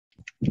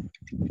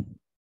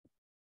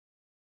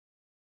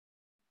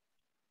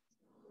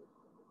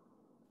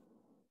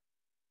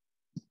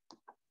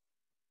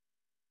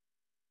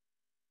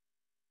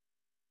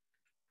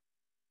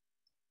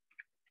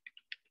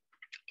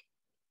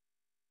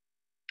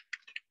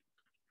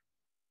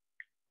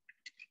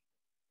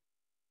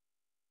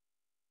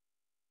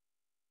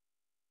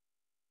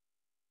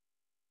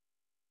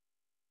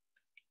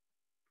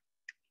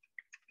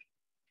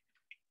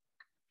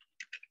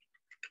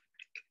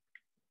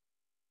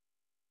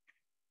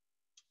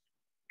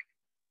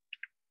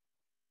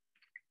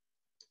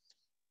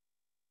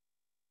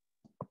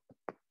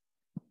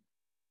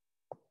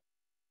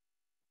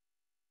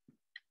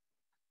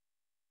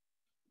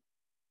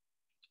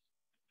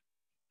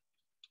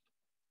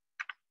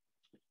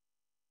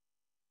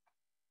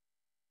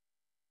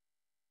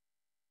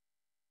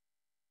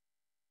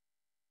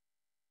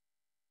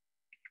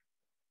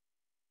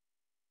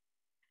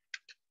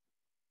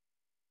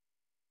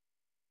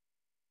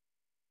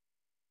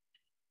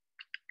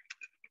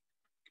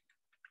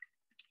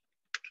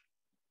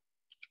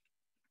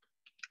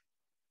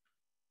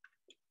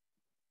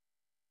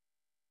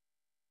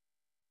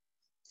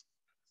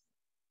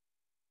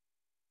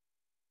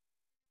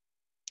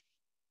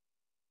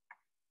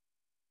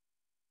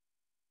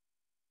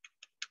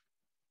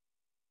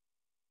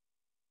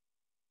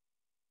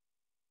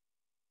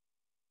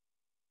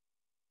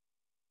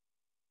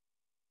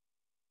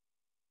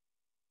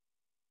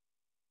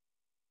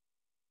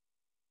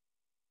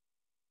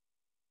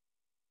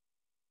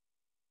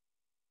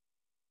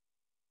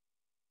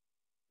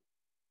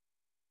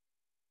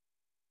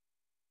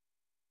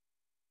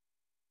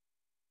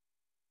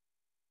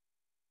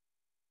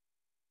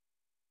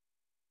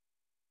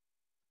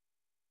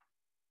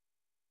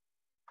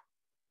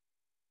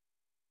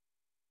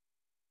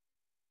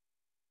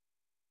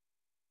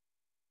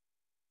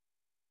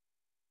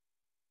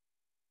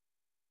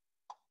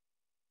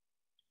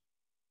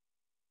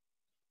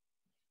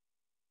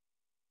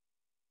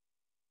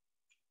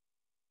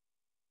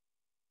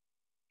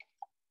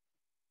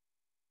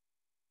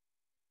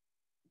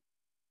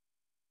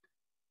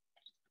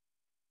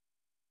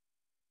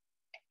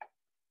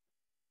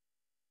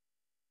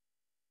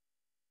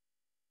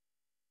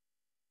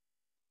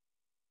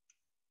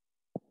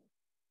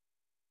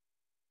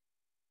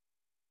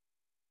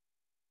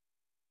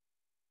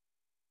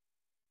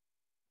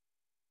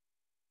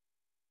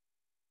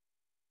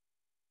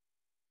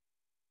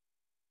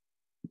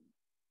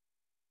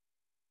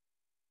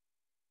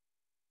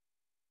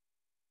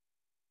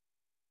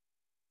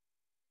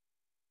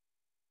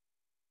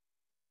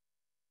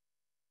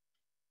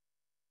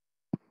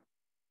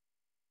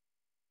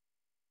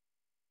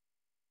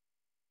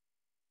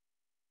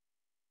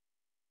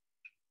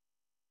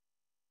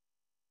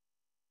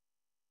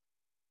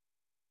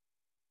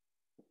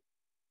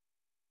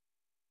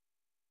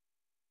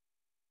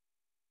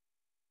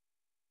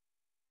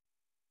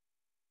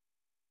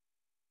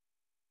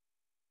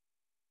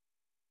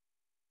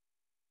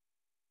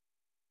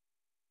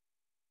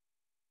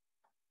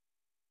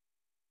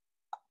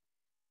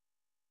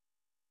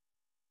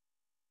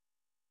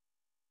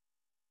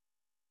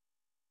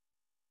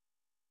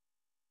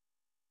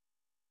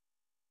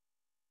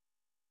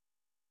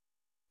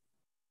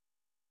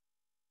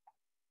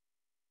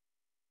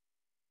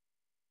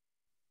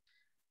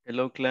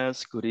Hello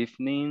class, good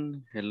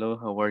evening. Hello,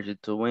 how are you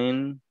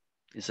doing?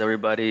 Is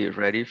everybody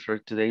ready for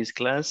today's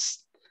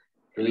class?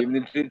 Good Hello.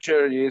 evening,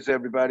 teacher. Is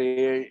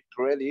everybody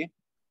ready?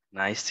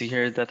 Nice to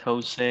hear that,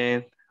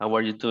 Jose. How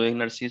are you doing,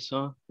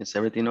 Narciso? Is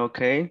everything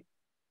okay?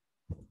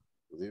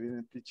 Good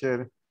evening,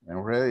 teacher. I'm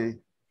ready.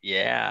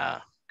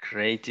 Yeah,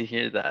 great to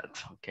hear that.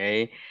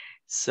 Okay,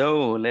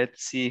 so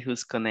let's see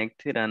who's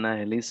connected. Anna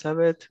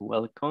Elizabeth,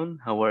 welcome.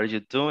 How are you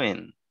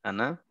doing,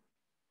 Anna?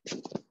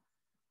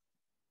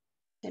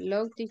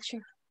 Hello,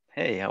 teacher.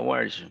 Hey, how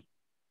are you?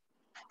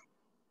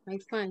 I'm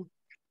fine.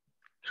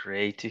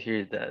 Great to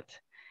hear that.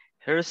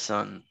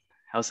 Herson,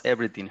 how's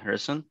everything,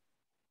 Herson?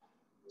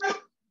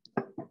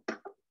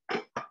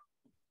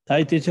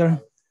 Hi, teacher.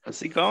 How's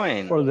it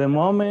going? For the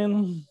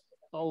moment,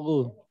 all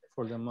good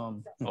for the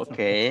moment.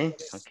 Okay,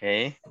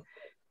 okay,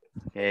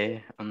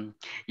 okay.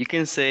 You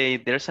can say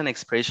there's an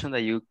expression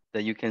that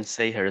you can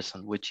say,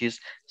 Harrison, which is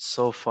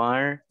so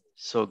far,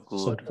 so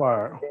So good.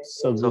 far,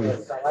 so So,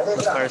 good. so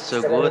far,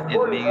 so good.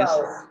 It means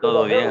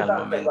todo bien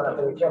al momento.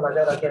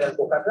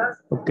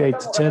 Okay,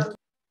 teacher.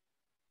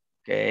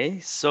 Okay,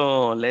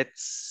 so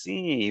let's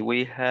see.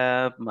 We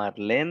have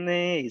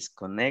Marlene is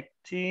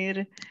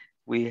connected.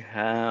 We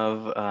have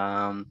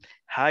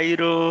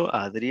Jairo,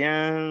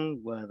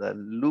 Adrian,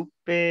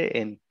 Guadalupe,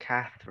 and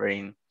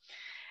Catherine.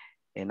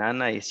 And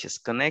Anna is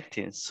just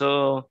connecting.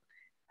 So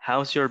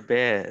how's your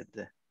bed,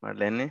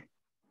 Marlene?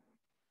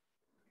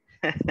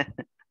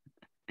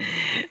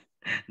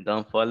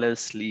 Don't fall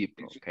asleep,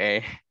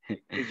 okay?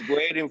 It's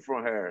waiting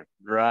for her.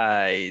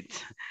 Right.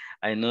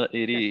 I know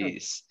it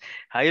is.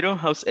 Jairo,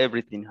 how's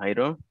everything,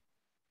 Jairo?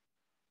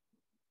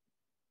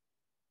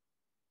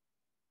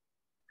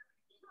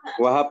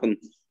 What happened?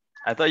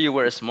 I thought you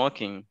were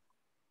smoking.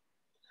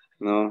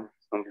 No,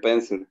 I'm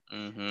pencil.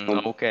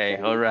 Okay,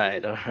 all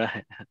right, all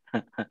right.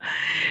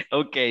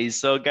 Okay,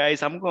 so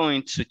guys, I'm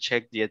going to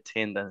check the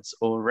attendance,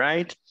 all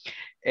right?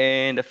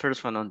 And the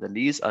first one on the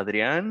list,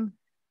 Adrian.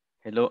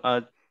 Hello,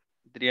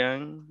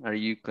 Adrian, are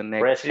you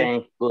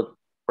connected?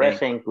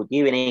 Present, good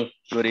evening.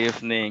 Good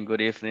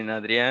evening,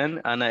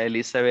 Adrian. Ana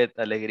Elizabeth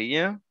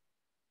Alegría.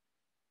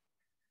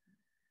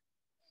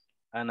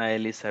 Ana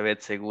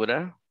Elizabeth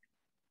Segura.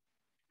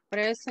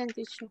 Present,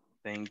 teacher.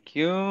 Thank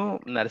you.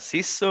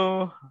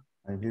 Narciso.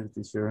 I'm here,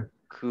 teacher.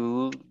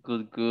 Cool,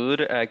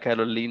 good.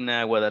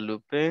 Carolina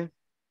Guadalupe.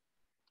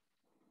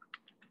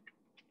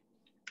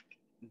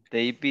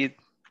 David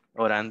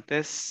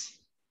Orantes.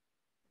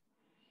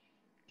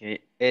 Okay.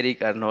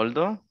 Eric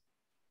Arnoldo.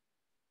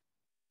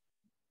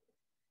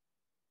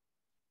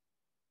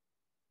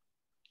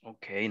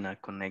 Okay,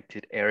 not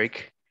connected.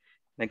 Eric.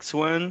 Next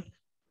one.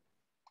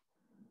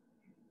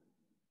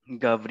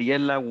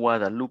 Gabriela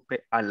Guadalupe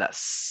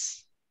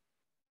Alas.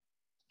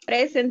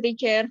 Present,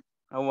 teacher.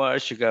 How are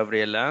you,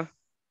 Gabriela?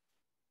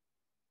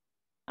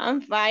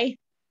 I'm fine.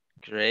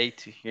 Great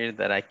to hear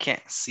that. I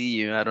can't see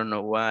you. I don't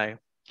know why.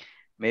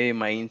 Maybe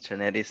my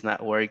internet is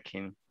not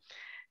working.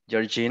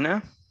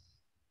 Georgina?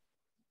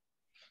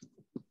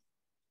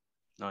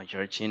 No,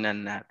 Georgina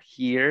not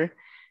here.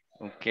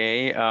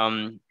 Okay.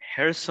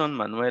 Gerson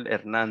Manuel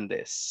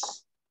Hernandez.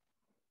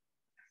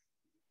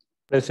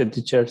 Present,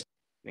 teacher.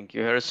 Thank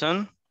you,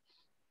 Gerson.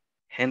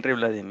 Henry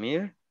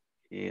Vladimir.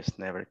 He is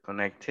never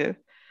connected.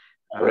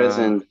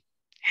 Present.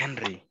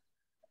 Henry.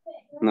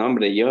 No,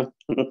 hombre, yo.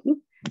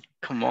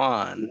 Come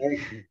on.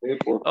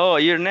 People. Oh,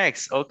 you're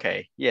next.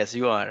 Okay. Yes,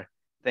 you are.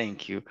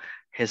 Thank you.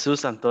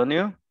 Jesus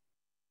Antonio?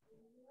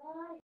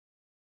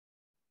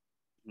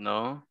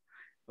 No.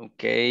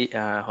 Okay.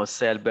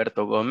 Jose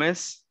Alberto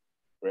Gomez.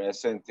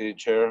 Present,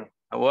 teacher.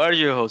 How are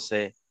you,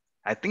 Jose?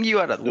 I think you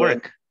are at Doing-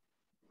 work.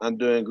 I'm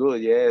doing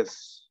good,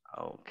 yes.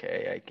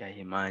 Okay, I can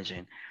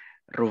imagine.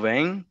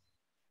 Ruben?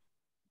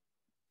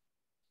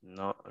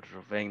 No,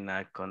 Ruben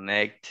not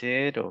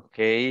connected.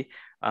 Okay.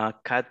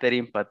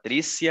 Catherine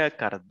Patricia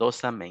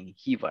Cardosa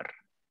Mengíbar.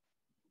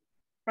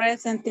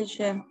 Present,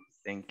 teacher.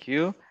 Thank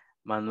you.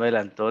 Manuel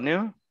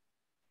Antonio?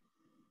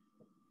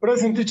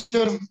 Present,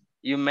 teacher.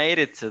 You made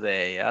it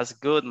today. That's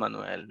good,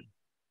 Manuel.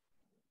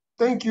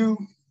 Thank you.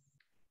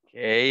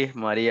 Okay,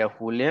 Maria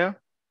Julia.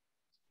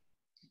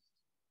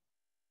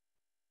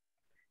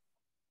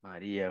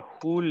 Maria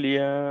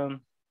Julia,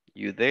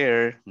 you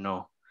there?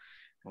 No.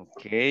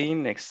 Okay,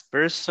 next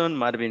person,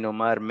 Marvin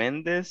Omar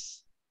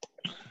Mendez.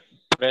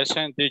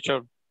 Present,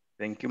 teacher.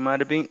 Thank you,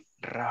 Marvin.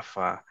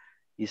 Rafa.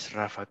 Is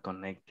Rafa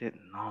connected?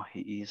 No,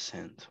 he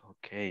isn't.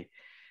 Okay.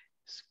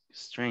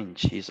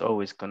 Strange. He's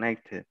always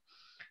connected.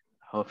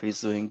 Hope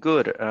he's doing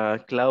good.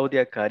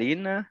 Claudia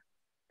Karina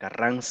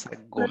Carranza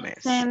Gomez.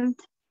 Present.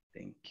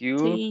 Thank you.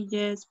 Sí,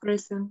 yes,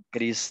 present.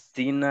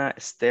 Cristina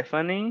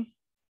Stephanie.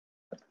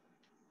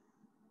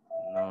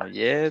 Not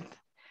yet.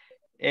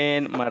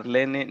 And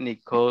Marlene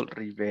Nicole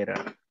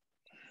Rivera.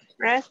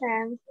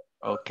 Present.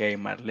 Okay,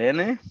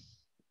 Marlene.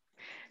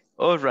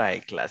 All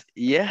right, class.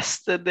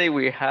 Yesterday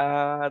we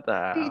had...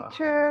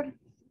 Teacher,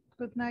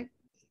 good night.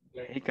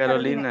 Hey,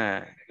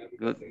 Carolina.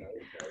 Good.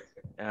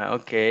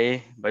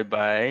 Okay,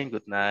 bye-bye.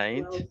 Good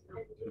night.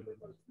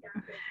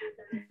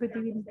 Good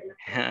evening.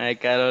 Ay,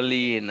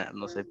 Carolina,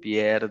 no se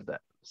pierda.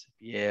 Se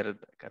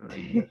pierda,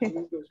 Carolina.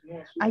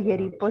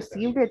 Ayer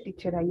imposible,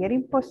 teacher. Ayer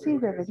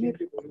imposible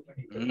venir.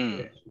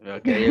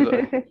 Ok,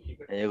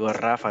 ya llegó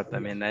Rafa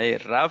también ahí.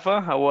 Rafa,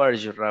 how are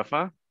you,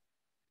 Rafa?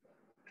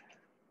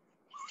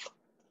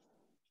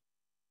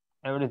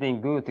 Everything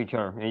good,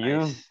 teacher. And you?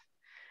 Nice.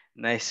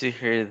 Nice to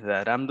hear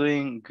that. I'm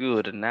doing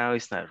good. Now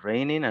it's not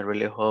raining. I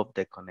really hope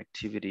the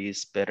connectivity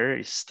is better,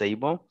 is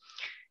stable,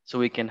 so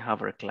we can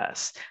have our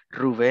class.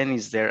 Ruben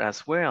is there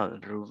as well.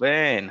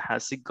 Ruben,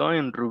 how's it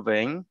going,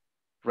 Ruben?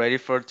 Ready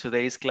for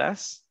today's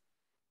class?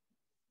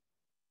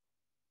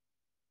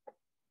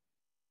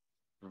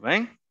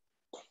 Ruben?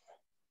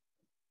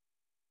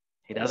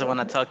 He doesn't want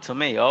to talk to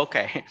me.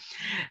 Okay.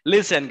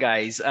 Listen,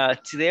 guys,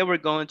 today we're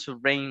going to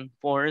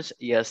reinforce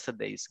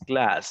yesterday's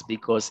class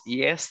because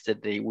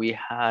yesterday we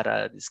had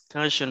a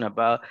discussion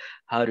about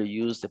how to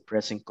use the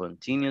present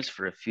continuous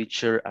for a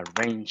future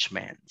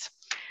arrangement.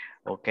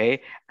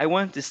 Okay, I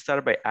want to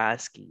start by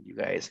asking you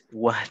guys,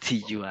 what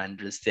did you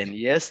understand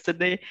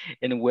yesterday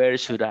and where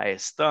should I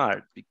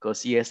start?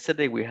 Because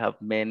yesterday we have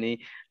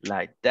many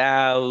like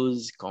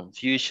doubts,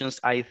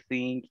 confusions, I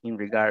think, in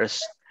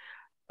regards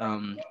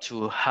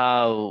to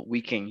how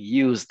we can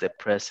use the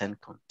present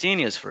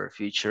continuous for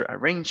future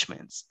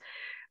arrangements.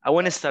 I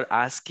want to start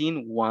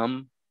asking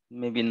one,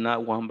 maybe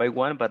not one by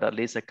one, but at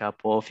least a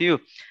couple of you.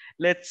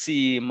 Let's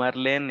see,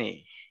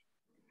 Marlene,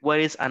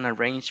 what is an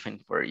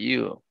arrangement for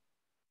you?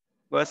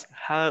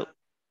 How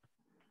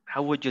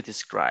would you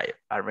describe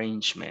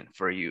arrangement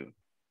for you?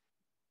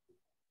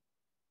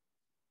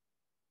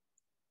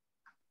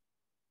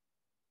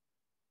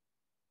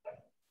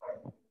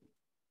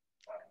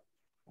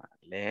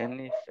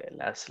 Marlene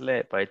fell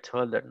asleep. I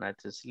told her not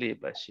to sleep,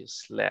 but she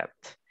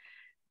slept.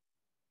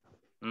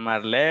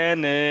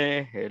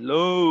 Marlene,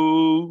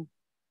 hello.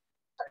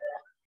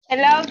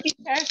 Hello,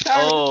 teacher.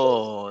 Sorry.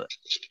 Oh,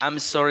 I'm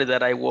sorry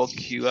that I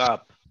woke you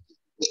up.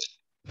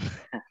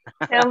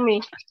 Tell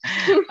me.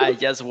 I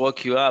just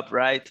woke you up,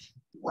 right?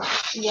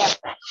 Yeah.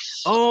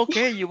 Oh,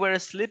 okay, you were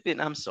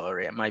sleeping. I'm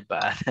sorry, my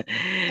bad.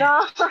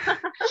 No.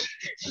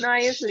 No,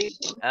 you're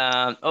sleeping.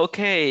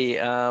 Okay,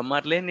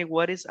 Marlene,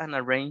 what is an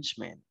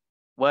arrangement?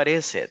 What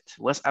is it?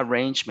 What's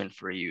arrangement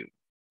for you?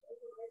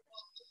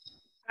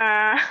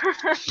 I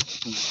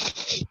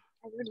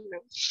don't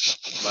know.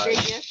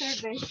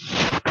 Yesterday.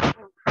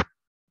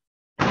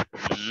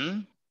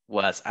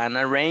 What's an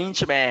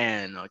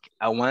arrangement? Okay,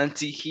 I want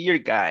to hear,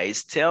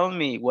 guys. Tell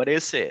me, what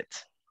is it?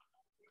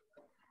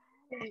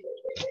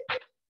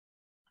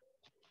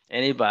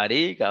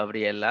 Anybody?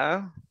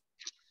 Gabriela?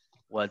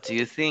 What do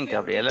you think,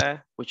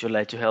 Gabriela? Would you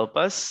like to help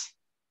us?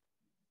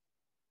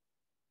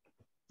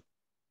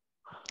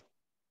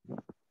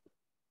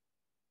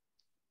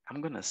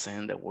 I'm gonna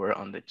send the word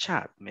on the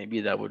chat.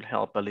 Maybe that would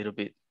help a little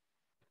bit.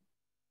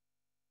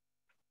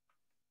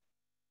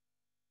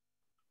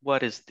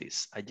 What is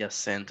this? I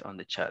just sent on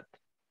the chat.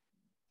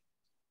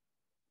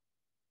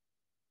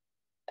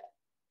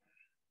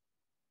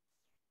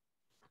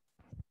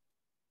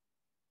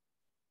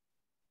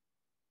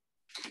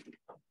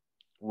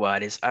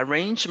 What is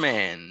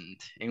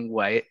arrangement? And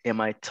why am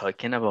I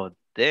talking about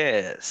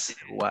this?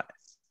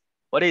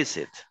 What is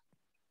it?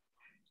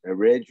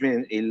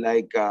 Arrangement is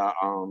like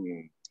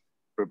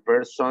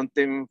prepare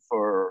something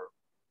for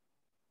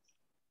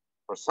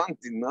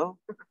something, no?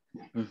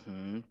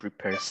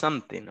 Prepare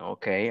something.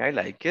 Okay, I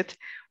like it.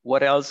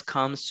 What else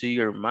comes to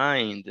your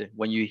mind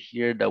when you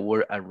hear the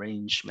word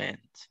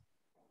arrangement?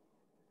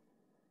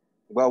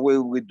 What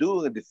will we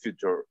do in the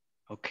future?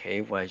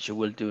 Okay, what you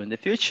will do in the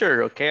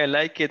future. Okay, I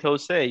like it,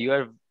 Jose.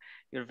 You're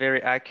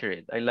very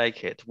accurate. I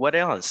like it. What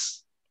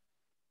else?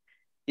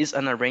 Is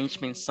an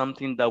arrangement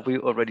something that we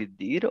already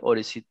did, or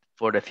is it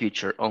for the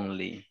future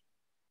only?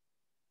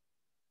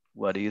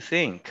 What do you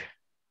think?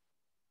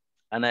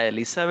 Ana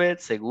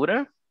Elizabeth,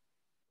 ¿segura?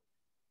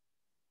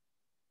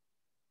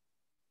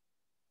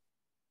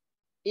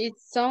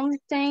 It's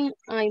something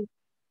I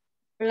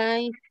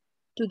plan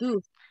to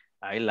do.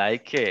 I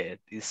like it.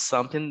 It's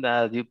something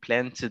that you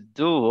plan to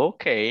do.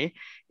 Okay,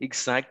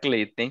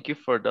 exactly. Thank you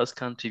for those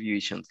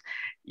contributions.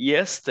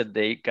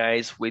 Yesterday,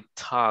 guys, we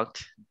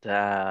talked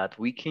that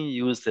we can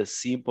use the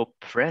simple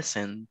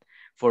present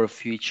for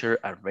future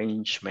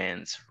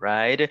arrangements,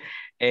 right?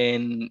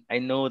 And I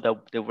know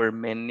that there were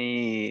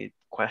many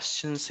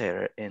questions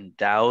there and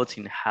doubts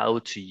in how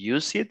to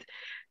use it.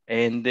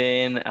 And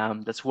then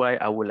that's why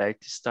I would like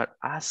to start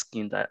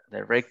asking that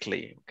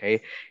directly,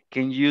 okay?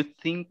 Can you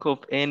think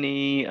of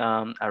any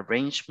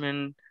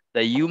arrangement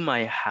that you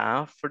might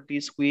have for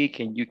this week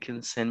and you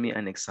can send me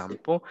an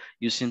example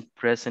using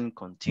present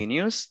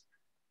continuous?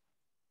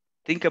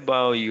 Think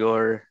about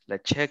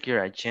check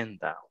your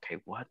agenda. Okay,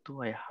 what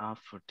do I have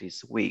for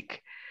this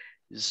week?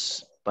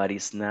 But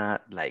it's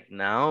not like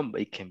now,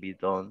 but it can be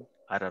done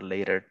at a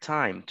later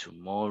time,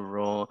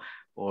 tomorrow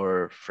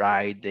or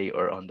Friday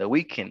or on the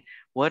weekend.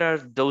 What are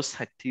those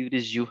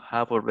activities you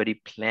have already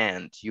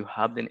planned? You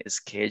have them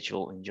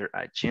scheduled in your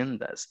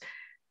agendas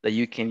that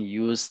you can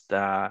use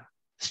the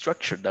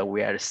structure that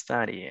we are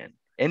studying.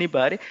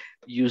 Anybody,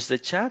 use the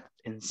chat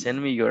and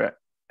send me your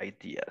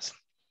ideas.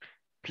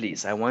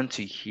 Please, I want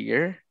to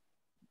hear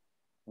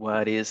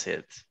what is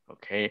it,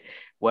 okay?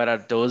 What are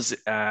those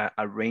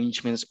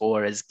arrangements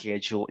or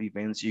scheduled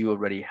events you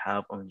already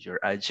have on your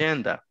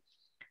agenda?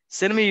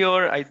 Send me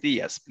your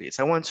ideas, please.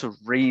 I want to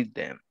read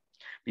them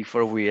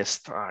before we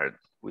start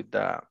with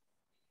the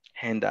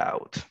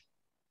handout.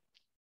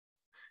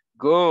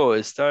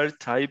 Go, start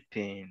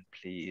typing,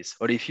 please.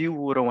 Or if you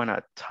wouldn't want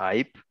to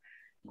type,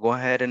 go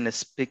ahead and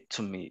speak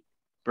to me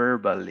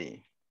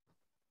verbally.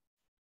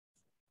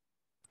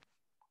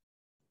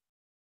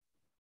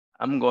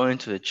 I'm going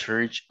to the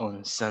church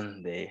on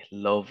Sunday.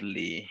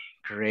 Lovely.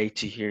 Great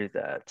to hear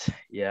that.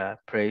 Yeah,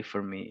 pray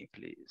for me,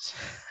 please.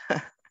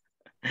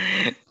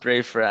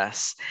 Pray for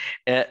us.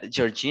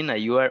 Georgina,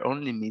 you are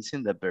only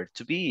missing the verb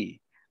to be.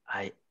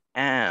 I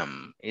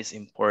am is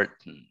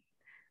important.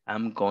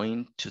 I'm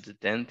going to the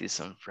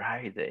dentist on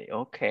Friday.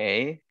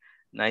 Okay.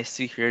 Nice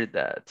to hear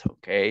that.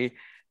 Okay.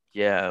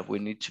 Yeah, we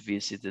need to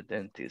visit the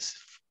dentist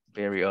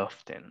very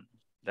often.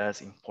 That's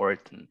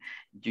important.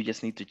 You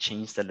just need to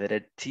change the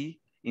letter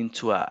T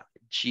into a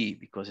G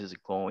because it's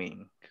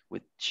going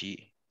with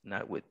G,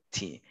 not with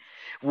T.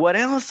 What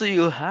else do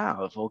you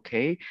have?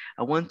 Okay.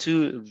 I want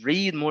to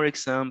read more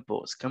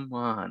examples. Come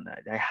on.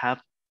 I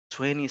have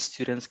 20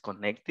 students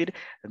connected.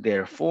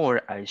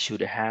 Therefore, I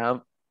should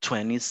have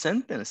 20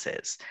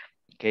 sentences.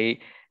 Okay.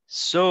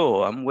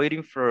 So I'm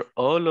waiting for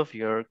all of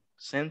your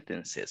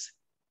sentences.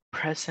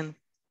 Present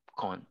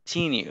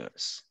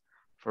continuous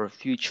for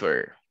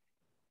future.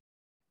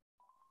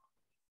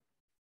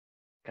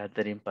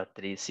 Catherine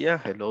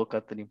Patricia. Hello,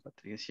 Catherine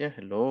Patricia.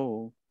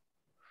 Hello.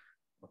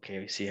 Ok,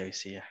 hoy sí, hoy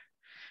sí.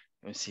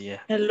 Hoy sí.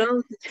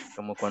 Hello.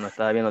 Como cuando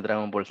estaba viendo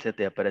Dragon Ball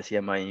Z y aparecía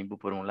Majin Buu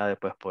por un lado y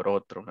después por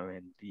otro, me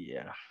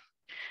vendía.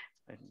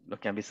 Los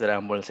que han visto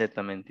Dragon Ball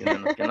Z me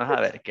entienden, los que no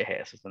saben qué es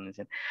eso. Están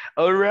diciendo.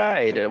 All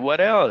right,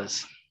 what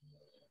else?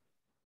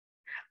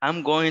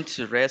 I'm going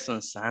to rest on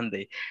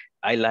Sunday.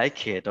 I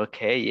like it.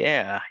 Okay,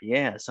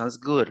 yeah, sounds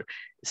good.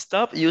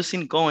 Stop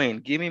using going.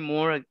 Give me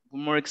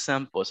more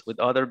examples with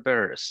other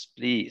verbs,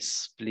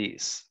 please,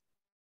 please.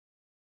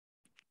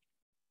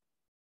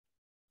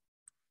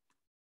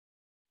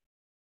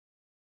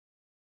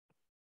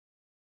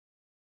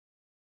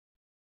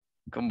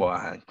 Come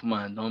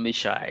on, don't be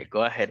shy.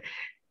 Go ahead.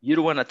 You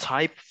don't want to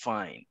type?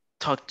 Fine.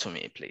 Talk to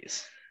me,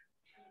 please.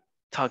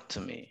 Talk to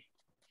me.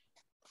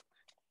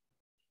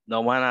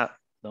 Don't wanna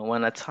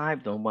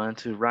type, don't want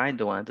to write,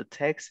 don't want to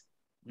text.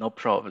 No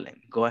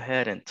problem. Go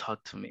ahead and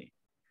talk to me.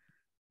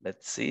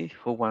 Let's see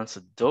who wants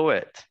to do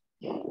it.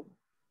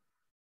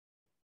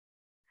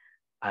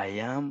 I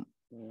am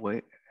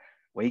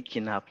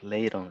waking up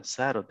late on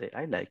Saturday.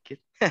 I like it.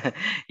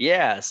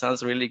 Yeah,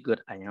 sounds really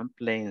good. I am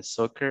playing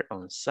soccer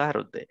on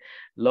Saturday.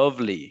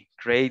 Lovely,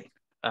 great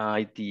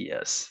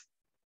ideas.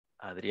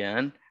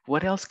 Adrian,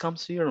 what else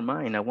comes to your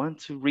mind? I want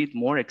to read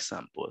more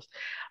examples.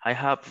 I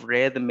have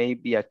read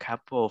maybe a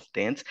couple of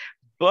things,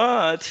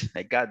 but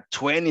I got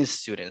 20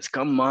 students.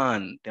 Come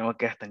on, tengo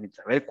que hasta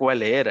saber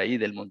cuál era ahí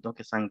del montón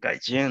que están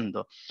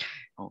cayendo.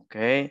 Ok.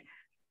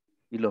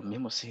 Y los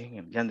mismos siguen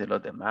enviando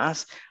los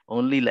demás.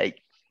 Only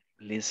like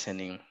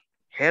listening.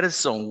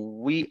 Gerson,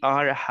 we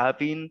are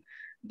having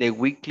the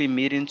weekly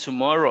meeting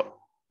tomorrow.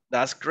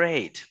 That's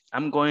great.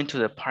 I'm going to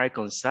the park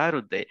on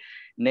Saturday.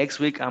 Next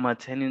week, I'm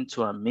attending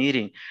to a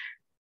meeting.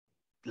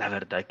 La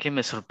verdad que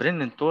me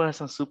sorprenden, todas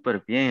están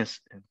súper bien.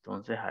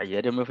 Entonces,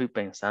 ayer yo me fui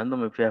pensando,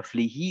 me fui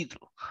afligido.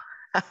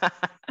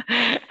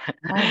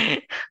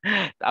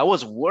 I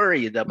was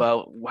worried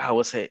about,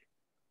 wow,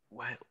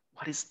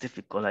 what is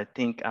difficult? I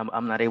think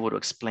I'm not able to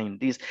explain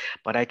this,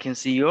 but I can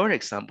see your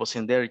examples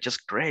in there,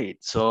 just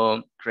great.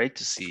 So great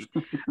to see.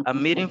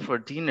 I'm meeting for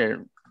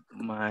dinner.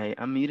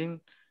 I'm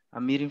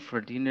meeting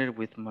for dinner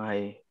with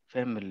my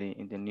family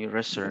in the new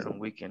restaurant on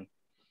weekend.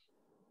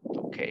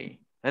 Okay,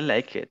 I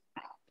like it.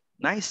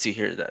 Nice to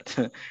hear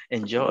that.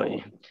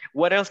 Enjoy.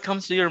 What else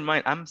comes to your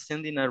mind? I'm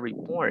sending a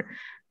report.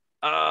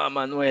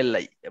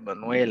 Manuel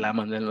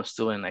no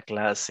estuvo en la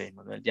clase.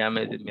 Manuel ya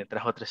me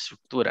trajo otra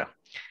estructura.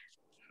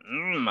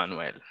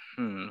 Manuel.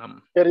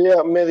 Quería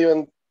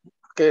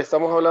que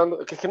estamos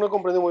hablando, que es que no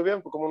comprendí muy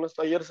bien, porque como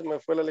ayer se me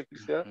fue la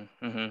electricidad,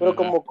 pero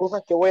como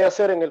cosas que voy a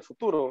hacer en el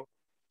futuro.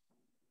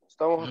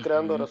 Estamos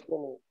creando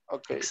oraciones.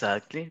 Okay.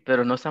 Exactly,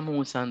 pero no estamos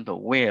usando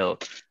will.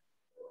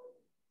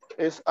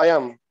 Es I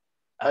am.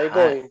 I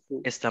going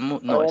to.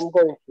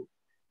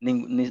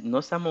 No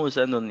estamos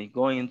usando ni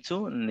going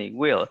to ni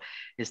will.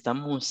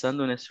 Estamos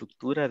usando una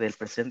estructura del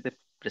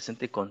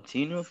presente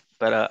continuo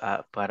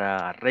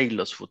para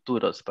arreglos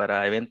futuros,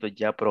 para eventos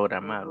ya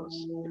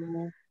programados.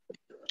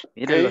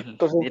 Mire,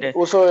 entonces mire,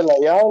 uso el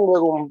I am,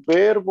 luego un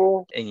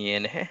verbo. En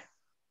ING.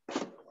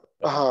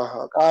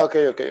 Ajá. Ok.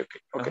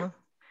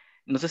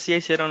 No sé si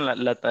hicieron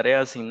la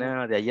tarea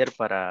asignada de ayer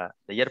para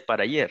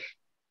ayer.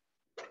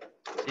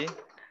 ¿Sí?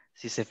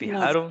 Si se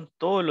fijaron,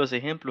 todos los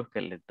ejemplos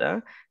que les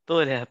da,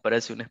 todos les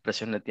aparece una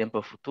expresión de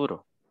tiempo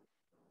futuro.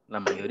 La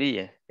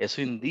mayoría.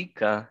 Eso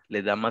indica,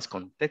 le da más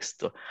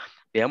contexto.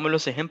 Veamos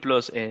los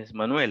ejemplos,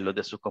 Manuel, los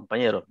de sus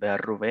compañeros. Vea,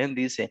 Rubén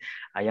dice,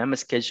 I am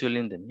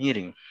scheduling the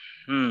meeting.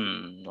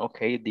 Ok,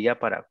 día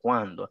para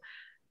cuándo.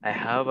 I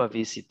have a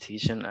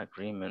visitation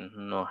agreement.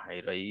 No,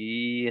 Jairo,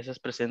 ahí ese es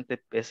presente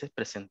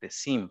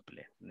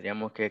simple.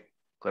 Tendríamos que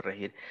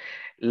corregir.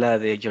 La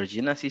de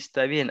Georgina sí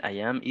está bien.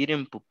 I am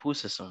eating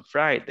pupusas on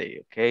Friday,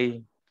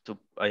 ok.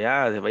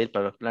 Allá va a ir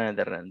para los planes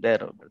de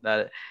rendero,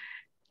 ¿verdad?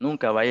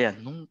 Nunca vaya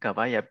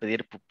a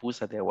pedir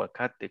pupusas de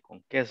aguacate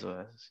con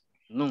queso.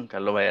 Nunca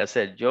lo vaya a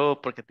hacer. Yo,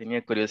 porque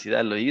tenía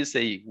curiosidad, lo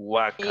hice y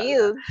guacala.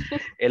 Ew.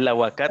 El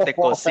aguacate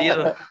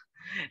cocido.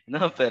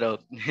 No, pero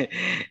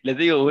les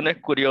digo, uno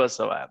es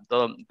curioso, ¿va?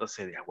 Todo,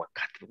 entonces de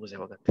aguacate, puse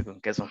aguacate con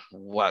queso,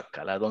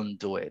 guacala,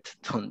 don't do it,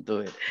 don't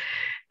do it.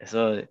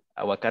 Eso,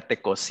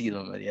 aguacate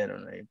cocido me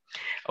dieron ahí.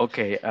 Ok,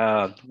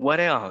 what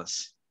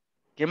else?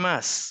 ¿Qué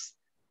más?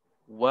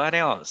 What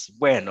else?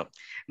 Bueno,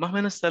 más o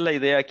menos está la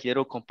idea.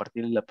 Quiero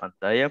compartir la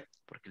pantalla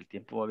porque el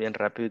tiempo va bien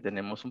rápido y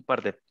tenemos un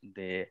par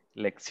de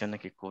lecciones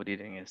que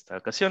cubrir en esta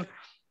ocasión.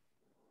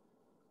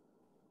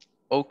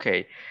 Ok,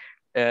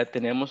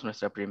 tenemos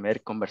nuestra primera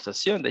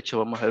conversación. De hecho,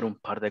 vamos a ver un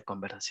par de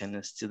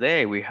conversaciones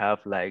today. We have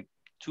like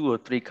 2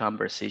 or 3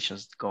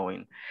 conversations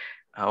going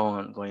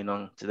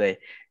on today.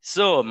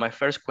 So my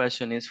first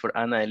question is for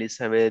Ana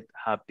Elizabeth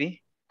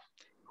Happy.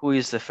 Who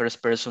is the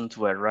first person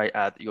to arrive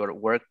at your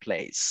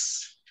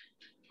workplace?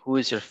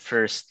 Who's the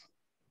first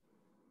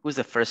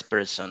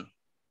person?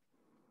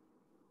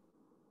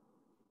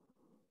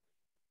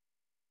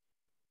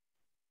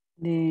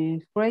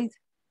 The phrase,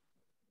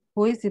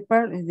 who is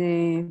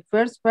the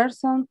first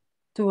person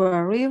to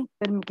arrive?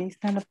 Espérame que ahí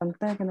está en la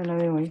pantalla que no la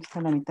veo, ahí está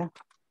a la mitad.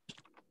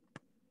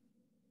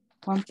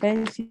 One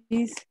page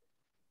is...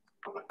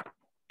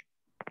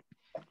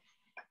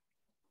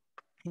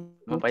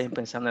 No vayan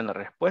pensando en la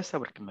respuesta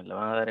porque me la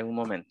van a dar en un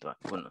momento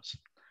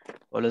algunos.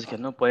 O los que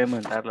no pueden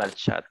mandarla al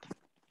chat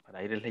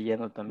para ir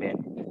leyendo también.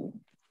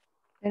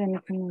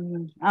 Espérame que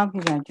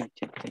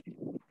ok,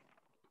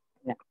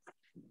 ya.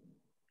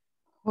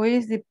 Who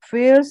is the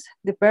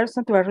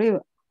person to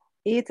arrive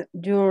at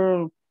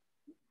your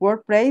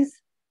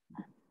workplace?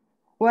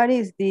 What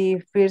is the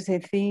first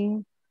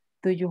thing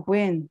do you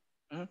when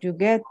you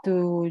get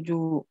to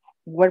your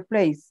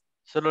workplace?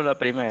 Solo la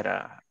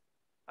primera,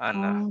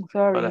 Ana.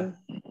 Sorry. Hola.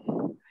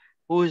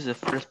 Who is the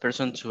first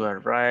person to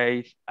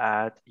arrive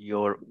at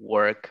your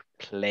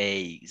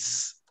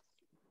workplace?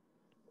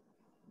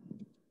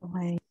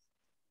 Okay.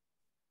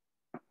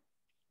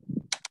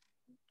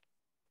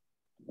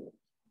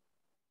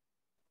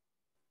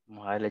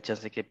 Vamos a darle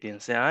chance que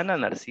piense Ana.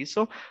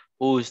 Narciso,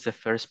 who is the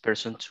first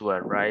person to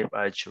arrive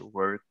at your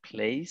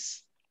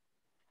workplace?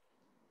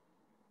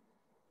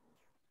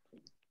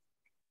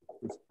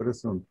 First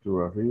person to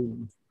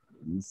arrive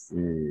is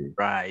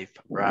Arrive.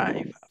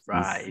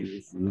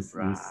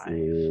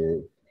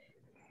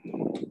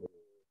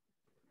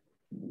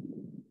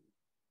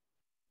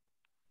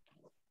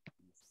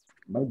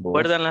 my boss.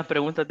 ¿Recuerdan las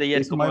preguntas de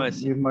ayer? ¿Cómo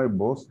es? Is my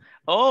boss.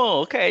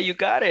 Oh, okay, you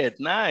got it.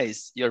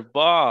 Nice. Your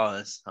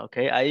boss.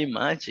 Okay, I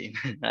imagine.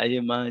 I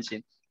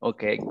imagine.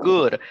 Okay,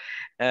 good.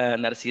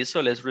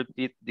 Narciso, let's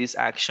repeat this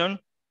action.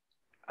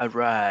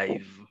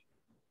 Arrive.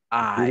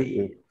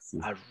 Arrive.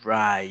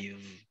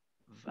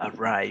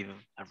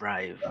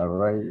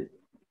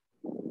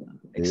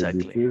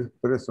 Exactly. The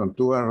first person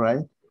to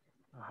arrive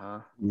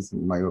is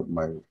my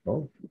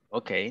boss.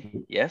 Okay,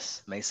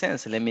 yes, makes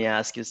sense. Let me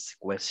ask you this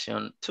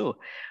question too.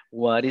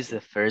 What is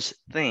the first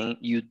thing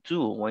you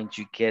do when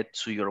you get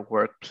to your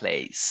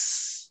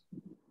workplace?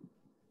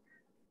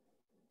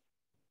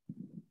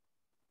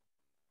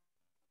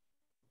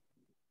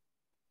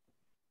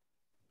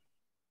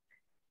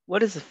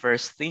 What is the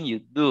first thing you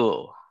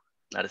do,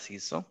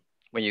 Narciso,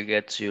 when you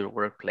get to your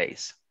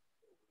workplace?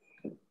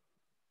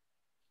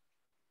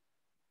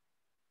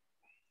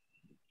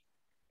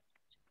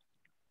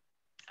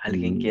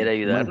 ¿Alguien quiere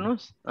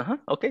ayudarnos?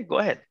 Okay, go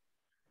ahead.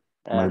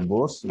 My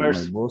boss.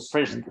 First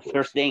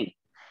thing.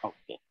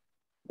 Okay.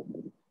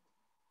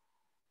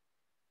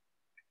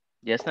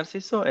 Yes,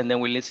 Narciso, and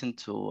then we listen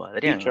to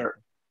Adrian. Teacher.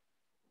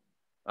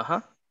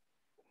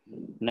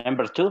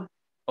 Number 2.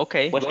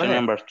 Okay, question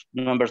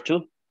number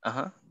 2.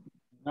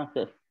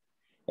 Okay.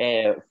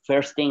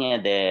 First thing,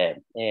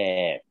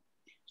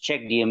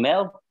 check the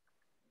email.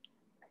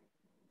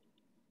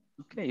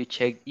 Okay, you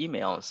check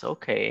emails.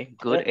 Okay,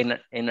 good. And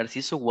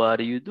Narciso, what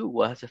do you do?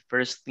 What's the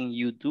first thing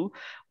you do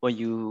when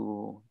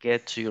you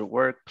get to your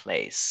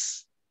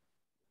workplace?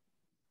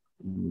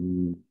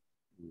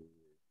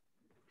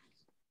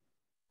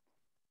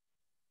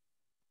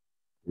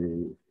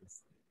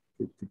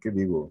 ¿Qué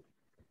digo?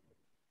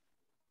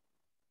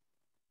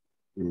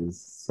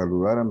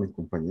 Saludar a mis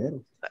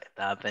compañeros.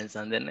 Estaba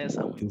pensando en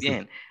eso, muy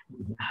bien.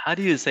 How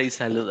do you say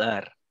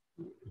saludar?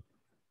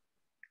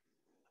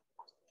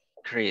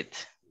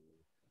 Greet.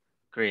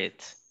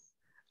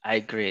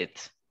 I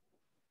greet.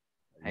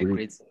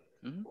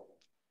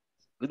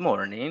 Good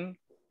morning.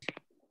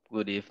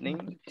 Good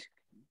evening.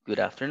 Good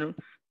afternoon.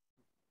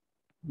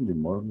 Good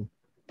morning.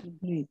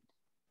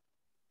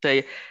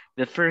 Say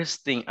the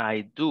first thing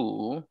I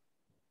do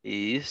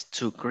is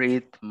to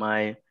greet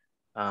my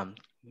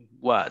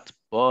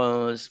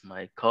boss,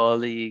 my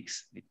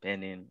colleagues,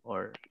 depending,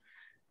 or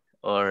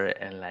or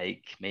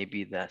like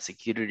maybe the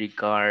security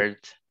guard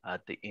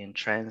at the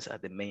entrance,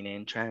 at the main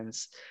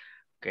entrance.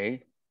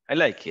 Okay, I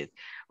like it.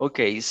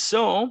 Okay,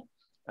 so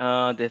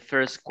the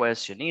first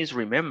question is,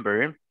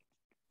 remember,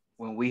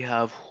 when we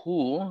have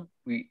who,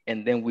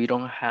 and then we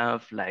don't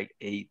have like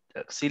a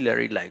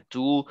auxiliary like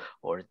do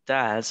or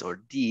does or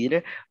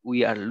did,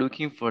 we are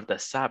looking for the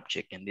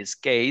subject. In this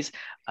case,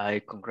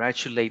 I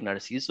congratulate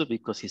Narciso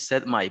because he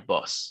said my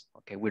boss.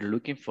 Okay, we're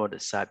looking for the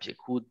subject,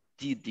 who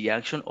did the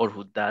action or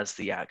who does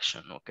the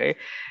action, okay?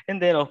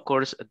 And then of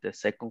course, the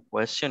second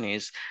question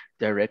is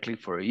directly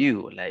for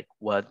you, like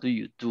what do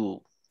you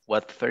do?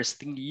 What first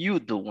thing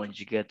you do when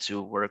you get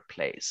to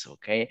workplace,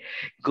 okay?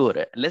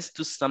 Good, let's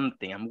do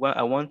something.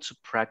 I want to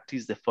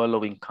practice the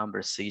following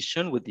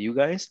conversation with you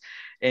guys,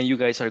 and you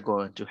guys are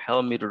going to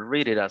help me to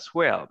read it as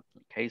well,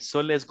 okay?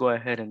 So let's go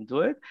ahead and do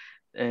it,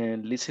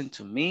 and listen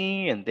to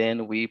me, and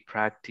then we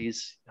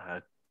practice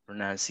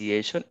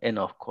pronunciation, and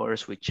of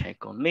course, we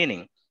check on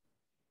meaning.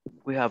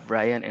 We have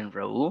Brian and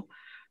Raul,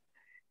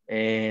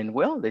 and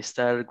well, they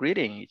start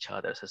greeting each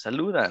other. Se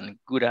saludan.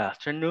 Good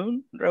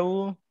afternoon,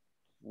 Raul.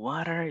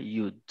 What are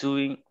you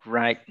doing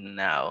right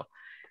now?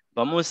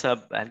 Vamos a,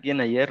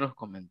 alguien ayer nos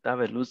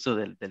comentaba el uso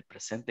del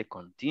presente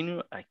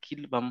continuo. Aquí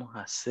vamos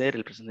a hacer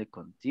el presente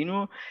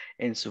continuo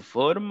en su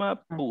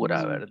forma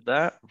pura,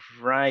 ¿verdad?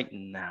 Right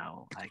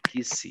now.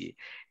 Aquí sí.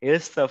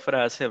 Esta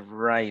frase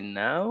right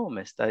now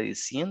me está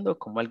diciendo,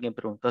 como alguien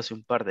preguntó hace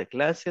un par de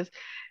clases,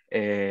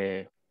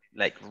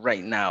 like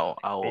right now,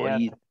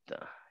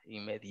 ahorita,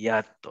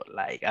 inmediato,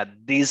 like at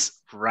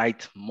this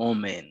right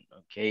moment,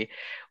 okay?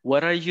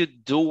 What are you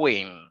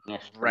doing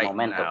right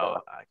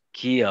now?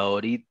 Aquí,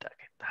 ahorita,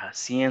 ¿qué estás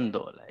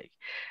haciendo? Like,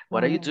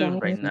 what are you doing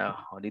right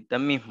now? Ahorita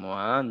mismo,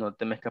 no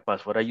te me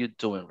escapas. What are you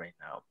doing right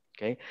now?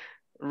 Okay.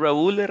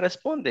 Raúl le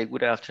responde,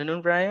 good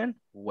afternoon, Ryan.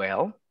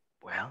 Well,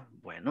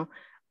 bueno,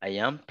 I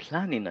am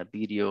planning a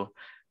video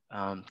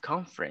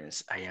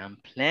conference. I am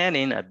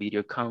planning a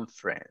video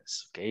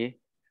conference, okay?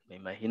 Me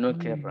imagino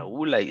que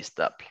Raúl ahí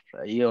está,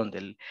 ahí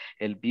donde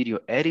el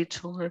video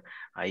editor,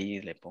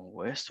 ahí le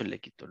pongo esto, le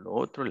quito lo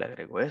otro, le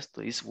agrego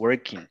esto. He's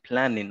working,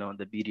 planning on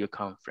the video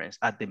conference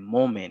at the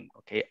moment,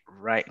 okay,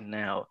 right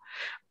now.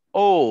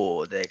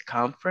 Oh, the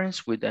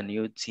conference with a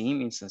new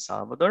team in San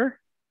Salvador.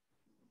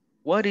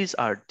 What is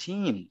our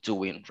team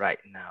doing right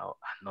now?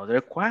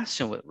 Another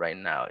question with right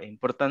now.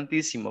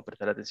 Importantísimo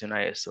prestar atención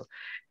a eso.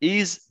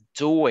 Is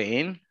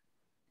doing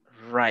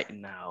right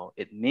now.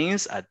 It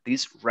means at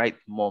this right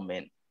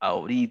moment.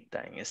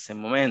 Ahorita, en ese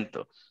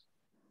momento.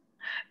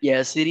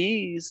 Yes, it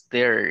is.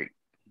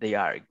 They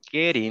are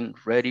getting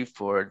ready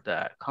for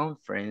the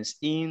conference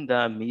in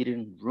the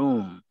meeting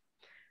room.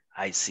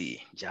 I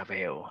see. Ya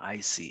veo.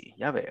 I see.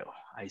 Ya veo.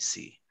 I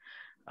see.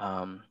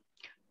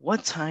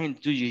 What time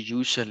do you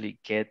usually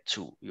get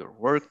to your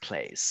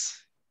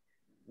workplace?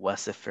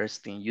 What's the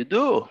first thing you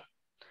do?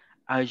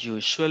 I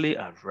usually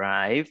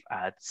arrive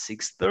at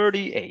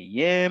 6:30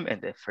 a.m.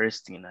 and the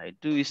first thing I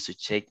do is to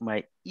check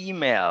my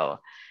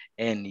email.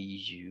 And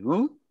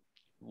you?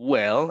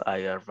 Well,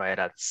 I arrive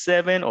at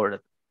 7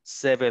 or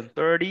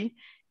 7:30.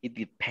 It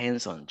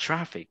depends on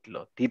traffic,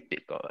 lo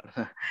típico.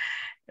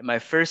 My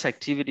first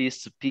activity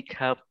is to pick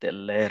up the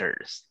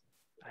letters.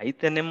 Ahí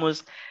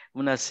tenemos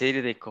una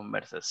serie de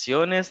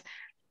conversaciones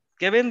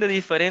que ven de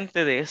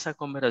diferente de esa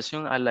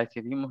conversación a la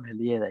que vimos el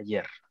día de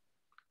ayer.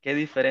 ¿Qué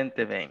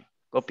diferente ven?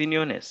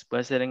 Opiniones,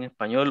 puede ser en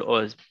español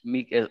o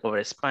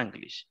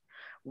Spanglish.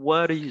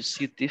 What do you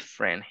see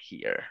different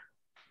here?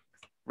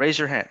 Raise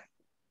your hand.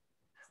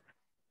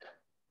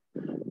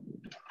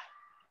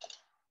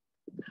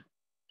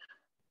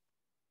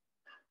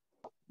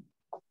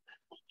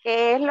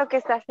 ¿Qué es lo que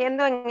está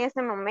haciendo en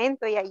ese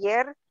momento y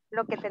ayer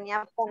lo que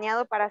tenía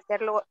planeado para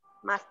hacerlo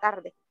más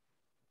tarde?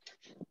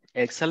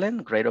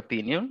 Excellent, great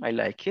opinion, I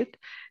like it.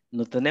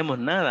 No tenemos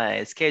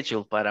nada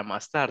schedule para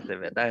más tarde,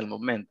 ¿verdad? El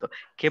momento.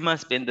 ¿Qué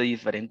más ven de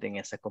diferente en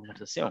esa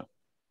conversación?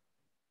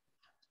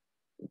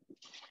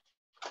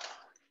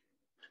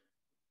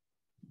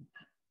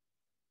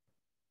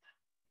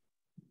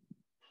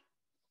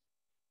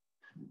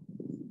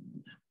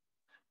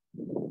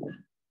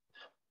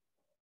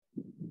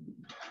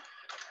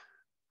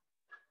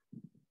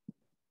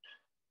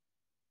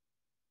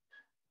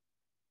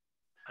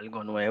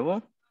 ¿Algo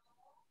nuevo?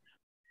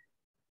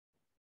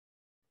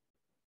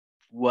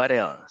 What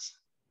else?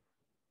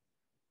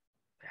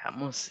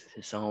 Veamos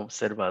si son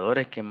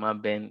observadores que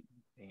más ven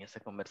en esta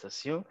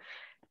conversación.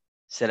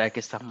 ¿Será que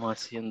estamos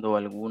haciendo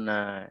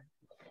una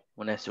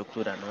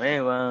estructura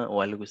nueva o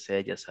algo que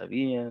ustedes ya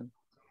sabían?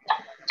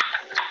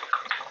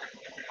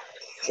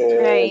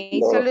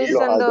 Solo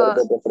usando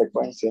adverbios de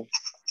frecuencia.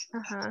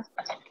 Ajá.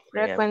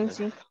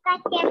 Frequency.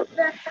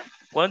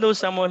 ¿Cuándo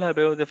usamos los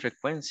adverbios de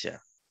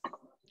frecuencia?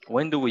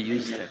 When do we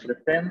use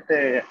them?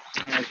 En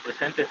el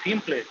presente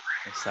simple.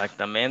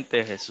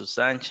 Exactamente, Jesús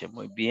Sánchez,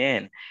 muy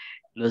bien.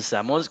 Lo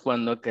usamos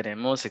cuando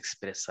queremos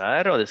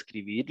expresar o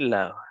describir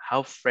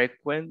how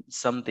frequent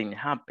something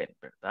happened,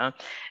 ¿verdad?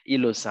 Y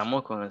lo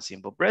usamos con el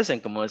simple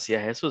present, como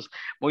decía Jesús.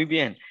 Muy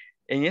bien.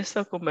 En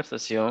esta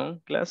conversación,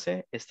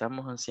 clase,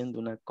 estamos haciendo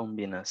una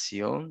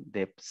combinación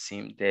de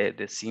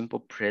simple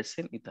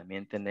present y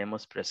también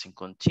tenemos present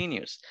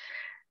continuous.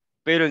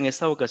 Pero en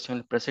esta ocasión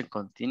el present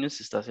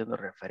continuous está haciendo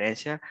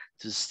referencia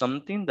to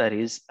something that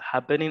is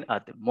happening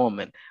at the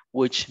moment,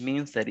 which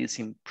means that it's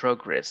in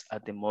progress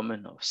at the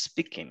moment of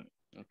speaking.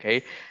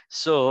 Okay,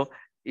 so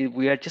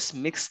we are just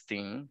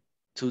mixing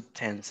two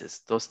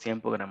tenses, dos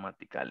tiempos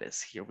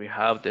gramaticales. Here we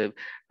have the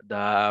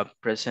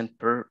present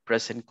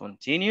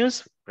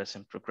continuous,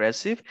 present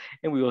progressive,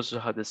 and we also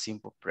have the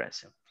simple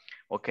present.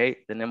 Ok,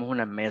 tenemos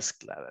una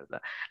mezcla,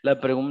 ¿verdad?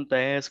 La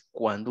pregunta es,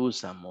 ¿cuándo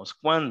usamos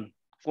cuál?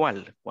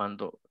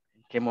 ¿Cuándo?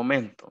 ¿En qué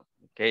momento?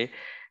 Ok,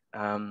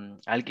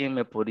 ¿alguien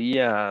me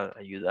podría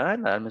ayudar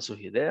a darme sus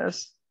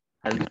ideas?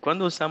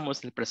 ¿Cuándo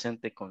usamos el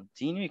presente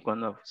continuo y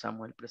cuándo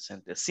usamos el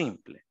presente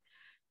simple?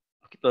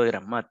 Un poquito de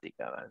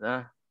gramática,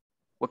 ¿verdad?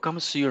 What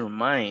comes to your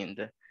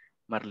mind?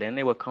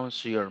 Marlene, what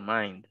comes to your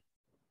mind?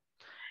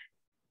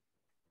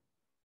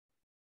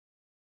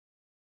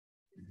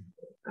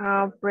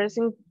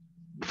 Present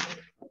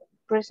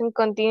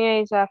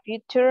continuous is a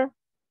future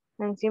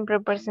and simple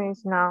present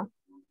is now.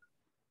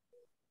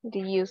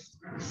 The use.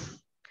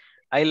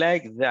 I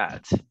like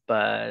that,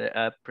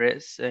 but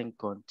present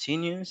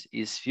continuous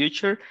is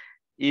future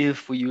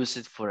if we use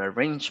it for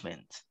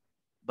arrangement.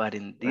 But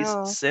in this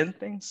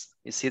sentence,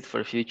 is it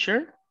for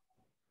future?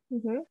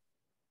 Mm-hmm.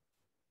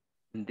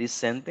 In this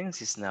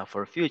sentence, it's not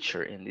for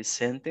future. In this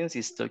sentence,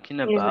 it's talking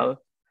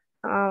about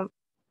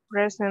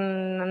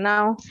present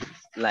now.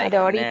 Like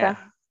ahorita. now,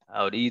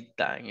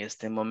 ahorita, en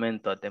este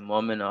momento, at the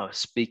moment of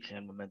speaking,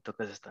 el momento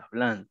que se está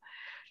hablando.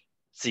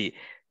 Sí.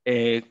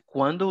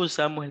 ¿Cuándo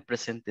usamos el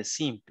presente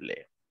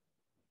simple?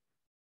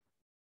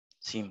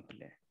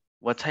 Simple.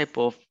 What type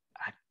of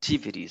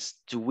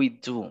activities do we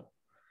do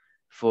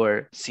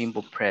for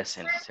simple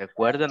present? ¿Se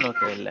acuerdan lo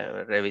que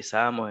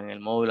revisábamos en el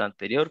módulo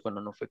anterior?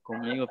 Cuando no fue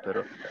conmigo,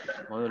 pero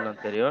el módulo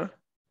anterior.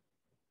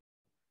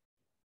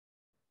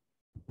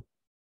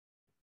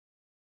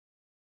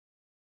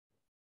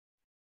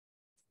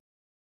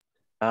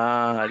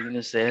 Alguien de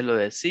ustedes lo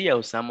decía,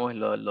 usamos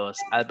los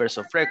adverbs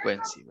of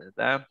frequency,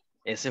 ¿verdad?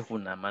 Esa es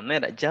una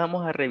manera. Ya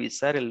vamos a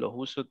revisar los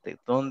usos de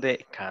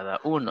donde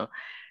cada uno.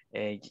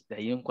 De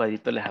ahí un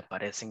cuadrito les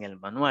aparece en el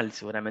manual.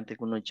 Seguramente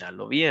que unos ya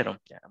lo vieron.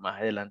 Ya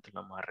más adelante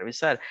lo vamos a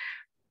revisar.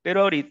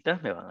 Pero ahorita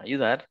me van a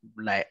ayudar.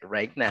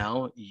 Right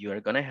now, you are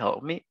going to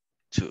help me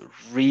to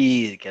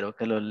read. Quiero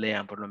que lo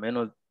lean por lo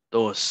menos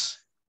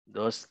dos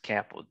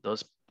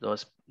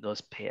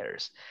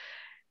pairs.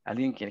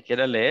 ¿Alguien que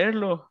quiera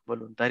leerlo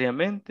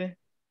voluntariamente?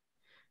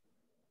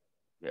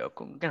 Veo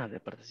con ganas de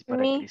participar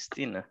a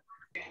Cristina.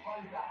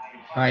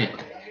 Hi.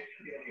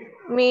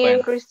 Me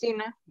and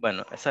Cristina.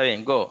 Bueno, está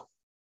bien, go.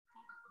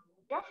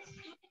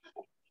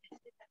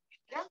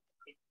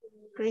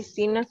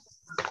 Cristina.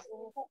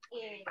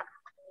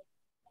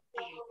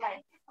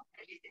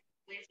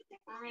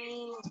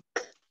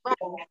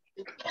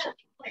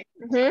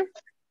 Mm-hmm.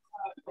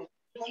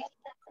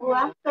 Good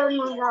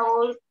afternoon,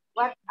 Raul.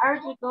 What are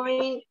you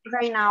doing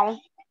right now?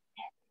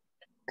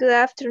 Good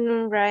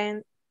afternoon,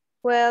 Ryan.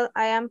 Well,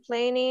 I am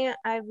planning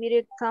a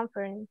video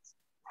conference.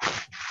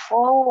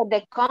 Oh,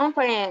 the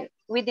conference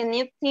with the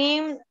new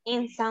team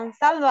in San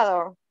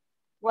Salvador.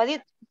 What is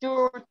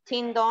your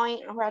team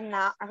doing right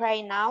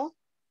now?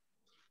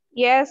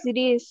 Yes, it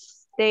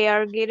is. They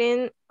are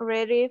getting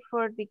ready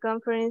for the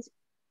conference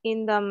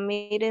in the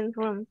meeting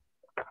room.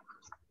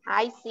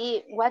 I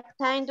see. What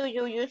time do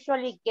you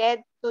usually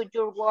get to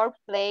your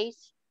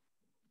workplace?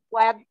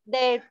 What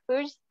the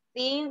first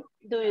thing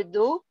do you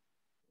do?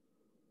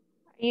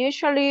 I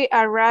usually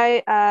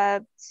arrive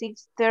at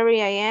 6:30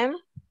 a.m.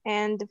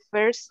 and the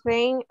first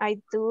thing I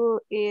do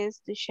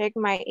is to check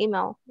my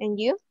email. And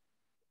you?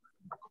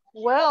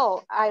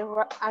 Well, I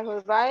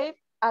arrive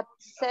at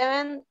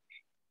 7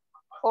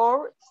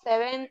 or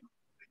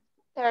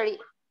 7:30.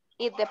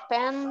 It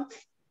depends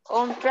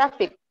on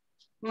traffic.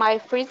 My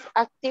first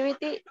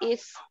activity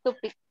is to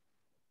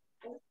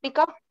pick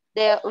up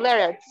the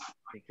letters.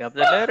 Pick up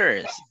the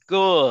letters.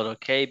 Good.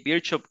 Okay.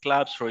 Virtual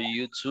claps for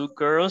you two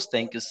girls.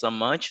 Thank you so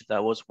much.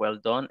 That was well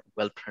done,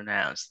 well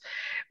pronounced.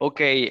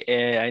 Okay.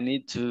 I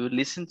need to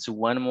listen to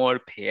one more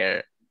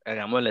pair.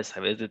 Hagámosle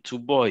saber de two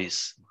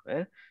boys.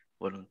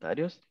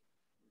 Voluntarios.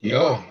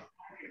 Yo.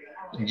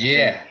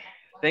 Yeah.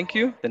 Thank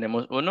you.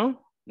 Tenemos uno.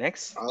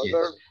 Next.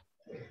 Yes.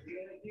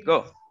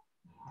 Go.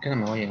 ¿Qué no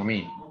me oyen a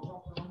mí?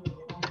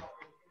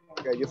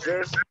 Okay, you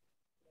first.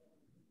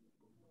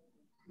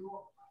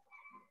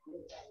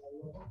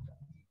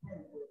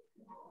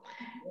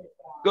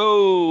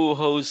 Go,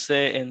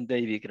 Jose and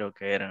David, creo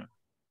que eran.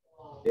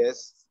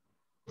 Yes.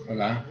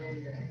 Hola.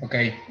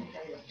 Okay.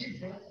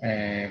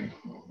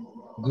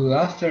 Good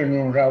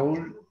afternoon,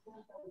 Raúl.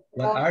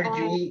 What are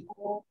you?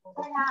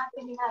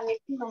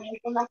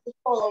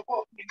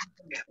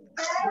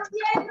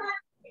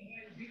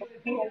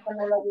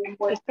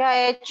 ¿Qué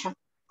ha hecho?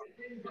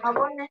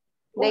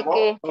 ¿De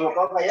qué?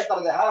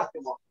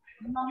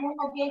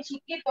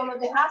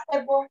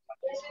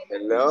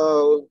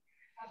 Hello.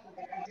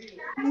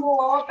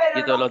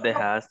 Chiquito los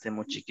dejaste,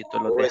 muy chiquito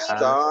los We dejaste.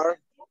 start.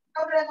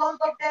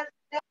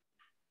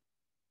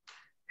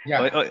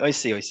 Yeah. Hoy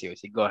sí, hoy sí, hoy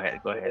sí. Go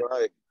ahead, go ahead. All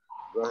right.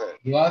 Go ahead.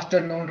 Good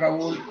afternoon,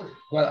 Raúl.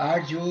 What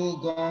are you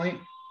going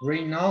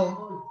right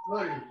now?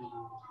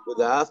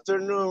 Good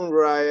afternoon,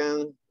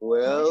 Ryan.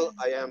 Well,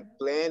 I am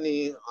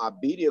planning a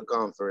video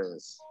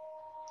conference.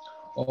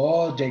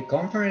 Oh, the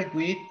conference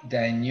with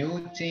the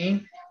new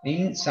team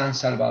in San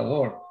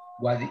Salvador.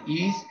 What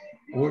is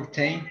your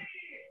team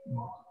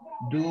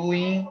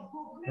doing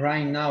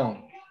right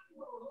now?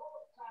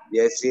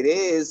 Yes, it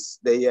is.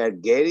 They are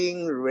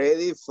getting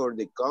ready for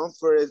the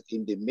conference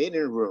in the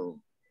meeting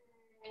room.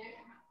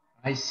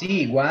 I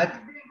see. What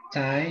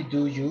time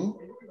do you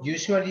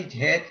usually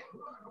head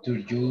to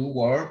your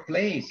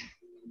workplace?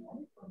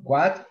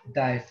 What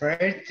the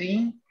first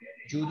thing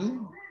you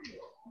do?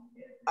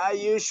 I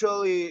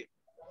usually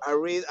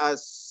read at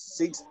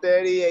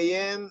 6:30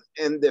 a.m.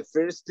 and the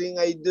first thing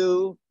I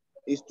do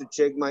is to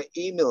check my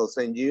emails.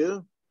 And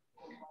you?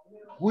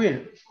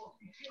 Well,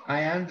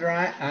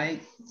 I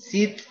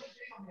sit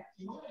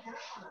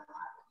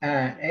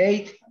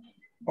 8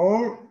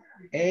 or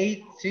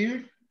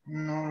 8:30,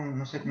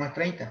 no sé, más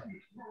 30.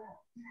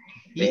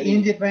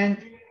 In depend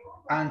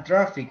on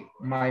traffic,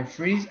 my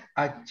first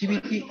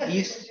activity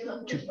is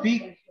to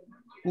pick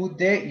up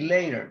day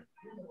later.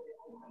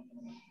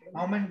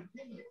 How many?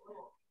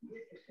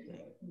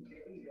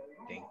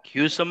 Thank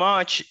you so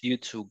much, you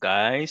two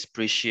guys.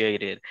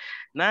 Appreciate it.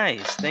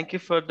 Nice. Thank you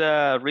for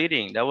the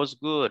reading. That was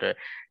good.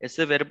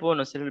 Ese verbo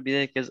no se le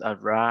olvide que es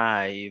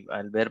arrive.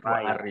 El verbo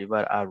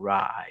arribar,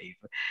 arrive.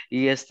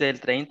 Y el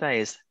 30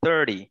 es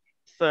 30.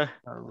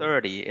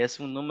 30. Es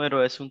un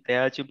número, es un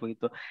TH un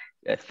poquito.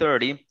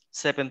 30,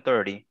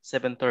 730,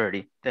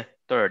 730,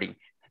 30,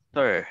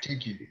 30.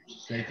 Thank you.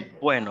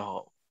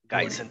 Bueno,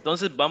 guys,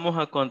 entonces vamos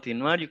a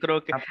continuar. Yo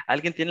creo que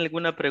alguien tiene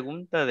alguna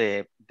pregunta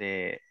de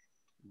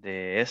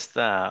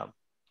esta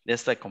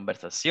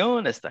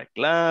conversación. ¿Está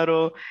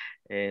claro?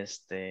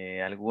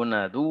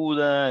 ¿Alguna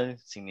duda?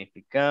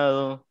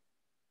 ¿Significado?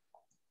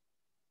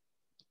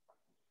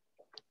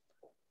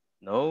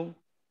 No?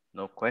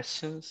 No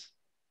questions?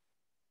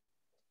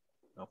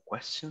 No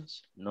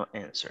questions, no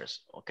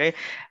answers. ¿Ok?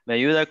 ¿Me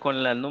ayuda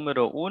con la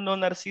número 1,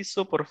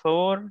 Narciso, por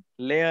favor?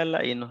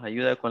 Léala y nos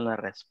ayuda con la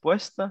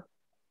respuesta.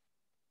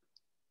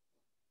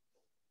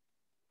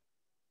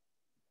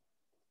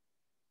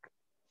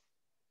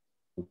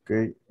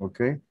 Okay.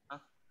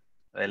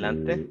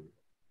 Adelante.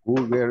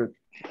 Who get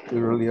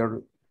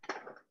earlier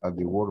at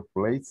the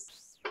workplace?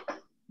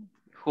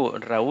 Who,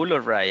 Raúl o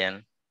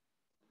Ryan?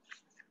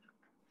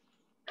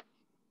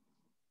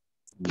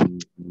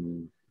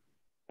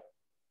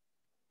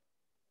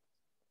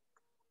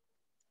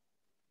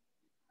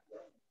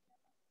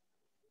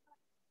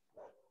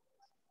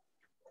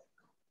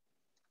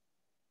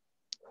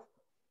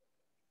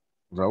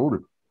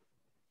 Raúl.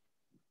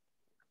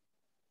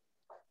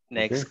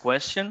 Next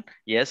question.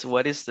 Yes,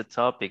 what is the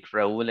topic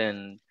Raúl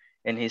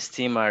and his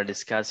team are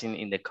discussing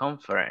in the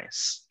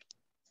conference?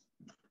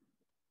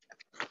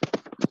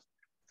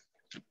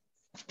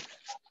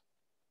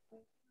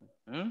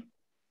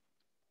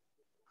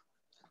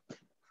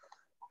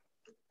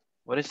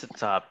 What is the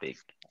topic?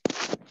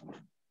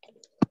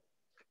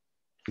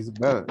 It's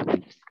better.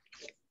 I'm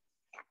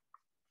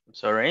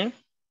sorry?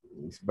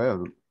 It's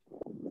better.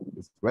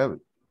 It's better,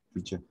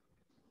 teacher.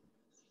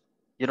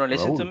 You don't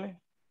listen to Raúl. me?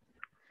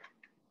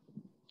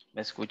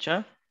 ¿Me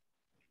escucha?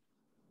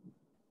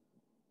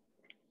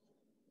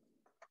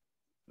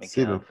 Me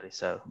quedo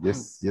frisado.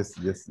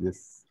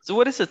 Yes. So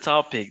what is the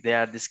topic they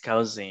are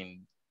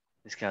discussing?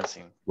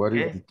 What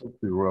okay? is the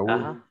topic,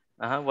 Raúl?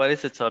 What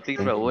is the topic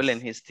Thank Raúl you.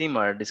 and his team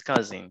are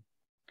discussing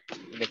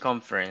in the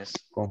conference?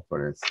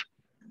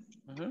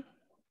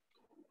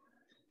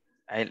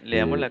 Ahí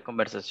leamos la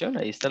conversación,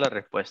 ahí está la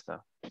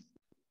respuesta.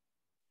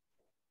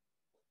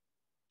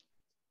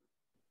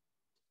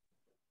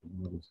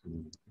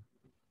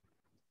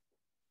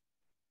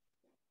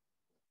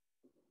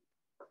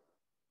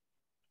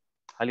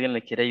 ¿Alguien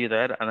le quiere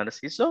ayudar a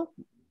Narciso?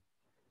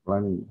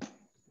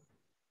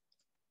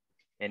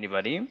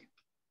 Anybody?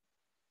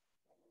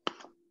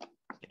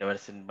 Quiero ver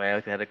si voy a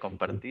dejar de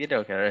compartir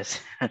o quiero ver si...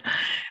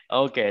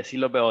 Ok, sí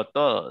lo veo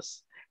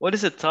todos. What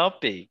is the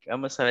topic?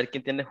 Vamos a ver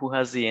quién tiene who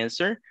has the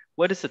answer.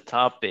 What is the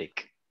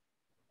topic?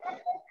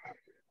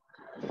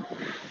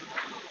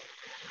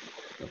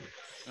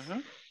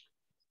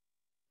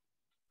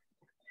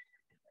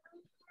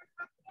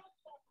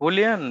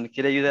 Julian,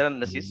 ¿quiere ayudar a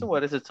Narciso?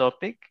 What is the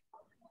topic?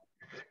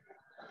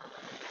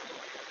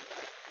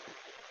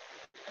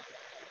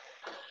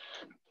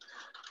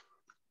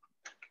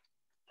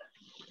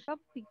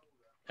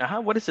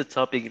 What is the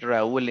topic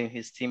Raúl and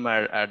his team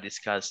are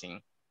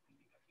discussing?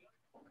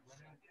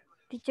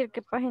 Teacher,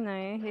 ¿qué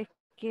página es? Es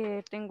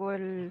que tengo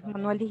el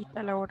manual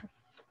digital ahora.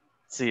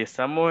 Sí,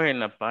 estamos en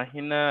la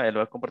página, lo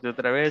voy a compartir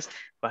otra vez,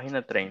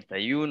 página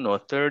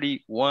 31,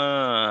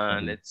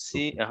 31, let's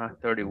see,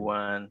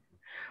 31.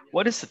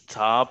 What is the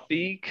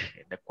topic?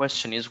 The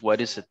question is,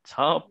 what is the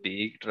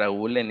topic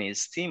Raúl and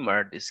his team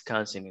are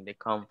discussing in the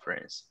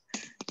conference?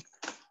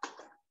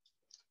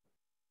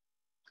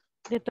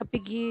 The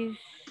topic is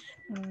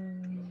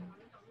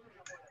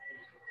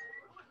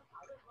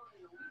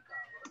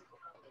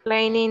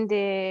Planning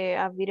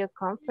the video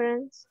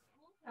conference.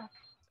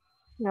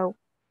 No.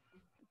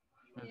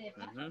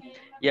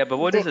 Yeah, but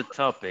what is the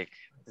topic?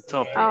 The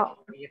topic. Oh,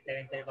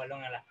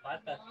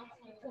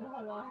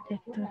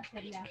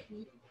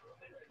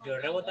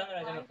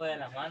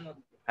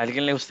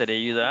 ¿Alguien le gustaría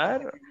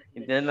ayudar?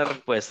 ¿Entienden la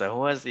respuesta?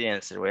 Who has the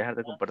answer? Voy a dejar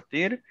de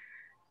compartir.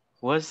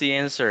 What's the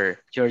answer?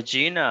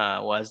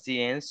 Georgina, what's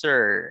the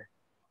answer?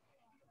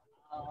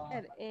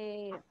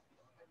 Dice,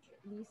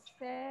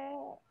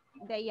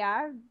 they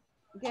are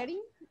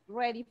getting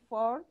ready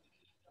for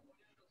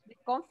the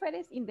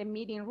conference in the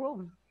meeting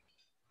room.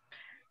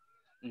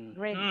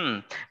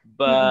 Ready.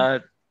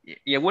 But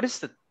yeah, what is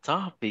the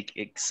topic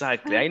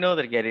exactly? I know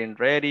they're getting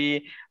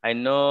ready. I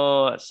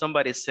know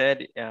somebody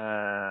said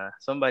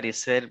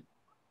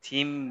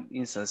team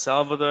in San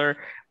Salvador,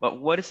 but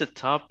what is the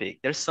topic?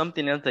 There's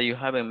something else that you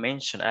haven't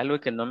mentioned.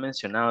 Algo que no he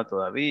mencionado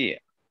todavía.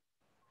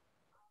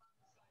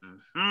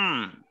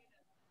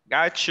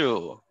 Got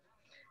you.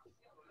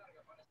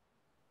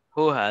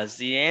 Who has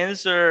the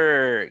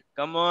answer?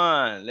 Come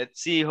on,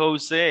 let's see.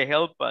 Jose,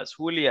 help us.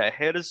 Julia,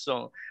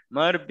 Gerson,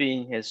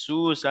 Marvin,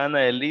 Jesus, Ana,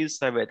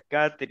 Elizabeth,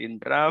 Catherine,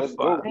 Let's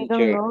go, Rafa. I don't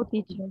teacher. know,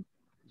 teacher.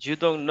 You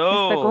don't Está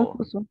know.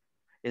 confuso.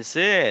 Is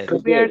it?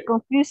 We are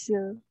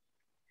confused.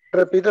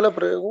 Repite la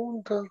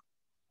pregunta.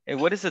 And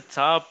what is the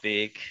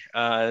topic?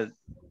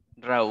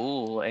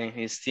 Raúl and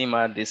his team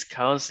are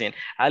discussing.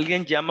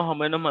 Alguien ya más o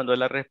menos mandó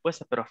la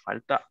respuesta, pero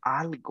falta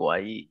algo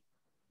ahí.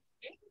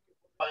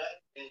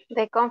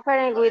 The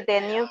conference with the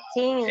new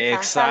team in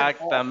San Salvador.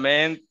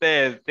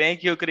 Exactamente.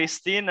 Thank you,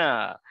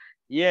 Cristina.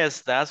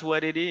 Yes, that's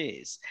what it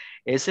is.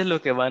 Eso es lo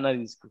que van a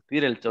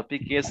discutir. El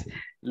topic es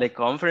the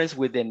conference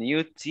with the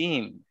new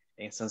team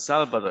in San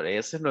Salvador.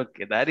 Eso es lo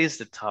que, that is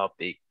the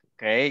topic.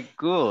 Okay,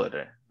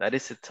 good. That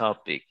is the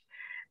topic.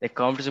 The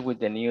conference with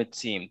the new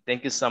team.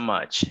 Thank you so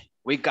much.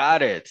 We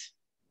got it.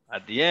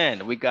 At the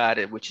end, we got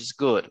it, which is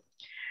good.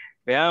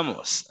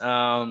 Veamos.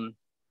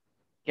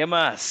 ¿Qué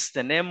más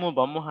tenemos?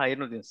 Vamos a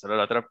irnos de instalar a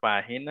la otra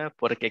página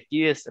porque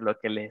aquí es lo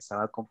que les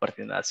estaba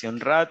compartiendo hace un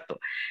rato.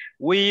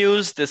 We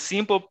use the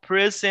simple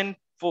present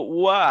for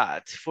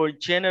what? For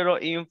general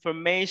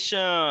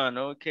information,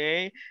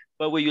 okay?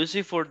 But we use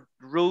it for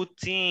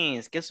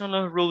routines. ¿Qué son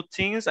los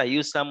routines? Ahí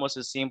usamos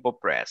el simple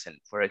present.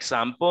 For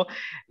example,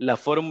 la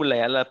fórmula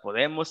ya la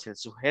podemos, el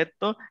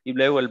sujeto y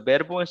luego el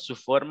verbo en su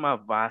forma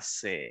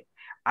base.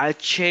 I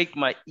check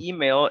my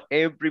email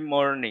every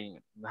morning.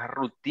 Una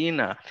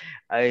rutina.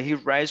 He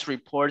writes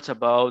reports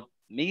about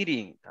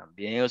meeting.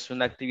 También es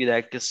una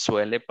actividad que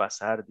suele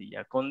pasar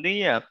día con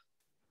día.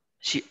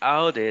 She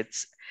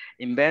audits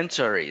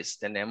inventories.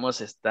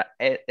 Tenemos esta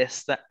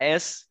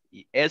es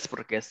y es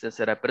porque es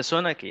tercera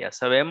persona que ya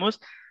sabemos.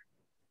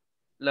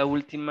 La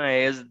última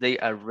es they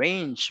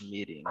arrange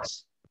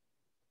meetings.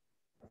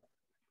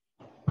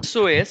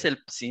 Eso es el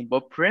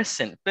simple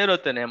present, pero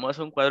tenemos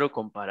un cuadro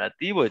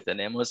comparativo y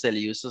tenemos el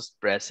use of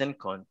present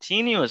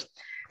continuous.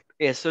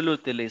 Eso lo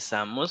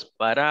utilizamos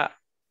para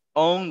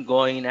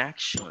ongoing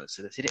actions,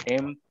 es decir,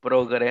 en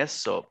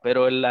progreso,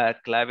 pero la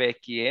clave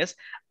aquí es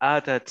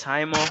at the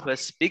time of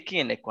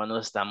speaking, cuando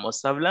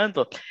estamos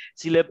hablando.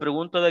 Si le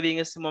pregunto a David en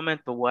este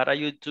momento, what are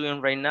you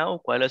doing right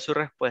now? ¿Cuál es su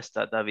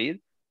respuesta, David?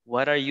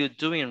 What are you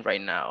doing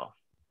right now?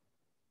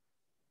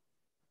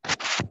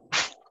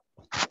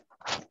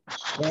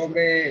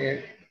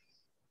 Sobre,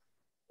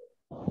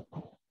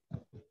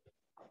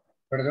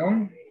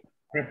 perdón,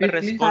 repeat,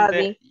 please.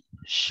 Responde,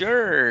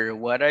 sure,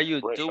 what are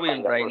you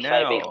doing right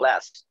now?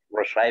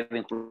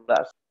 Receiving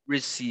class.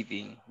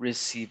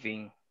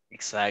 Receiving,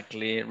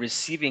 exactly,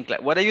 receiving class.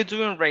 What are you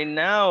doing right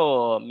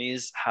now,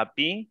 Miss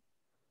Happy?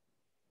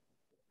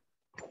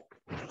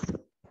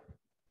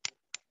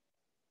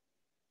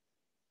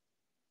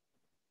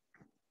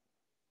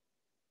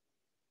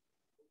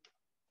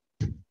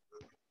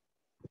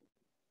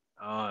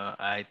 Oh,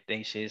 I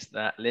think she's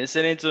not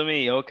listening to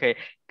me. Okay,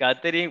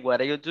 Catherine,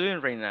 what are you doing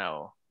right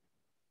now?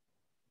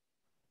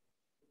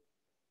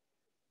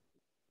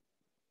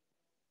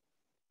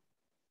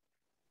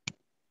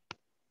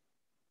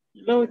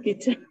 Hello,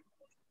 teacher.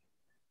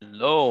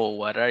 Hello,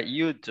 what are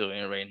you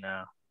doing right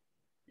now?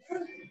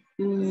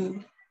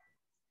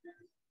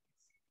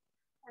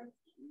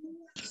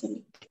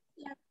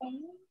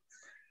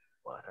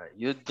 What are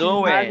you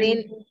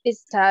doing?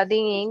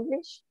 Studying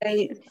English.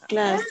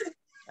 Class.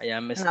 I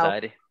am No.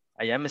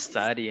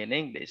 studying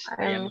English.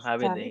 I am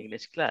having the studying.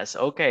 English class.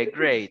 Okay,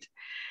 great.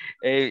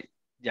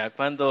 Ya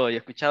cuando he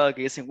escuchado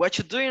que dicen, what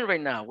you doing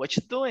right now? What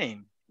you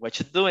doing? What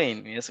you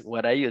doing? Es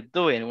what are you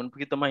doing? Un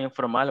poquito más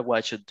informal,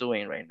 what you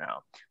doing right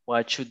now?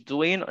 What you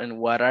doing and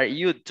what are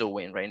you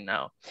doing right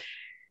now?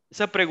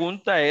 Esa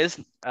pregunta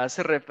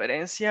hace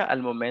referencia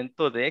al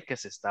momento de que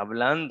se está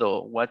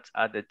hablando. What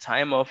at the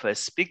time of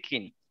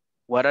speaking?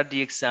 What are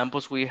the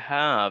examples we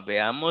have?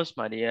 Veamos,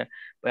 María.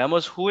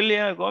 Veamos,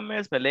 Julia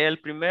Gómez, me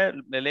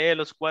lee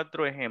los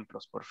 4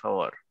 ejemplos, por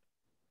favor.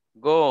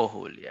 Go,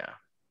 Julia.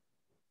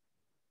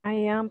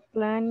 I am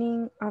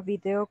planning a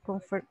video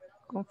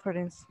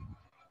conference.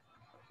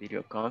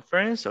 Video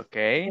conference,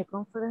 okay. The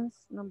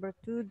conference. Number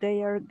 2,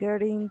 they are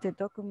getting the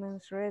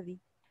documents ready.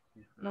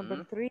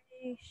 Number 3,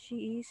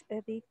 she is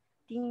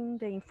editing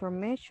the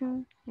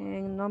information.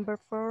 And number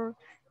 4,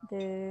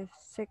 the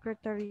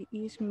secretary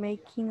is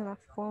making a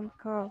phone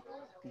call.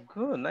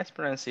 Good, nice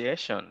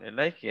pronunciation. I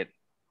like it.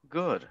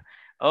 Good.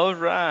 All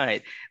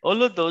right.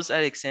 All of those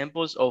are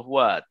examples of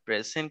what?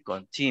 Present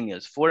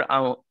continuous for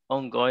our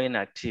ongoing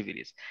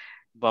activities.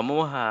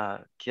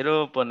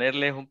 Quiero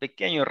ponerles un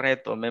pequeño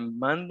reto. Me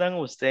mandan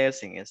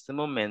ustedes en este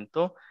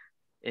momento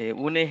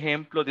un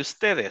ejemplo de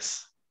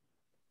ustedes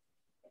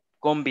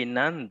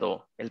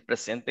combinando el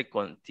presente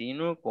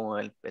continuo con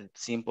el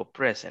simple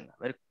present. A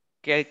ver,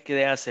 ¿qué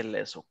idea se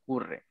les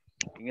ocurre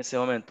en ese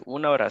momento?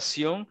 Una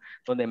oración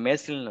donde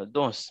mezclen los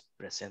dos,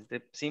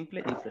 presente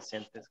simple y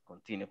presente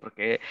continuo,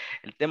 porque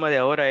el tema de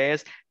ahora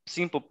es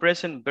simple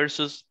present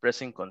versus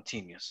present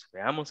continuous.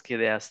 Veamos qué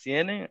ideas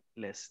tienen.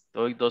 Les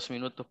doy 2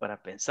 minutos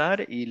para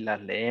pensar y las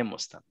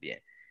leemos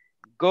también.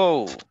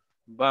 Go.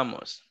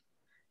 Vamos.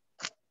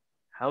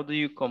 How do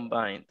you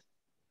combine?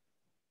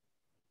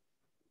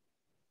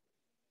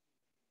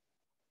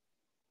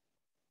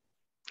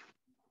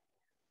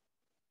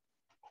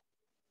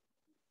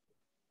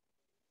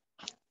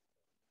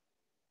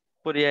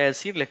 Podría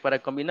decirles para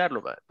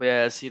combinarlo,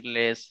 podría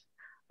decirles,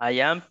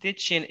 I am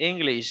teaching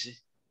English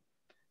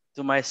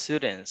to my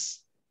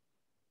students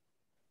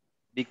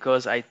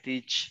because I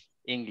teach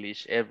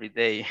English every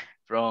day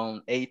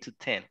from 8 to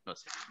 10. No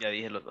sé, ya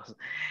dije los dos.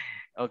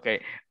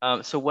 Okay,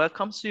 so what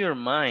comes to your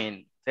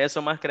mind? Ustedes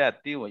son más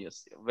creativos, yo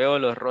veo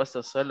los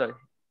rostros solo,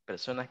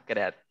 personas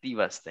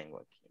creativas tengo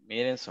aquí.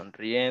 Miren,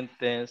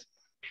 sonrientes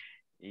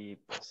y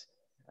pues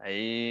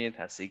ahí,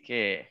 así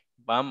que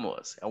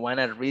vamos. I want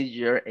to read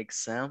your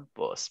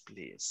examples,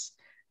 please.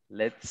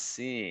 Let's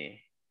see.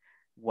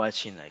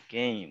 Watching a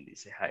game,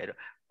 dice Jairo.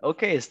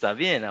 Ok, está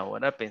bien.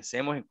 Ahora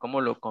pensemos en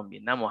cómo lo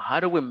combinamos.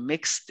 How do we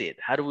mix it?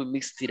 How do we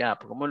mix it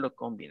up? ¿Cómo lo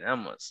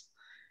combinamos?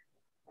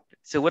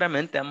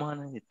 Seguramente vamos a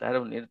necesitar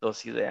unir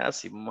dos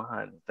ideas y vamos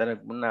a necesitar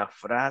alguna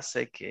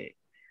frase que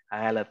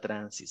haga la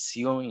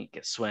transición y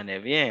que suene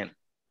bien.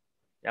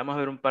 Ya vamos a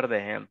ver un par de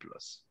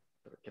ejemplos.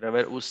 Pero quiero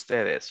ver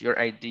ustedes, your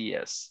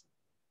ideas.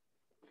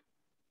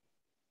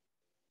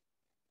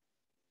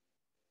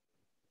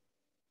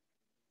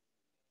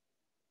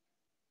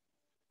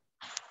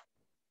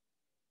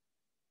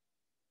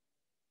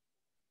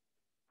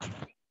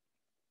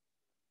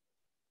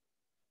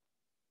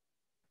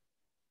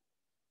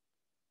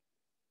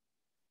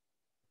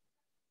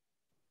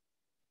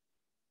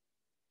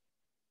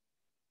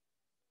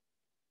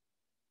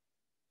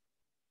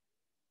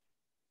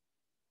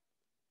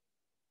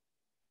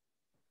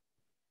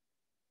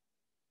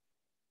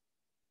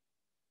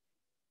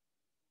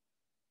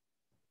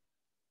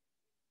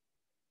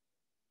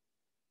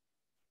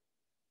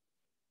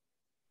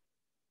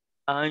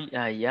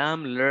 I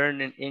am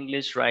learning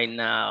English right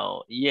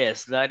now.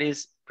 Yes, that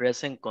is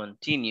present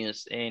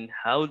continuous. And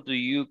how do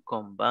you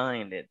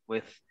combine it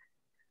with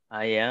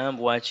I am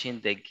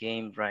watching the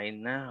game right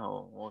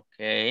now?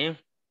 Okay.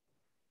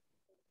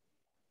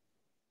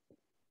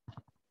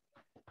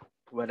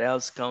 What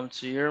else comes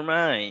to your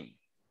mind?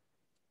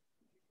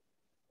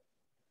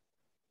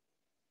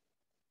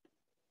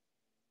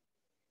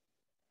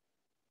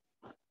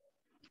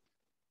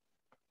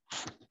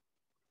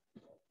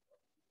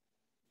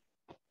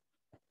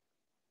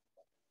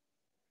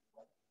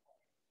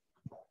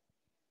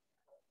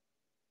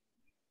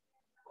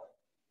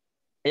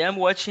 I am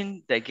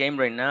watching the game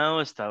right now.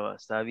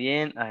 Está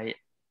bien.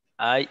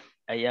 I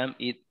am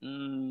it.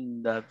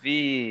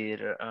 David.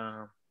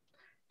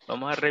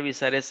 Vamos a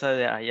revisar esa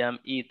de I am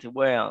it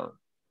well.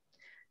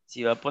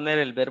 Si va a poner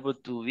el verbo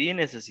to be,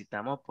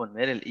 necesitamos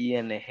poner el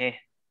ing.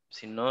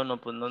 Si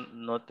no, pues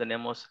no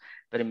tenemos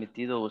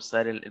permitido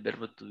usar el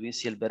verbo to be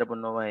si el verbo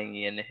no va en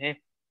ing.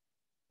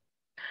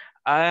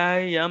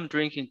 I am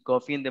drinking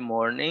coffee in the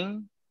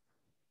morning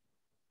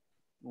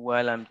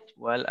while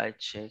I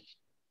check.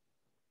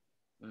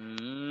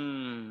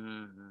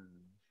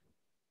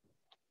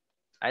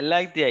 I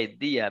like the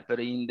idea,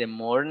 pero in the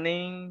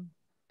morning,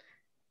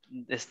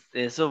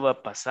 ¿eso va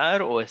a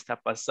pasar o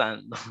está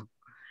pasando?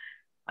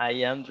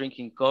 I am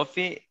drinking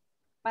coffee.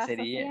 Pasa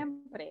Sería.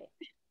 siempre.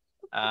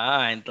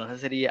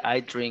 Entonces sería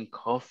I drink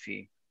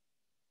coffee.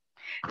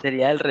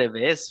 Sería al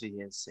revés,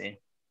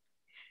 fíjense.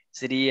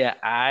 Sería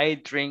I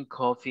drink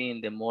coffee in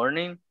the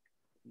morning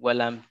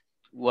while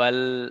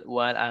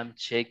I'm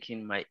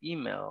checking my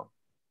email.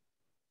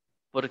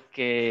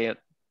 Porque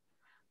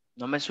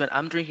no me suena.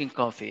 I'm drinking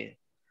coffee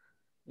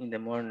in the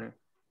morning.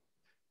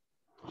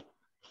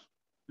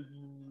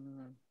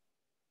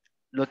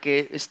 Lo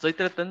que estoy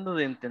tratando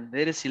de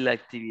entender es si la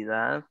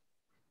actividad,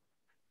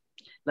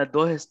 las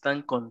dos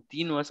están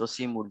continuas o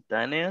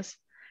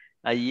simultáneas.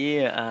 Allí,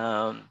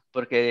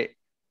 porque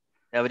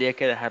habría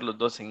que dejar los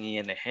dos en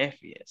ing,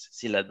 fíjense,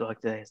 si las dos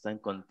actividades están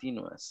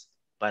continuas,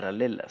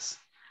 paralelas.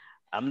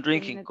 I'm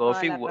drinking Tiene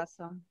coffee, toda la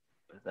razón.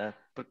 ¿verdad?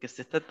 Porque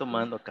usted está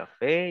tomando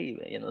café y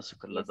bebiéndose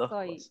con las dos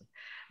cosas.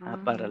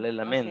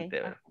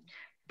 Paralelamente, ¿verdad?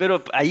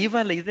 Pero ahí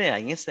va la idea,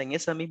 en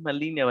esa misma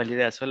línea va la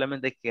idea,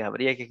 solamente que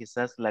habría que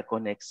quizás la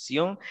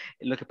conexión.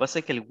 Lo que pasa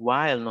es que el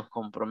while nos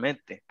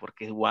compromete,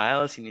 porque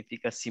while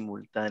significa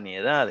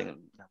simultaneidad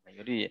en la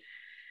mayoría.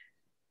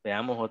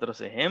 Veamos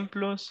otros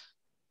ejemplos.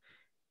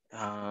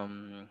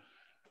 I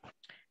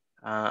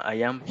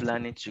am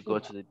planning to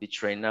go to the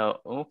beach right now.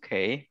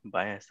 Okay,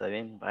 vaya, está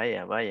bien,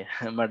 vaya, vaya.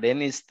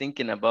 Marlene is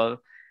thinking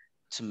about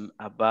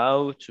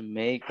to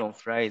make on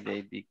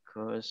Friday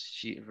because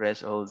she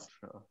rests all.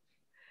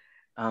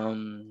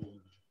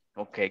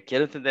 Ok,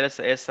 quiero entender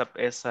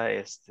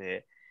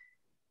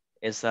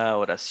esa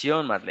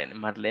oración, Marlene.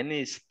 Marlene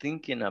is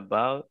thinking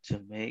about to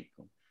make.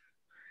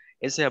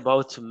 Ese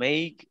about to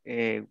make,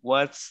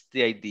 what's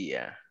the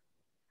idea?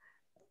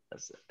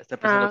 Está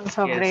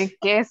pensando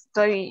qué es.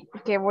 Sobre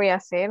qué voy a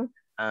hacer.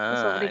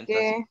 Sobre Entonces,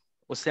 qué.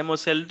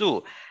 usemos el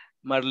do.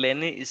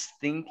 Marlene is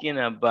thinking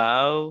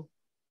about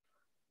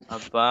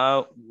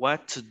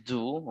what to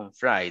do on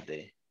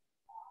Friday.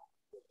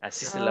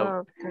 Así se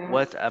la...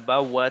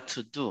 what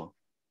to do.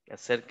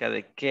 Acerca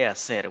de qué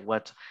hacer.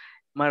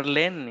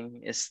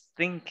 Marlene is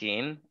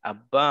thinking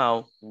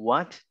about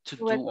what to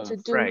do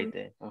on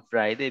Friday. On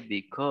Friday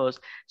because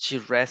she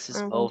rests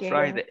all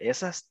Friday.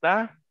 Esa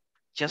está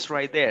just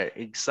right there.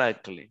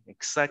 Exactly.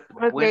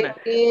 Okay, Buena.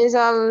 is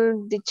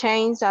all the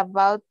change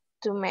about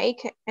to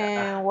make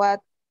and what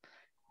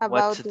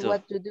to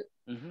do.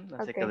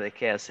 Acerca de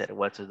qué hacer,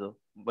 what to do.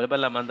 Vuelva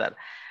a mandar.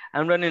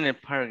 I'm running in the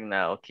park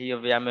now. Okay,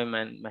 yo ya me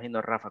imagino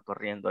a Rafa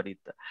corriendo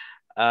ahorita.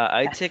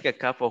 I take a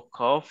cup of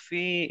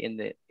coffee in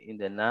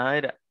the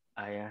night.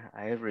 I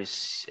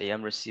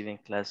am receiving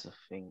class of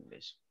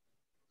English.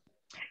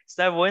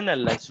 Está buena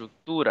la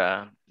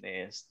estructura.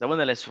 Está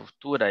buena la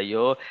estructura.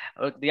 Yo,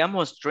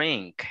 digamos,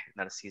 drink,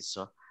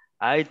 Narciso.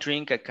 I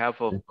drink a cup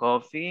of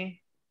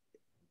coffee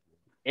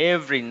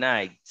every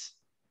night.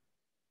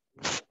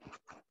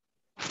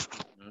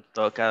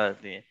 Todo cada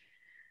día.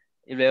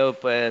 Y luego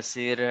puede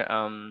decir,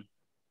 and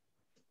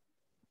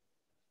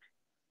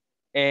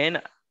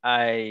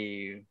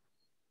I,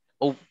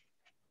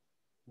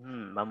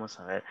 vamos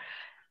a ver.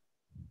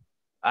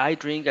 I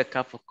drink a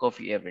cup of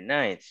coffee every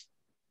night.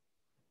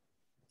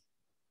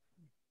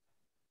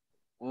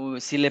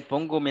 Si le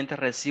pongo mientras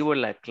recibo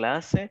la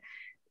clase,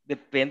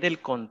 depende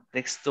del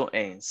contexto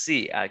en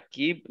sí.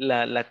 Aquí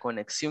la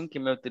conexión que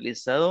me he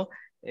utilizado,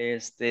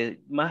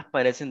 más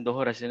parecen dos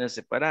oraciones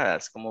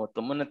separadas, como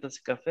tomo una taza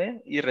de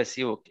café y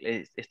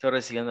estoy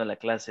recibiendo la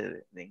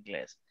clase de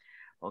inglés.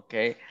 Ok,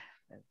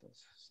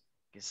 entonces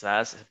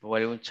quizás es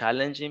un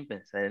challenging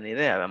pensar en la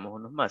idea. Vamos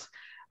unos más.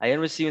 I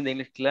am receiving the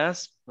English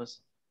class,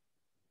 pues.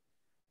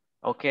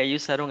 Ok, ahí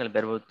usaron el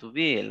verbo to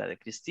be, la de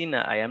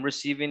Cristina. I am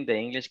receiving the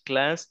English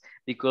class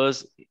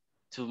because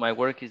to my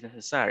work is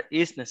necessary.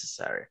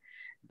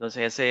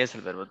 Entonces ese es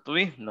el verbo to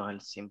be, no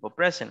el simple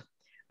present.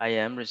 I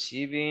am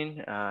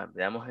receiving,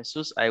 veamos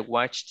Jesús, I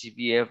watch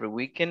TV every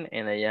weekend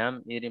and I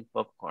am eating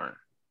popcorn.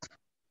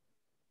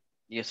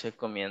 Y estoy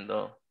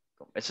comiendo,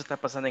 eso está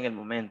pasando en el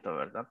momento,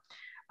 ¿verdad?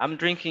 I'm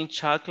drinking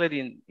chocolate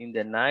in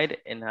the night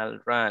and I'll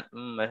run.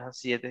 Es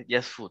así, ya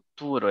es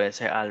futuro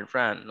ese I'll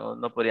run,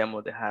 no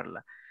podríamos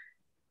dejarla.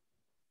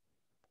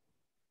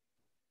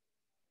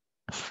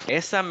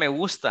 Esa me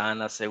gusta,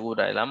 Ana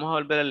Segura. Vamos a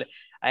volver a leer.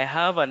 I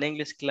have an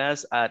English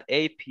class at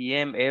 8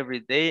 p.m. every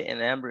day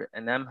and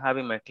I'm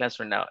having my class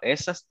right now.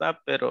 Esa está,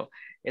 pero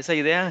esa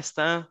idea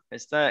está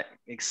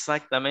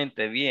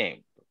exactamente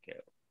bien.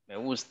 Porque me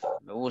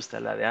gusta.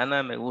 La de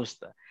Ana me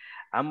gusta.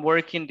 I'm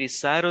working this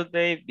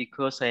Saturday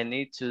because I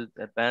need to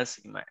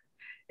advance in my...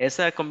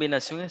 Esa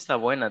combinación está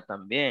buena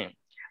también.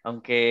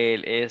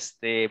 Aunque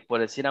por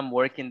decir I'm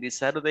working this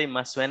Saturday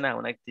más suena a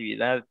una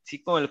actividad,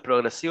 sí con el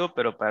progresivo,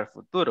 pero para el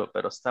futuro,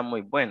 pero está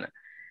muy buena.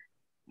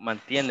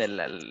 Mantiene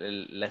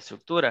la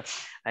estructura.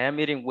 I am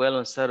eating well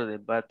on Saturday,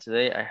 but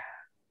today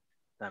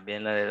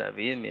también la de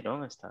David,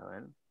 mirón, está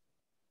bien.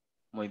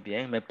 Muy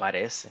bien, me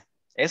parece.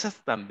 Esa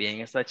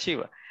también está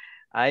chiva.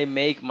 I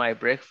make my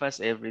breakfast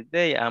every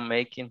day. I'm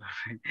making...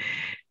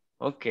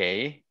 Ok,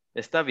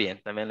 está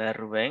bien. También la de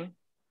Rubén.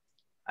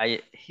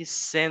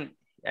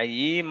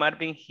 Allí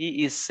Marvin,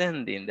 he is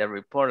sending the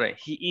report.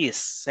 He is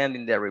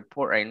sending the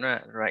report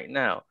right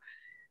now.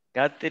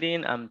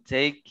 Catherine, I'm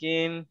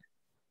taking.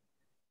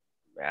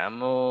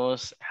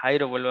 Veamos.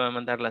 Jairo, vuelve a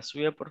mandar la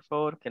suya, por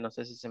favor, que no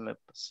sé si se me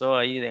pasó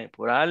ahí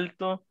por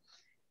alto.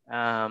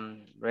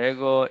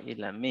 Luego, y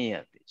la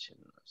mía, teacher,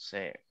 no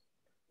sé.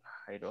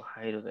 Jairo,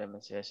 déjame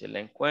ver si la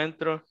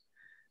encuentro.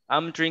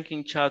 I'm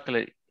drinking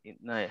chocolate.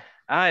 No,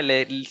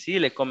 sí,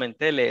 le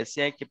comenté, le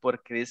decía que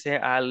porque dice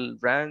I'll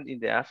run in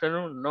the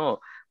afternoon, no,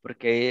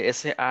 porque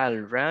ese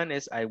I'll run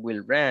es I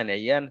will run,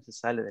 ella no se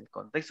sale del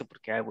contexto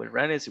porque I will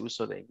run es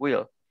uso de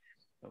will,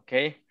 ok,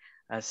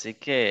 así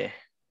que,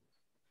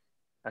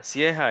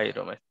 así es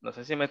Jairo, no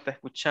sé si me está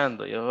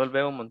escuchando, yo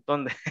veo un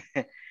montón de,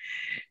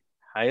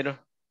 Jairo,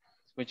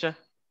 ¿escucha?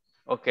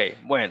 Ok,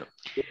 bueno,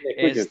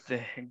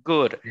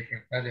 good.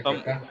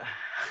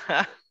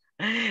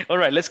 All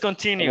right, let's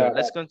continue.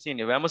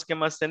 Veamos qué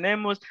más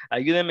tenemos.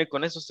 Ayúdenme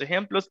con esos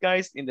ejemplos,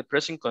 guys. In the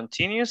present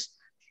continuous.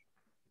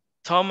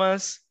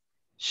 Thomas,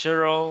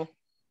 Cheryl.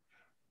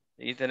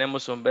 Y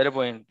tenemos un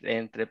verbo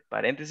entre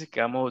paréntesis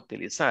que vamos a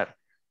utilizar.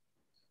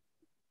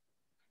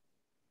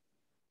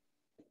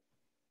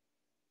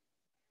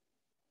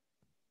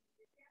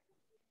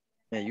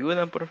 ¿Me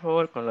ayudan, por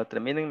favor? Cuando la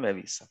terminen me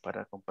avisa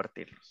para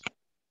compartirlos.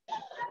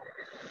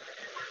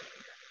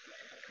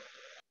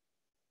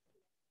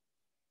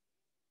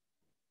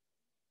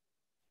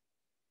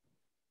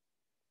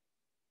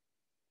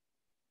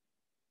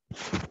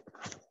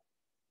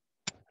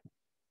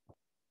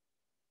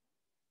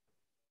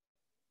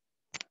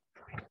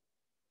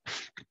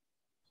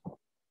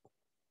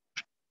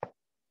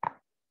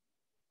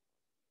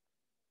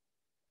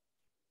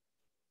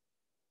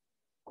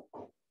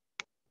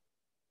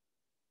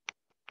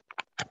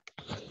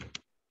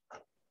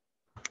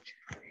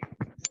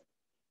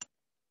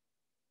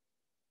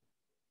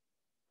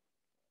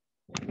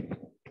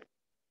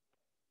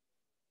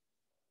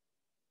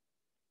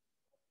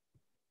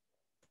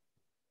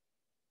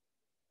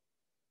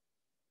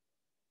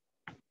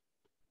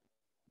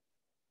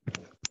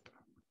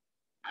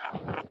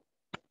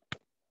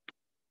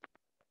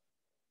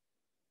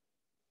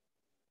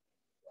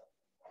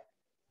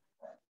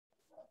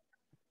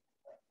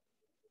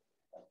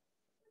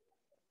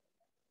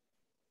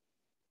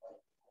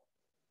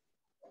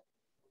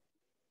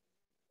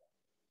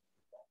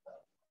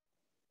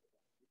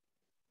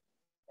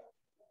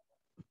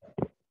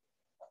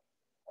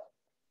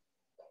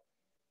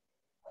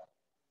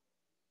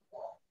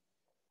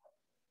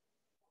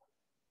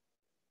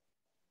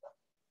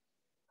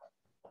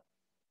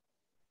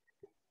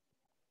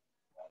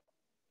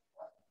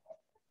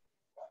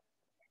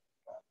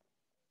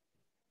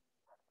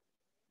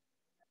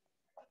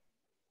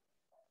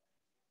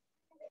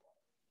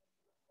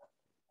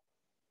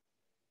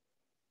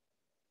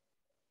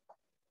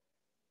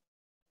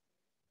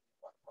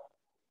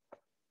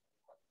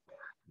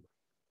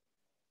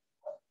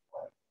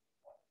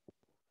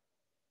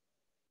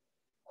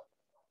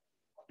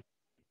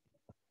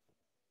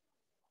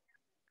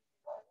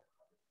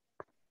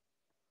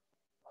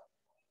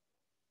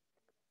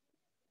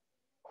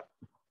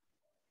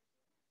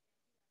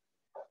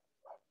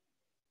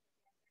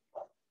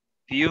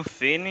 If you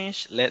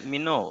finish, let me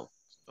know.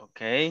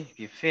 Okay, if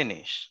you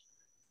finish,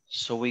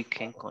 so we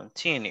can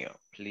continue.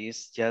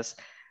 Please just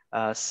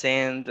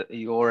send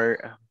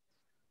a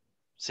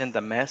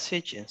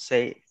message and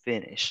say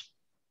finish,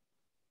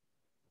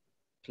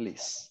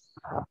 please.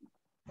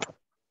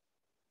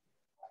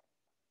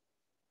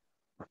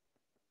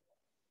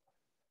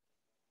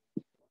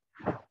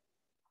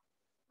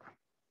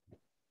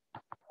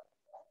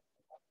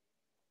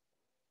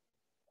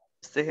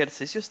 Este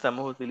ejercicio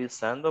estamos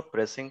utilizando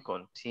present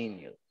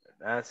continuous,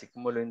 ¿verdad? Así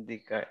como lo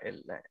indica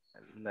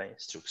la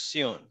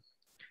instrucción.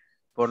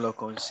 Por lo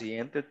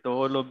consiguiente,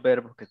 todos los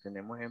verbos que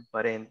tenemos en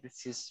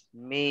paréntesis,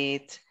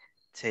 meet,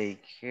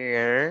 take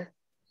care,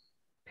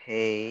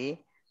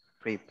 pay,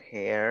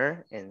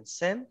 prepare, and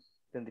send,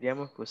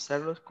 tendríamos que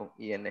usarlos con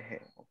ing,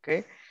 ¿ok?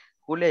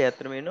 Julia, ¿ya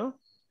terminó?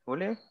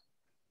 Julia?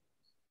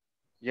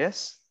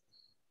 Yes?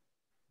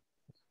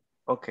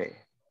 Ok.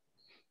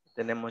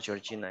 Tenemos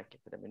Georgina que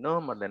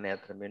terminó, Marlene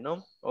ya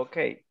terminó. Ok,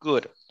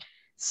 good.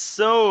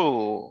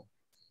 So,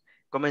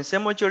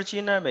 comencemos,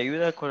 Georgina, me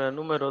ayuda con la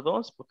número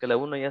 2 porque la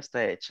 1 ya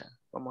está hecha.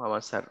 Vamos a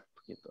avanzar un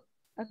poquito.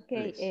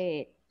 Okay,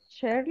 Please.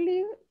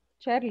 Shirley,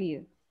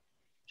 Cheryl.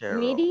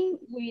 meeting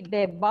with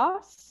the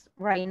boss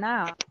right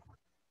now.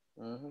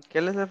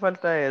 ¿Qué les hace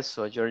falta a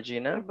eso,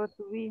 Georgina? Verbo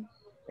to be.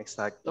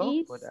 Exacto.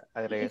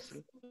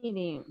 Agréguese.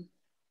 Meeting.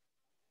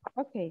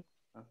 Okay.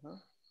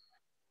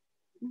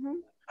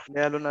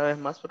 Véalo una vez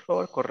más, por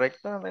favor,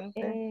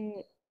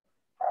 correctamente.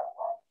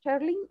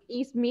 Shirley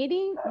is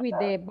meeting with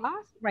the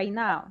boss right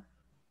now.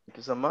 Thank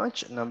you so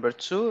much. Number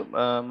 2,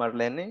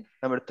 Marlene.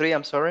 Number 3,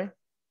 I'm sorry.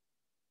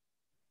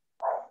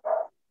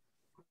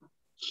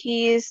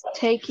 He is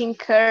taking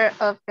care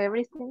of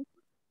everything.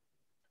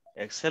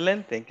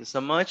 Excellent. Thank you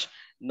so much.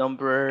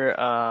 Number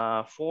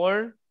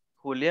 4,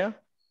 Julia.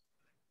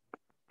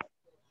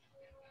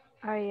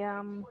 I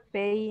am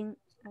paying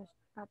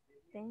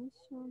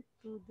attention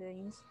to the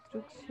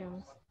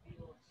instructions.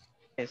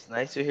 It's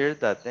nice to hear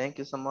that. Thank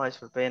you so much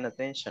for paying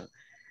attention.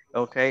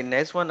 Okay,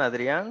 next one,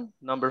 Adrian.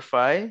 Number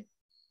 5.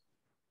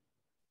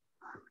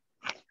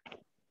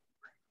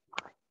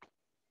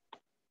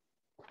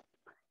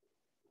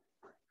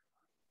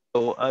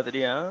 So,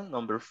 Adrian,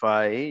 number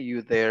 5,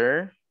 you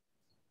there?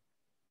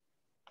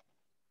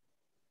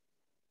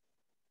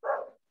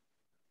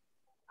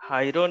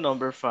 Jairo,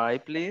 number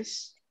 5,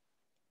 please.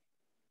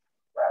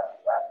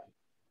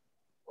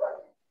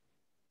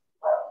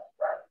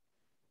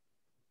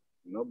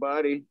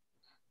 Nobody.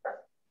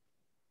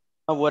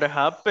 What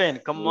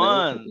happened? Come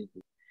on.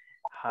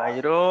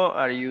 Jairo,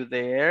 are you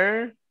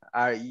there?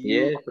 Are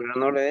you? Yes, pero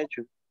no lo he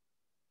hecho.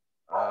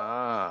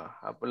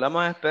 Pues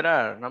vamos a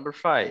esperar. Number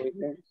 5.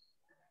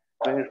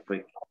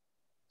 Perfect.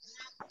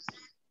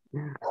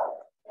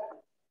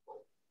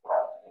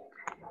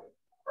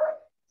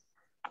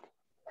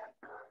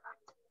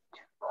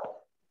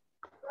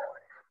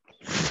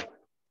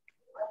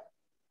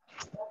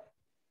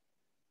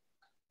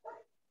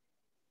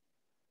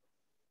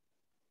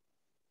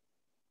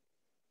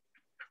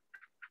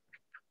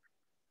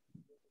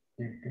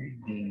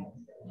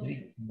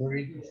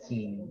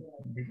 Breathing.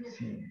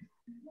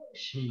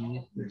 She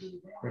is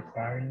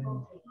preparing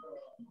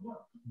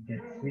the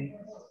breathing.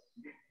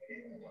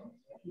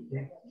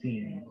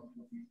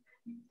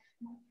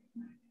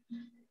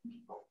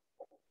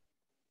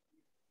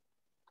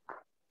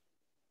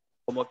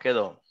 ¿Cómo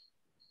quedó?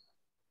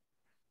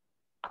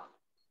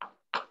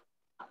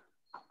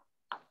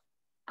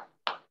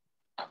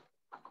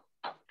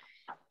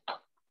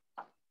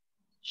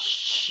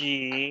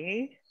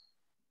 She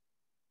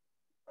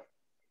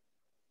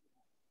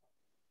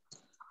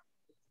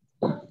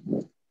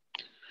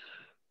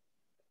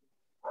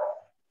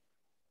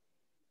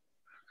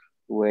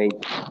Wait.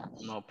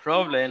 no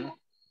problem.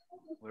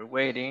 We're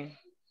waiting.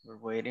 We're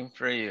waiting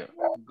for you.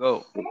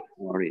 Go.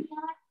 Sorry.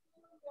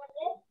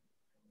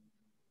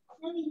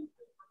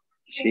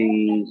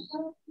 She's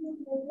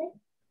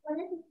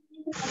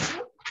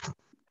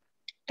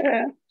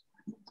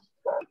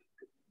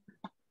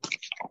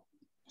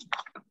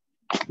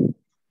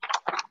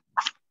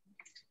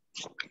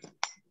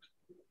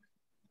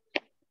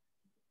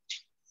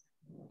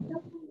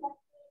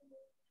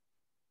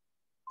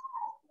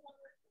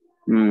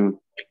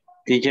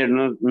teacher,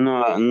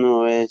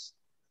 no es.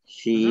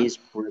 She is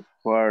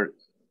prepared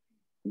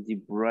the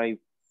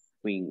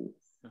briefing.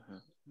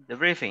 The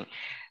briefing.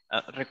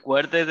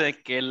 Recuerde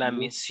de que la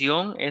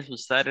misión es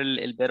usar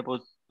el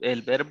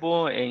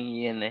verbo en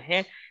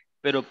ing,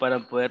 pero para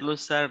poderlo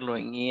usarlo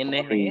en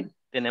ing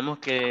tenemos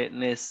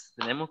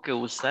que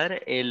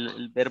usar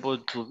el verbo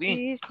to be.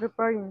 She is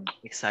preparing.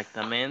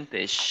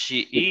 Exactamente.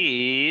 She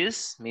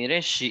is,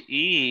 mire, she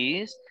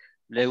is,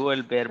 luego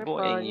el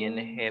verbo en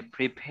ing,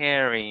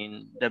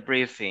 preparing the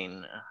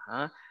briefing.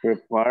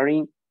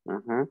 Preparing.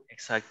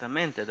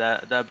 Exactamente,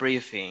 the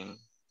briefing.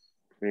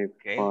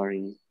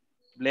 Preparing. Okay.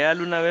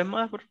 Léalo una vez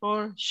más, por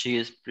favor. She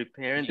is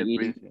preparing the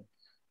briefing.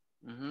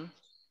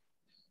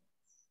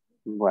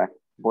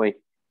 Voy.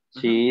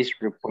 She is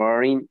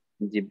preparing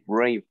the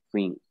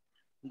briefing.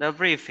 The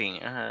briefing.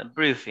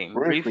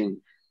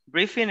 Briefing.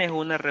 Briefing es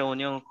una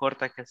reunión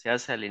corta que se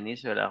hace al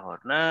inicio de la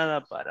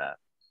jornada para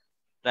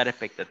dar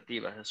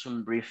expectativas. Es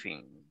un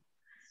briefing.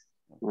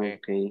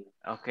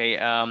 Okay.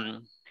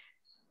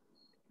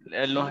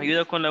 Nos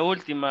ayuda con la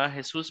última,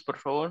 Jesús, por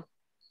favor.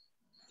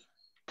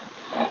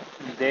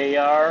 They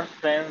are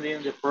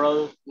sending the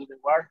product to the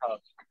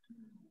warehouse.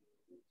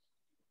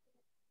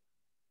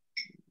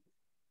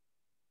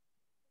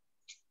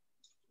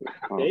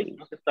 Okay,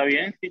 está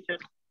bien, teacher.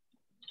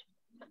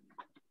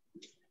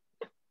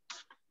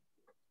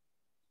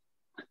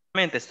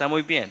 Está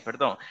muy bien,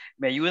 perdón.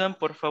 ¿Me ayudan,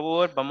 por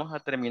favor? Vamos a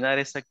terminar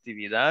esta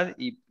actividad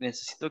y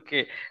necesito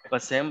que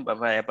pasen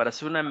para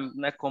hacer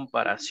una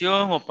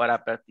comparación o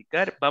para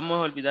practicar. Vamos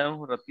a olvidar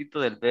un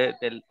ratito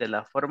de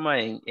la forma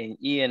en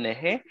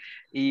ING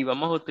y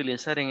vamos a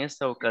utilizar en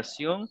esta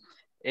ocasión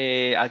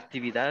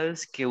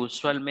actividades que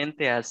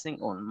usualmente hacen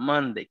on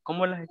Monday.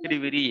 ¿Cómo las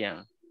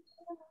escribirían?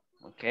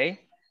 Ok.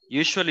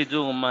 Usually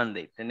do on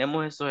Monday.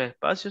 Tenemos estos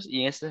espacios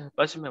y en estos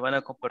espacios me van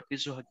a compartir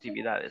sus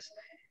actividades.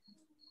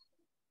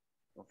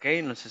 Ok,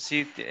 no sé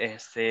si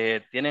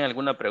tienen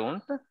alguna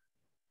pregunta.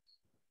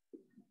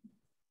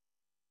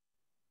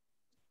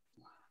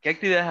 ¿Qué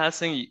actividades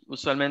hacen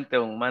usualmente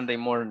un Monday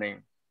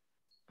morning?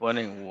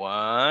 Ponen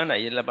one,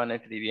 ahí la van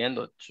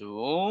escribiendo,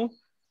 2,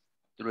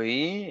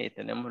 3, y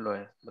tenemos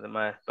los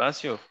demás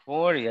espacios,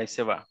 4, y ahí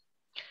se va.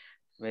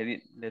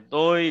 Le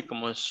doy,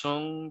 como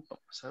son,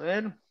 vamos a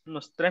ver,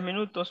 unos 3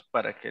 minutos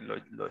para que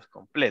los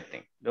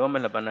completen. Luego me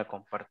las van a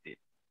compartir.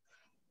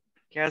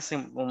 ¿Qué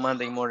hacen un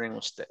Monday morning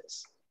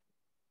ustedes?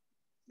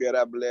 Get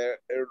up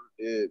late.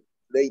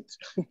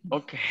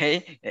 Ok,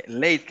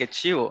 late, qué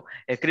chivo.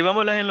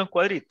 Escribámoslas en los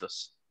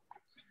cuadritos.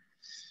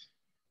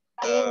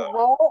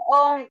 Go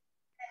on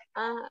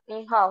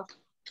in house.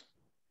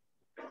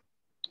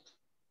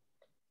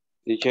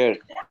 Teacher.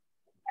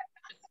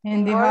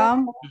 In the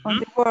home, on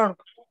the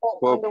work.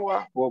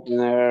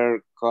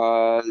 Opener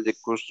call the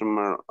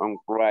customer on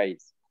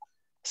price.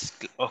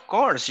 Of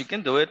course, you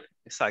can do it.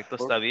 Exacto,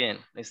 está bien,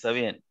 está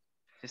bien.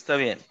 Está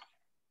bien.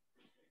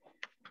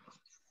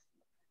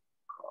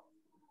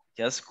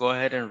 Just go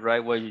ahead and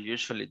write what you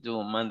usually do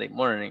on Monday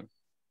morning.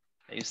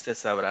 Ahí usted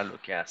sabrá lo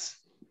que hace.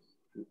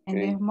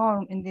 In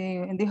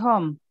the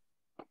home.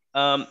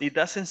 It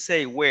doesn't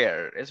say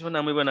where. Es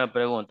una muy buena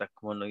pregunta.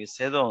 Como no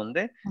dice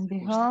dónde,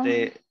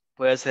 usted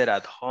puede ser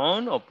at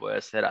home o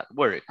puede ser at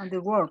work. On the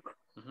work.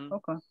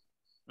 Okay.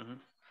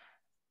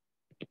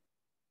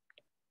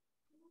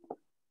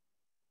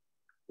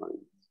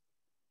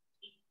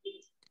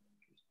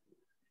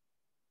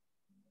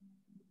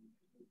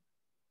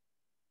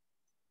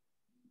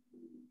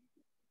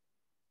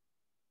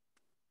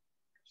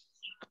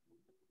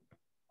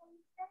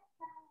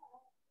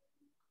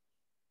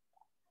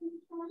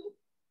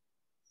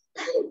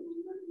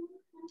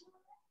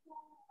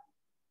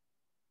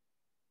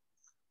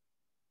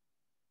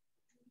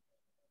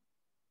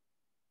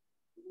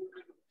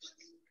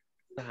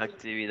 Estas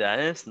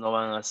actividades no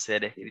van a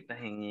ser escritas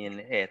en ING.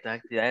 Estas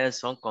actividades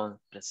son con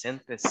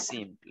presente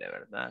simple,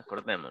 ¿verdad?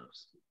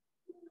 Acordémonos.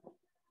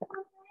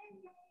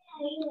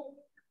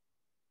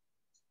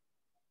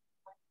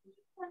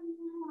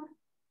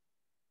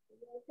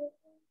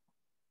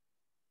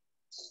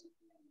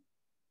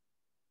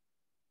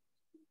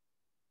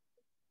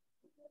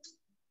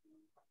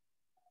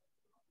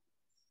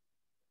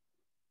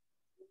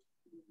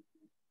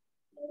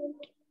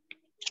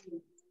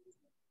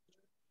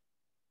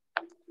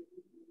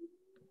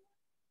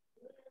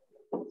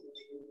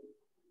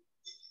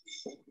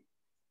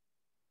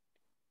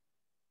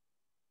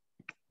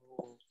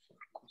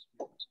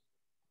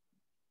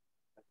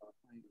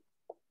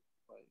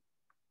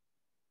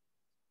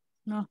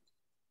 No.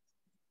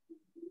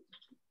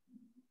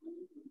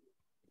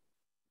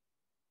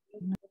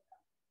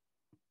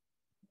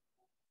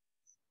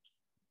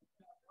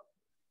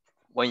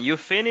 When you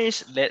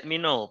finish, let me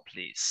know,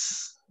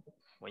 please.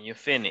 When you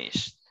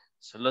finish.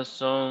 Solo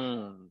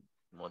son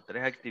como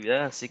 3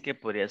 actividades, así que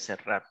podría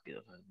ser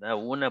rápido, ¿verdad?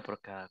 Una por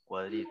cada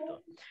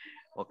cuadrito.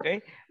 ¿Ok?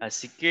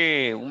 Así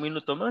que un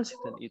minuto más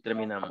y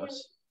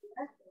terminamos.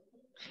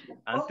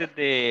 Antes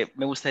de,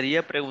 me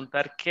gustaría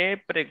preguntar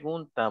qué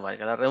pregunta,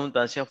 valga la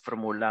redundancia,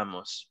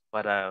 formulamos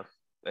para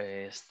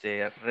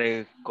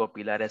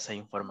recopilar esa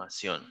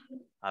información.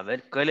 A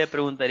ver, ¿qué le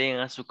preguntarían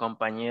a su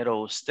compañero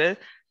o usted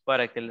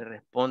para que le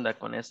responda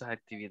con esas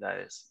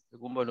actividades?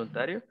 ¿Algún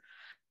voluntario?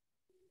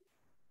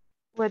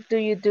 What do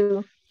you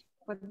do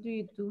What do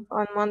you do?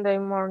 on Monday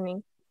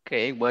morning?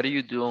 Okay, what do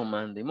you do on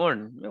Monday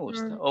morning? Me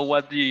gusta. O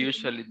what do you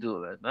usually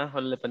do, ¿verdad?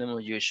 O le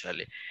ponemos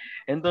usually.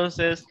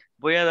 Entonces,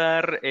 voy a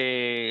dar,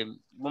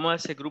 vamos a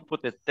hacer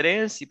grupos de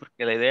 3 y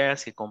porque la idea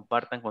es que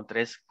compartan con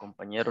 3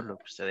 compañeros lo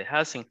que ustedes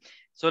hacen.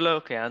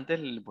 Solo que antes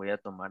les voy a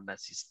tomar la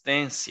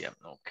asistencia,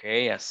 ¿ok?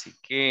 Así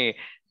que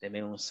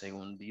denme un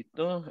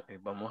segundito.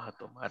 Vamos a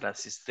tomar la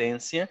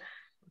asistencia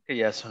porque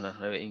ya son las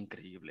 9,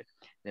 increíble.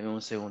 Denme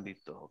un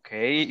segundito, ¿ok?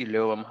 Y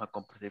luego vamos a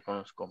compartir con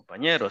los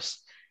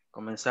compañeros.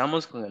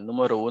 Comenzamos con el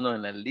número 1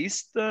 en la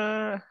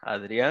lista.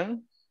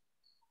 Adrián.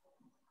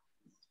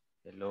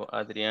 Hello,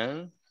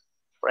 Adrián.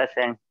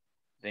 Present.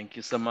 Thank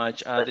you so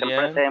much, Present,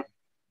 Adrián. present.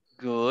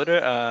 Good.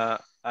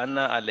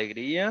 Ana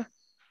Alegría.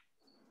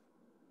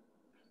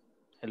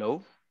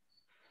 Hello.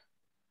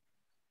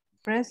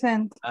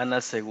 Present. Ana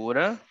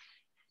Segura.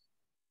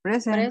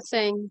 Present.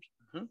 Present.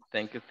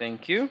 Thank you,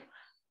 thank you.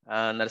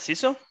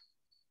 Narciso.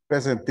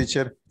 Present,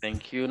 teacher.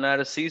 Thank you,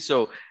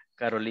 Narciso.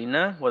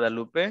 Carolina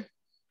Guadalupe.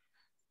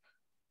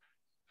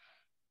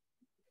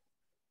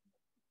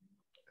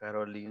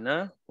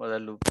 Carolina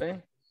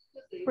Guadalupe.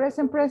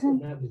 Present,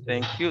 present.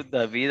 Thank you,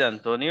 David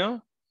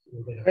Antonio.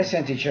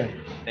 Present, teacher.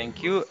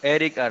 Thank you,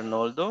 Eric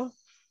Arnoldo.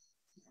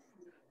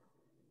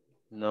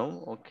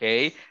 No,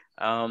 okay.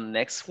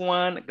 Next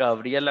one,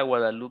 Gabriela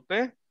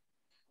Guadalupe.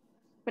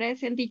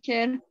 Present,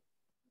 teacher.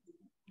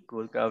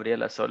 Good,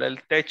 Gabriela. Solo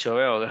el techo,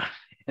 veo,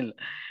 Gabriela.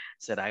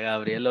 ¿Será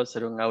Gabriela o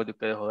será un audio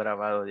que dejó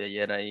grabado de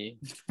ayer ahí?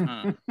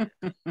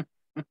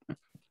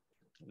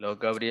 Luego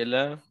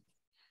Gabriela.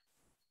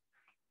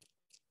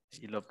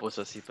 Y lo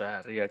puso así para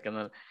arriba, que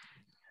no.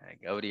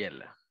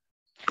 Gabriela.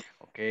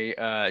 Ok,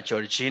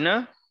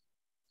 Georgina.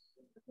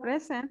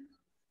 Present.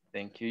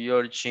 Thank you,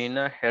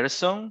 Georgina.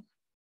 Gerson.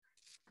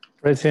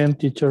 Present,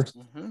 teacher.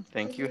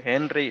 Thank you,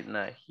 Henry.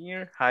 Not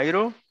here.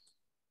 Jairo.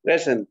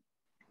 Present.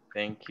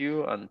 Thank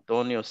you,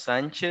 Antonio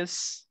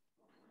Sánchez.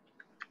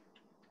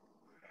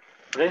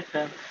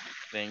 Present.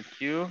 Thank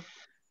you.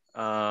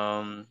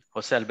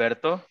 José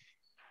Alberto.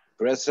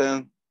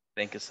 Present.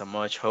 Thank you so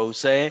much,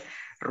 Jose.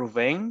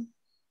 Rubén.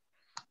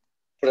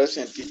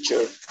 Present,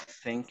 teacher.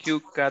 Thank you,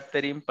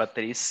 Catherine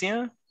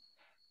Patricia.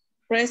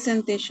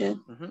 Present, teacher.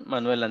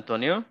 Manuel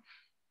Antonio.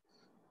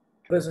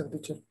 Present,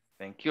 teacher.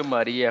 Thank you,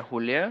 María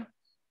Julia.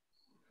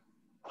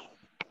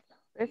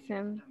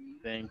 Present.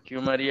 Thank you,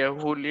 María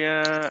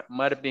Julia.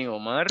 Marvin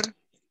Omar.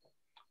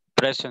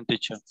 Present,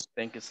 teacher.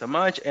 Thank you so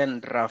much.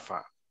 And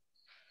Rafa.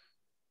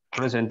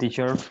 Present,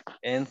 teacher.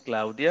 And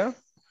Claudia.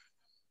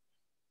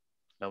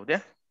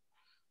 Claudia.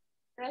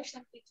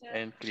 Present, teacher.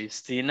 And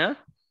Cristina.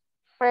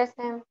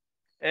 Present.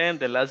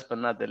 And the last but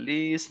not the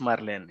least,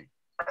 Marlene.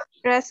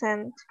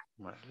 Present.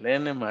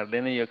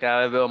 Marlene, yo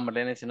cada vez veo a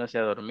Marlene si no se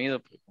ha dormido,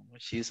 pero como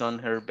she's on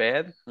her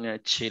bed,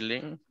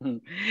 chilling.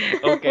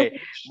 Ok,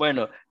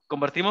 bueno,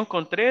 compartimos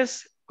con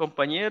 3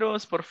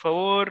 compañeros, por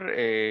favor,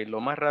 lo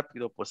más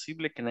rápido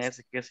posible, que nadie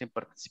se quede sin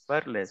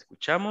participar, le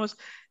escuchamos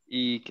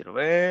y quiero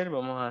ver,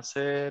 vamos a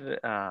hacer,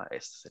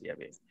 esto sería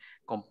bien.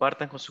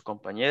 Compartan con sus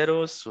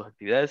compañeros sus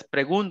actividades,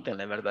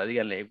 pregúntenle, ¿verdad?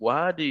 Díganle,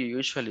 what do you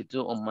usually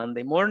do on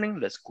Monday morning?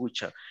 Lo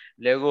escucha.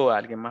 Luego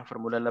alguien más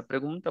formula la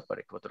pregunta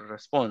para que otro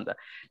responda.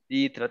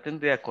 Y traten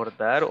de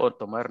acordar o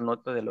tomar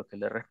nota de lo que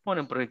le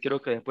responden, porque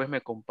quiero que después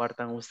me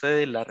compartan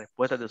ustedes las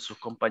respuestas de sus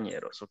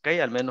compañeros, ¿ok?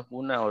 Al menos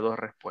 1 o 2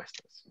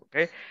 respuestas, ¿ok?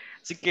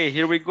 Así que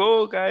here we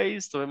go,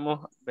 guys.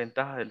 Tomemos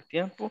ventaja del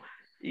tiempo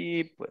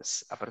y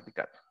pues a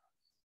practicar.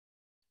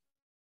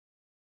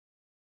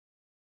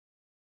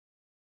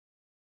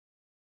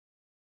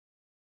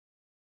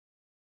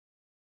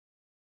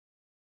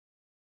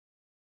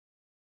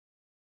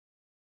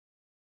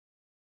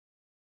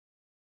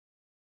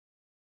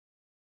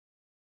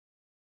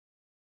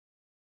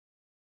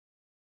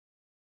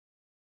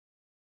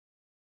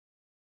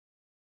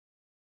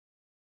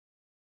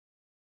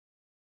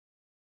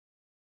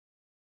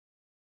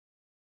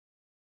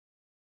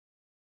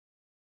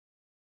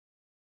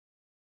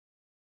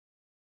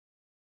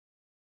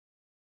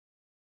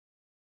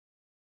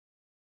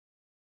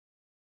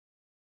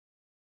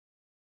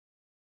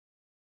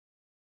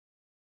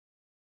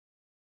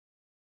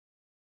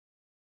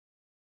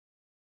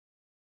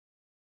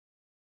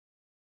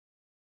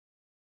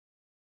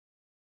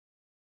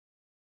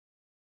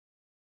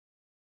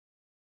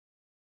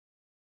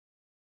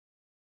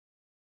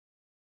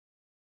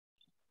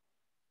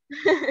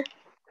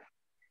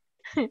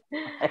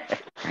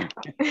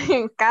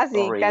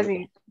 Casi, Sorry.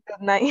 casi.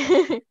 Good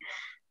night.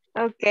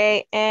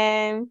 Okay,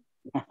 and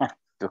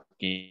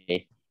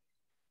Okay.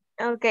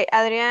 okay,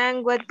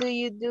 Adrian, what do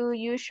you do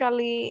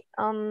usually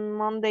on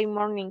Monday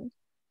morning?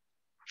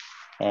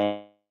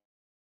 And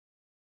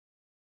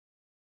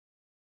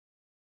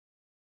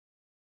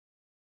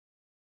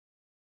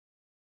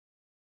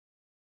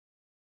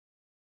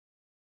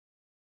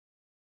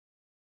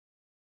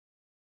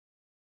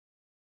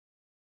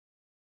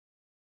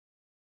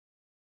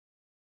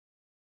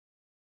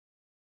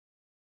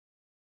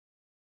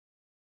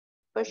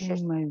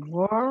In my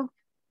work,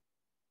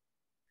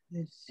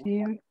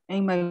 receive.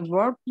 In my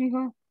work,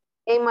 dijo.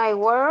 In my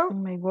work,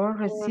 In my work,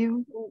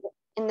 receive.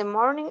 in the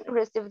morning,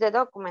 receive the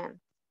document.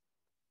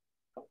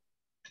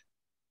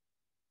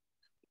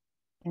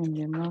 In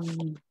the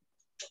morning.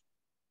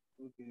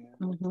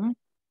 Mhm.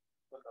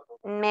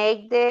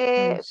 Make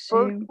the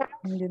Receive purchase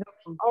in the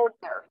document.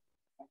 order.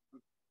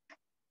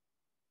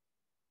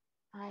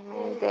 I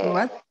make the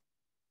What?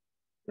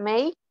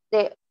 make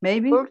the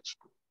Maybe. purchase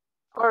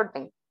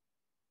order.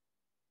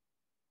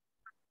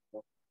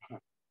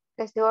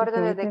 Recibo Te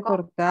órdenes de oíste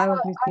compra.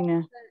 cortado,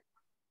 Cristina.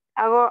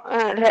 Hago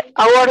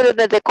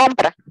órdenes de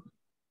compra.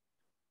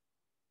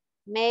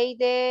 Make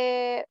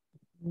the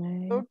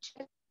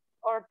purchase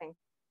order.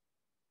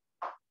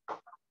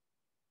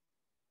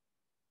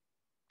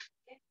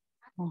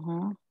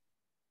 Ajá.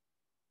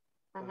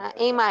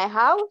 In my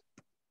house.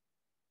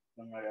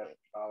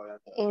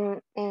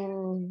 In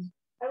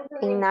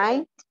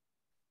night,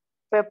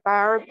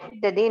 prepare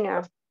the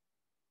dinner.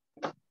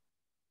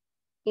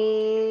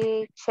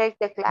 Y check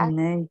the class.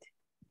 Night.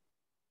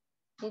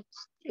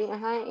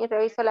 Y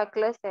revisa la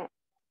clase.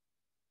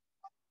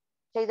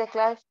 Check the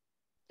class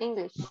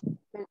English.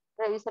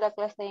 Revisa la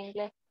clase de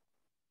inglés.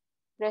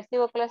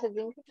 Recibo clases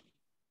de inglés.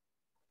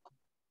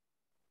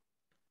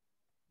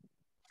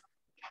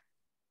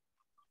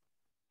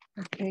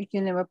 Ok,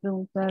 ¿quién le va a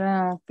preguntar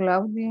a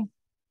Claudia?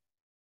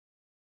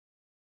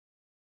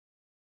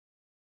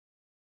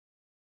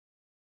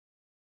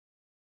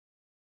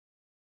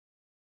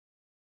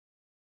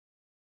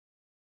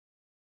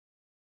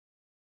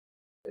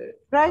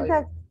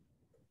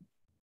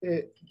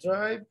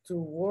 Drive to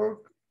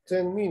work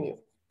 10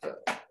 minutes.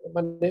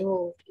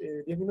 Manejo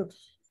 10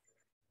 minutos.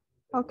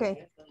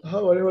 Okay.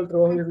 Ajá, manejo el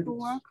trabajo 10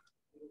 minutos.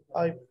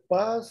 I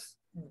pass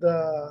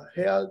the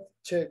health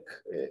check.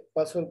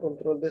 Paso el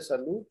control de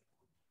salud.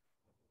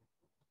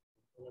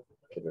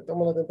 Que me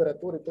tomo la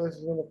temperatura y todo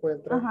eso no puede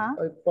entrar.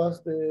 I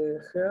pass the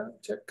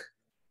health check.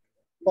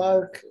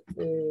 Park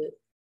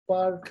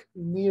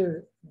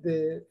near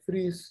the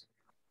freeze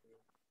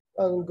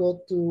and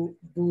go to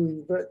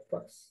do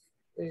breakfast.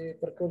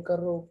 Parqueo el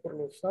carro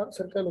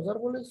cerca de los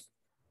árboles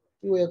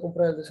y voy a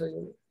comprar el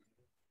desayuno.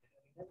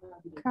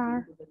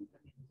 Car.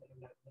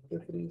 The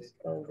freeze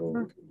and go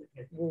to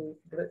do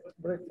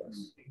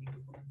breakfast.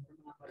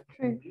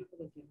 Tree.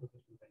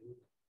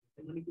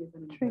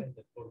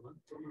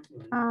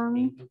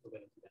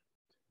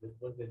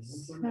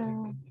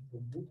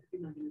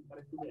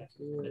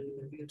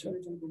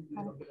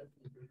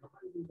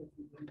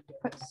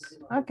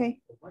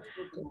 Okay.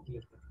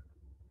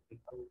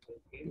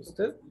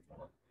 ¿Usted?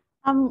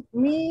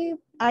 Me,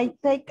 I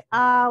take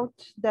out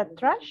the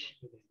trash.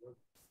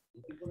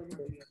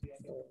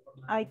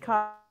 I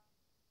cut.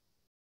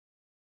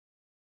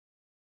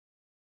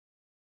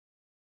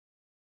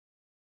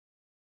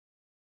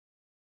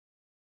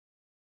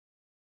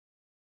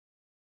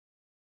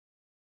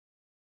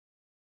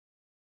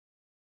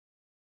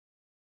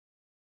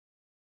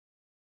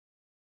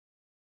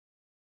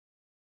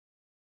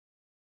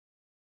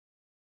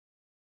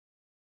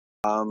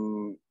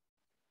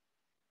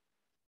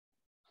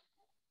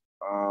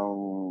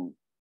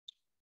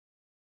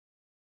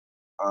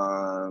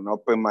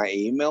 Open my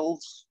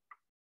emails.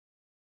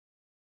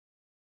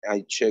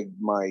 I check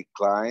my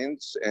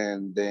clients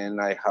and then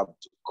I have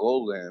to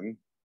call them.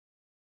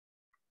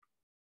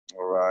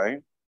 All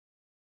right.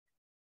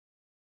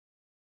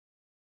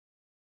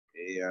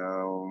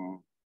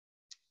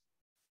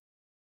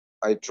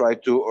 I try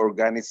to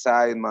organize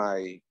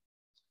my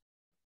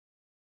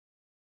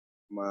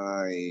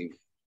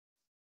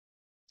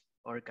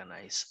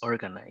organize.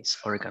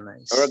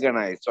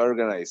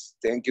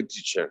 Thank you,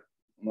 teacher.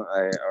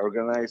 I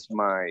organize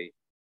my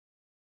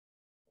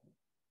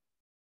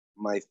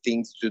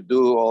things to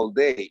do all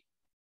day.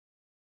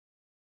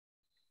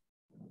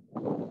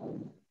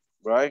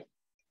 Right?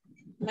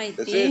 My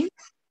That's thing. it.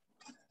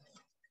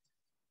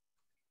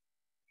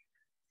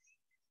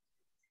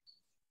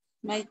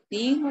 My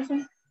thing,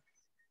 okay.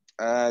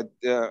 I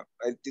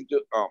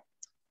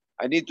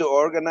need to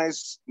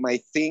organize my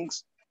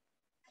things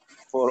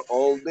for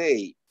all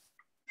day.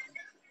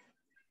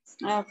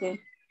 Okay,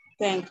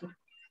 thank you.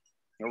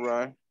 All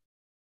right.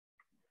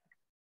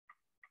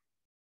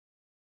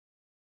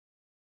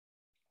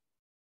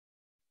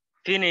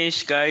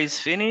 Finish, guys,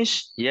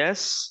 finish.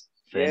 Yes.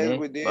 Yes, Finish.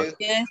 we did.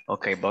 Yes.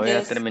 Ok, voy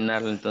a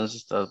terminarlo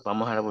entonces.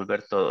 Vamos a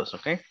volver todos,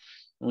 ok.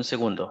 Un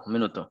segundo, un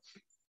minuto.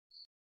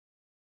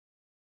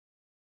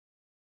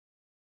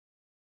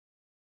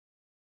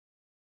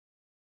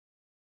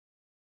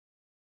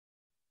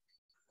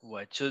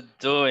 What you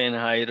doing,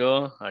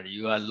 Jairo? Are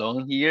you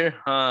alone here?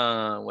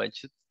 Huh? What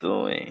you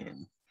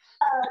doing?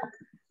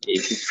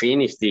 It's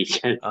finished,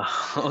 teacher.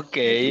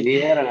 Okay.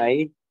 Dijeron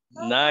ahí.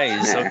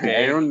 Nice. I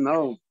Okay. don't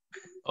know.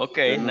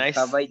 Okay. I don't Nice.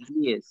 have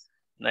ideas.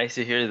 Nice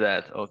to hear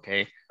that.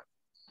 Okay.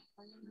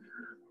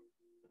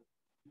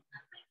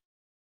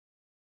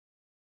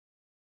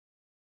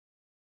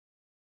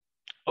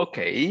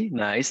 Okay.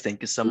 Nice.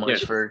 Thank you so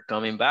much for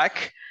coming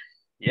back.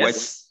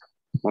 Yes.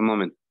 One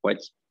moment. What?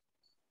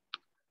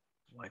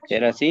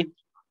 ¿Era así?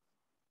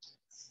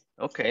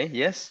 Okay.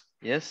 Yes.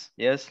 Yes.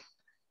 Yes.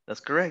 That's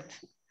correct.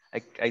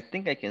 I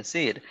think I can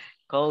see it.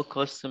 Call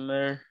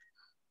customer.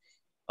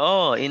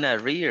 Oh, in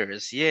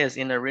arrears. Yes,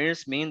 in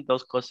arrears mean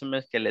those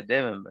customers que le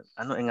deben.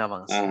 No, en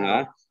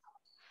avanzado.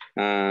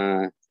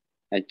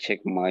 I check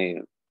my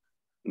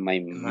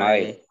email,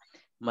 right?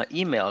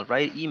 Email,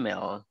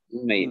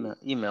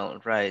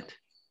 right?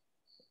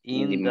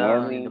 In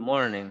the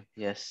morning,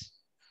 yes.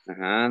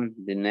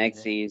 The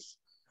next is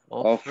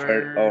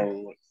offer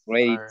or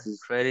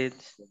credit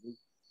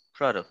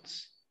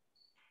products.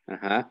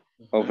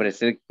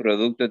 Ofrecer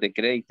productos de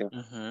crédito.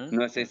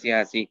 No sé si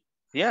es así.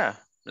 Yeah,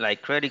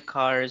 like credit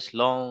cards,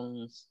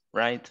 loans,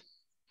 right?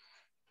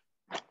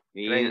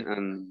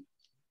 And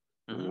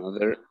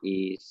another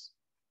is.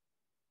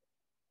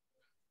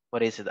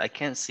 What is it? I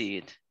can't see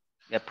it.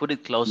 Yeah, put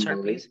it closer,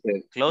 please.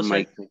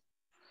 Closer.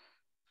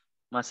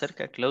 Más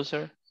cerca,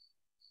 closer.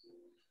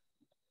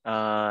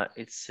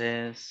 It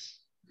says,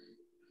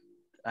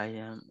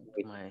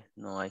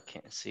 no, I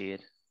can't see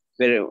it.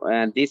 Pero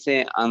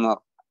dice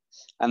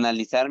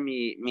analizar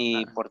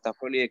mi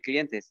portafolio de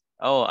clientes.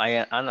 Oh,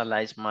 I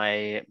analyze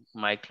my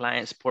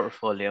client's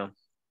portfolio.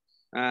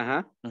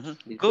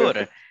 Good.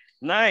 Perfect.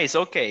 Nice.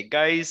 Okay,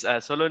 guys,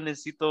 solo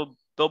necesito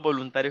 2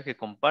 voluntarios que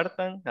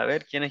compartan. A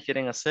ver, ¿quiénes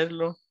quieren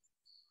hacerlo?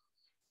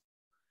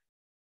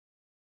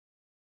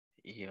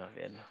 Y a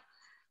ver.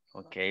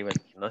 Ok,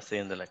 bueno, no estoy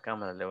viendo la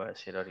cámara, le voy a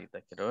decir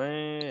ahorita. Quiero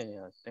ver,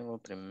 ya tengo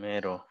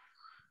primero.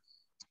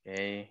 Ok.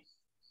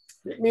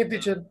 Me,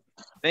 teacher.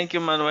 Thank you,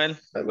 Manuel.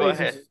 Go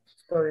ahead.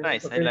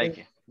 Nice, okay. I like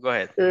it. Go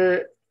ahead.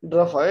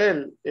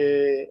 Rafael,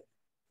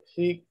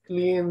 he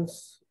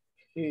cleans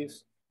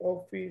his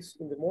office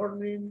in the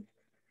morning,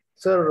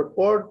 send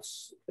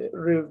reports,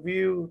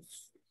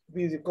 reviews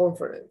video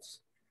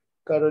conference.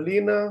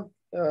 Carolina,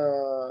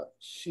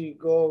 she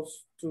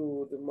goes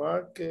to the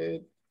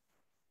market.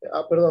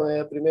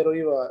 Perdón, primero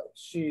iba,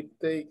 she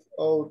takes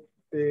out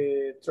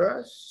the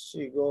trash,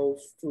 she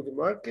goes to the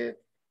market,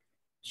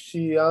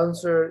 she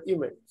answers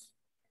emails.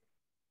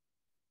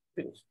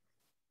 Finish.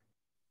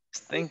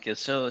 Thank you.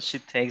 So she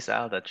takes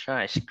out the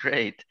trash.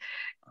 Great.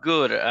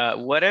 Good.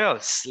 What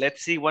else?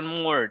 Let's see one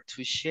more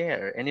to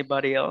share.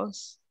 Anybody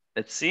else?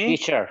 Let's see.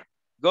 Teacher.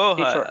 Go.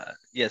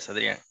 Yes,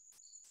 Adrian.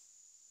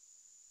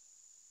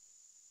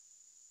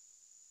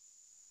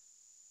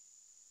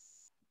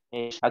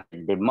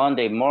 The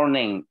Monday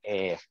morning,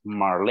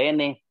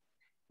 Marlene,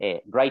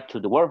 drive to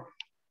the work,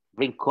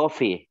 drink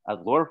coffee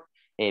at work,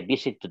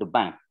 visit to the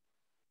bank.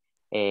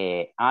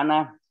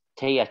 Anna,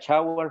 take a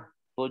shower,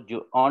 put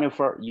your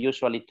uniform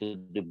usually to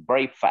the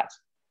breakfast.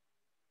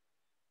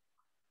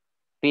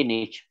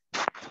 Finish.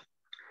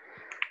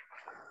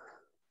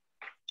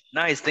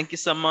 Nice, thank you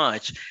so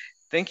much.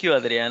 Thank you,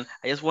 Adrian.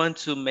 I just want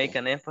to make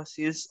an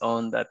emphasis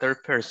on the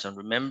third person.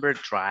 Remember,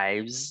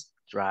 drives,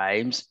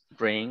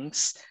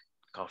 brings,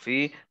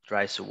 coffee,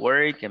 drives to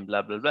work, and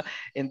blah, blah, blah.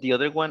 And the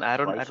other one,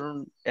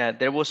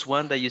 there was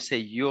one that you say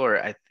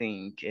your, I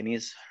think, and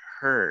it's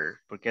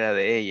her, porque era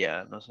de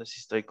ella. No sé si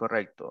estoy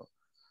correcto.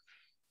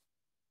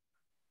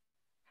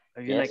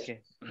 Había una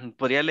que,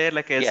 podría leer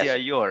la que decía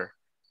your.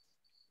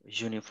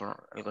 Uniform,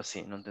 algo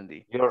así, no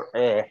entendí. Your,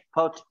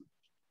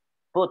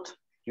 put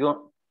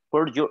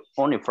your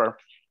uniform.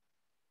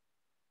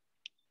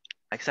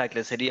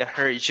 Exactly, sería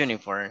her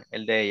uniform,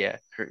 el de ella,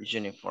 her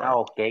uniform.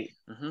 Okay,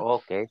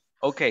 okay.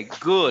 Okay,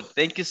 good.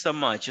 Thank you so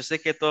much. Yo sé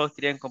que todos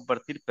querían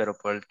compartir, pero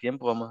por el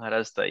tiempo vamos a dejar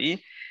hasta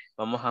ahí.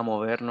 Vamos a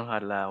movernos a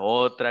la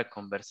otra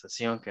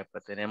conversación que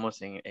tenemos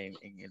en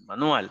el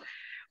manual.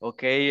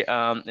 Ok,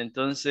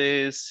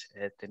 entonces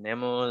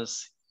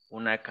tenemos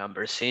una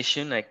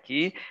conversation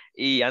aquí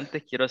y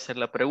antes quiero hacer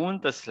la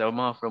pregunta, si la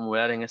vamos a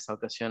formular en esta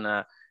ocasión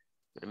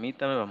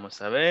permítame,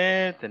 vamos a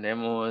ver,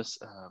 tenemos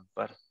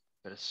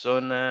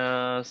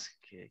personas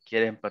que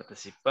quieren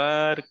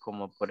participar,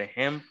 como por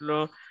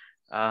ejemplo,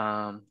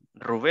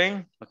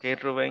 Rubén, okay,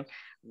 Rubén,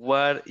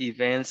 what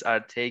events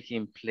are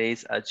taking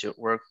place at your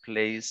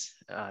workplace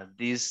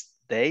these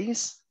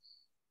days?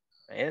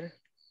 A ver.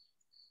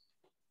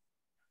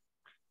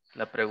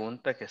 La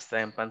pregunta que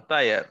está en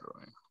pantalla,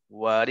 Rubén.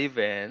 What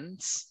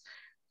events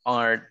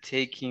are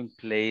taking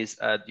place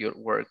at your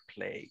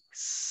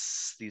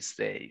workplace these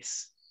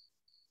days?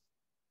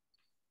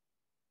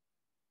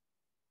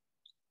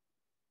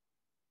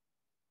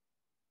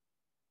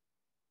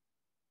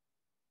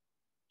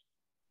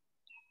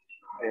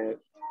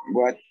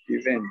 What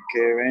event?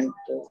 ¿Qué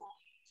evento?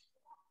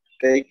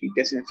 Taking,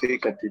 ¿qué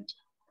significa, teacher?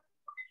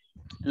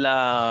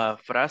 La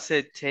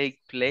frase take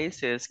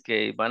place es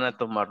que van a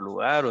tomar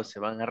lugar o se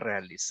van a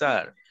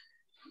realizar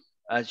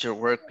at your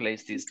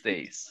workplace these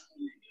days.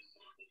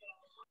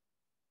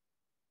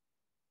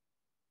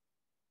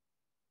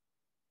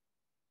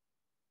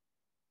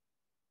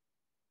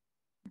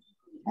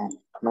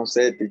 No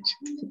sé, teacher.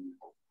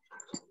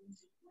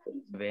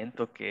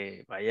 Evento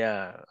que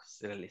vaya a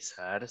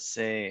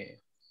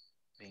realizarse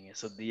en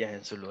esos días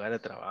en su lugar de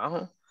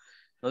trabajo.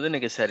 No tiene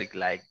que ser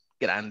like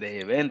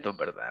grandes eventos,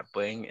 ¿verdad?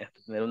 Pueden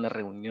tener una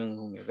reunión en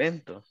un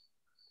evento,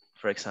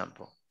 for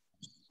example.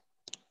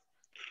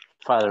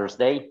 Father's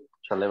Day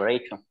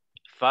celebration.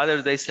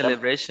 Father's Day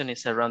celebration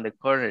is around the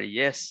corner.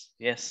 Yes,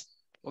 yes.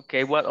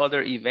 Okay, what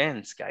other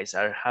events, guys,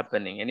 are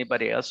happening?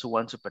 Anybody else who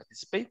wants to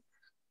participate?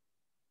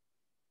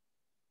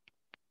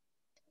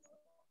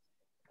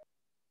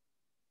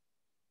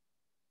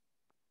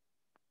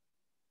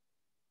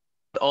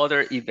 What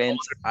other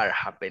events are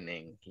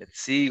happening? Let's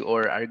see,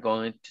 or are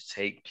going to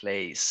take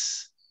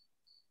place?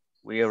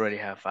 We already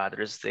have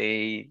Father's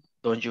Day.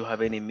 Don't you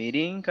have any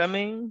meeting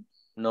coming?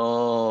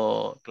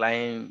 No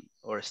client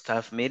or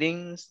staff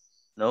meetings?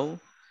 No?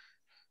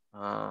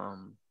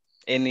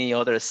 Any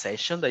other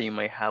session that you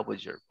might have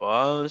with your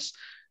boss,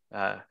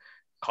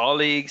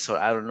 colleagues, or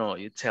I don't know,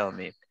 you tell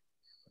me.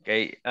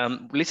 Okay,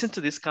 listen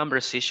to this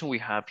conversation we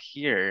have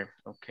here,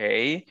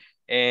 okay?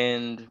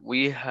 And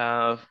we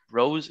have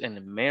Rose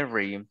and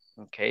Mary,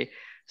 okay?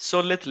 So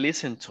let's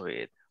listen to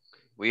it.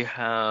 We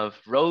have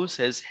Rose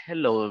says,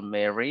 hello,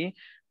 Mary.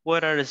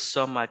 What are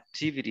some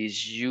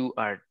activities you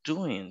are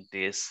doing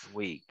this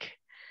week?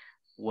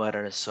 What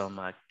are some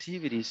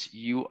activities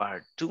you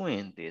are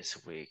doing this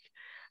week?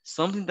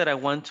 Something that I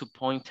want to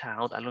point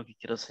out, algo que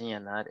quiero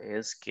señalar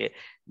es que,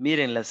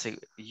 miren,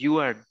 you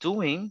are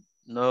doing,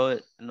 no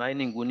hay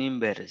ninguna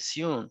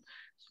inversión.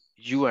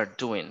 You are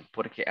doing,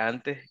 porque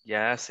antes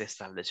ya se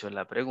estableció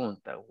la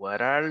pregunta.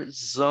 What are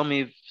some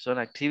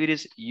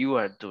activities you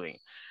are doing?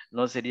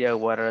 No sería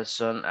what are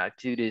some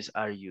activities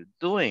are you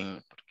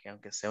doing? Porque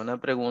aunque sea una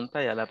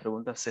pregunta, ya la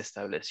pregunta se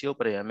estableció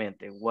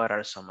previamente. What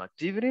are some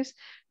activities?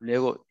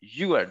 Luego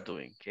you are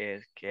doing.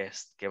 ¿Qué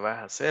vas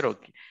a hacer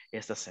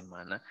esta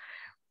semana?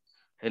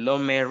 Hello,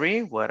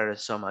 Mary. What are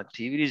some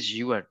activities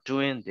you are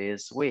doing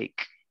this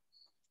week?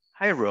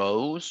 Hi,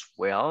 Rose.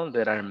 Well,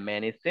 there are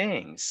many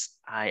things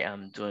I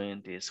am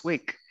doing this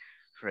week.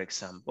 For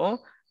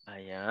example,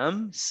 I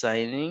am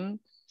signing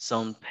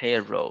some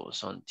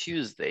payrolls on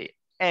Tuesday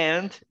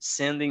and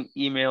sending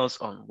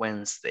emails on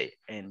Wednesday.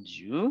 And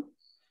you?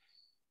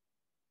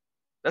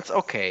 That's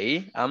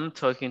okay. I'm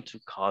talking to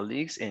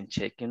colleagues and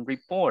checking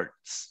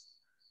reports.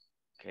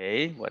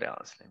 Okay, what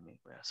else?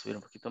 Voy a subir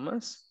un poquito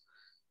más.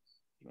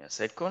 Give me a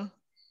second.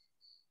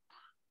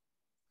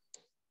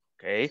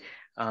 Okay,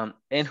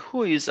 and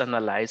who is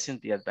analyzing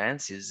the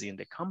advances in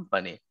the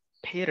company?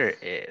 Peter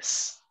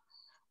is.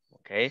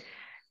 Okay,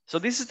 so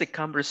this is the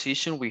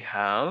conversation we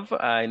have.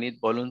 I need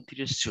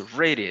volunteers to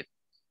read it.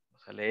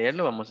 Vamos a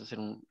leerlo. Vamos a hacer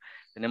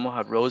tenemos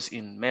a Rose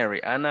and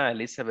Mary, Ana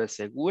Elizabeth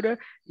Segura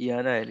y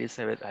Ana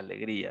Elizabeth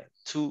Alegría.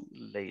 Two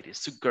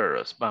ladies, two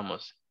girls.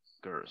 Vamos,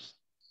 girls.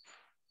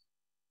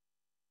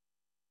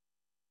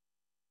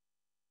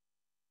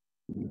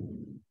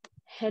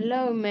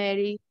 Hello,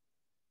 Mary.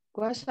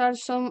 What are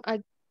some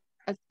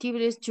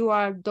activities you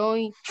are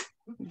doing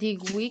this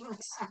week?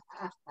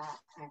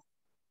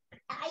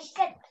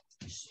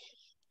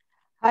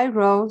 Hi,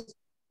 Rose.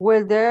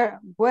 Well, there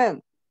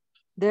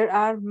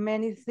are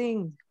many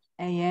things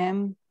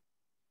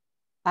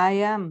I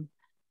am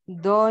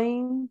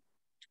doing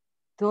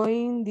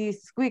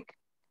this week.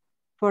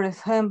 For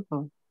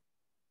example,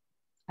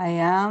 I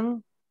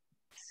am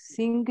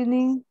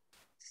singing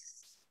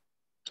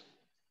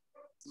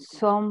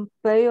some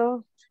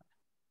prayers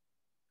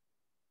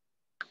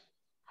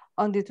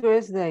on the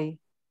Thursday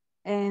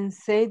and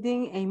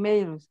sending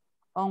emails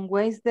on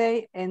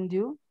Wednesday. And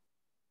you?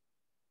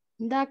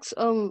 That's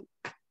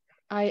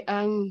I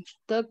am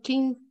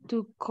talking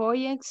to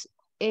colleagues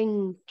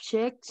and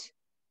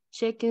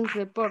checking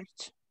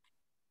reports.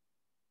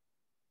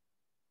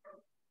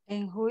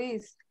 And who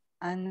is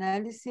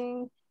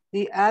analyzing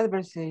the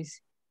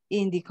advances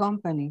in the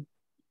company?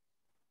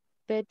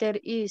 Peter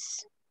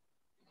is.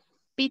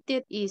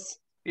 Peter is.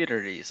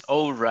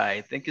 All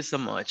right. Thank you so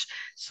much.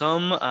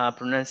 Some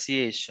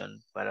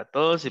pronunciation para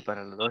todos y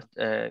para las dos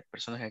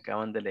personas que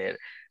acaban de leer.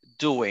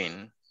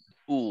 Doing.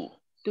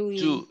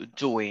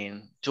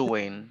 Doing.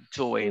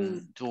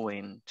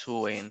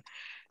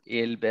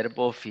 El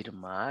verbo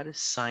firmar.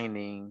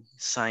 Signing.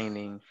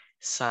 Signing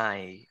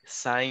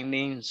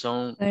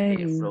son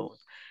payroll.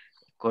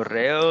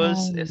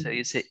 Correos se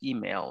dice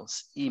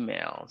emails.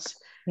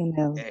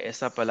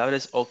 Esa palabra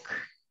es ok.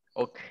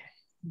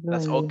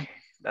 That's okay.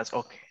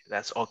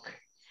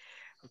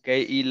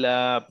 Okay, y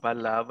la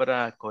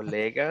palabra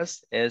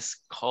colegas es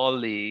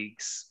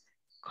colleagues.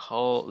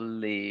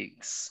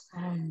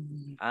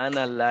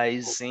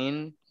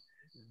 Analyzing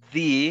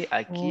the,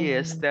 aquí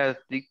este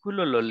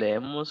artículo lo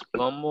leemos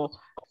como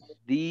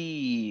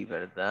the,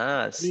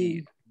 ¿verdad?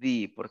 Sí,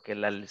 the, porque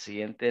la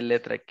siguiente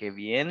letra que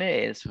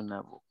viene es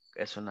una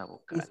Es una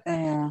vocal.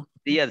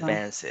 The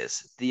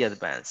advances.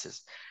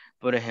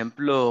 Por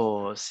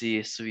ejemplo, si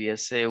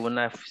estuviese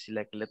si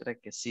la letra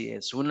que sí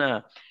es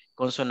una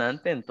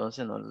consonante,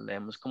 entonces no lo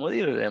leemos como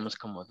di, lo leemos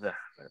como da,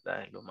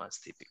 ¿verdad? Es lo más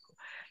típico.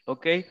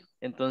 Ok,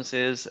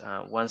 entonces,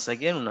 once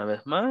again, una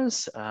vez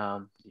más,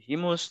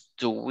 dijimos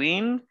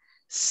doing,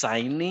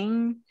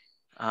 signing,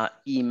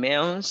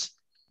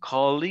 emails,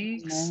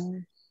 colleagues,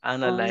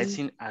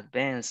 analyzing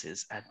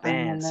advances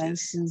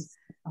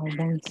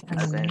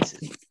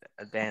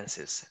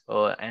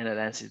o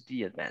analyzing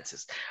the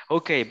advances.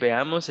 Ok,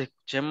 veamos,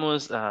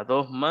 escuchemos a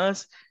dos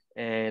más,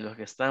 los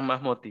que están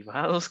más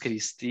motivados.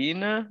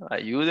 Cristina,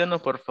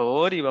 ayúdenos por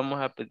favor y vamos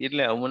a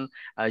pedirle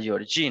a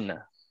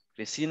Georgina.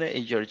 Cristina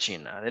y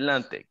Georgina,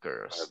 adelante,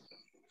 girls.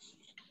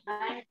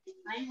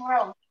 I'm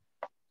wrong.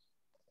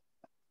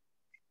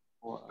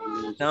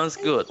 Sounds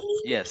good,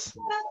 yes.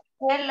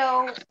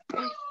 Hello.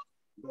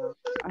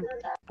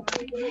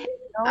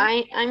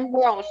 I'm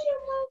Rose.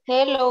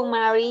 Hello,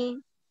 Mary.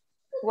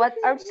 What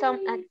are some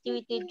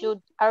activities you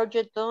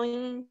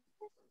doing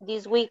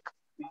this week?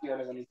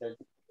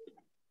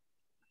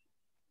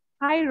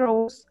 Hi,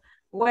 Rose.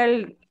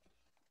 Well,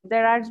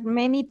 there are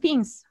many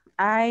things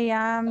I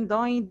am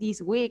doing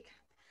this week.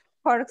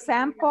 For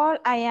example,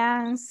 I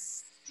am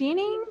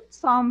signing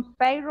some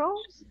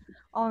payrolls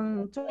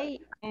on Tuesday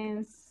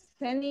and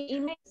sending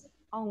emails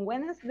on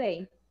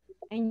Wednesday.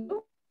 And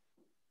you?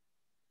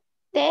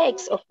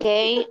 Thanks,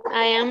 okay.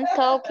 I am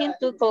talking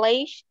to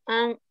college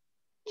and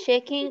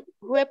checking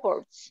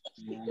reports.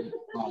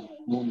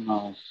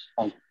 Unas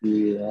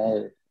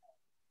actividades.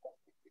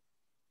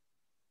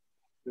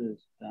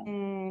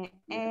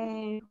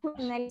 And who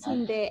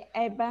analyzing the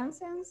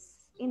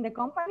advances in the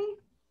company?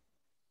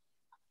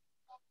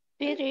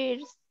 Peter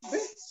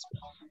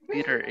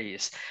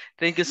is.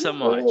 Thank you so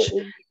much.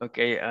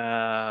 Okay,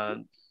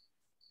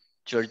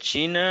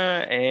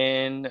 Georgina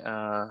and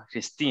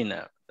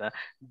Cristina.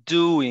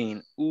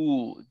 Doing,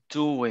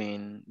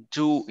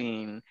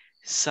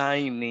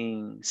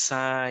 signing,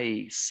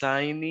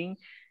 signing.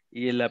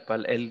 Y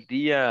el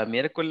día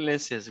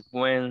miércoles es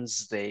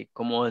Wednesday,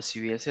 como si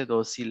hubiese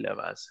dos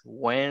sílabas.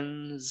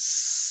 Wednesday.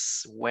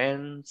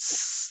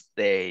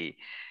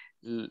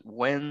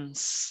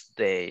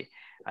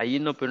 Ahí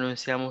no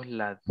pronunciamos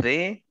la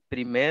D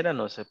primera,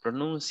 no se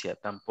pronuncia.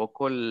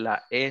 Tampoco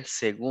la E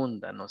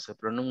segunda, no se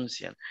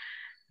pronuncian.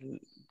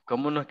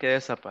 ¿Cómo nos queda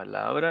esa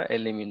palabra?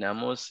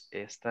 Eliminamos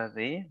esta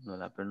D, no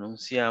la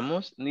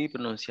pronunciamos, ni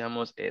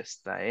pronunciamos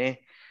esta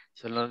E.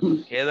 Solo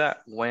nos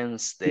queda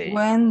Wednesday.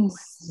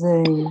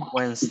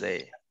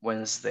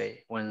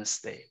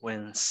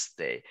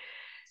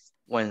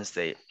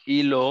 Wednesday.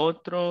 Y lo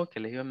otro que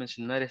les iba a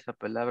mencionar, esta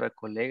palabra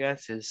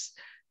colegas, es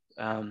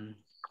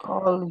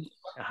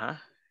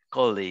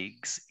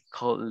colleagues.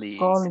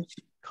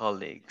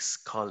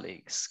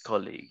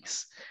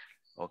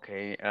 Ok,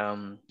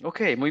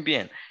 muy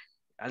bien.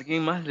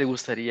 ¿Alguien más le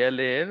gustaría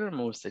leer?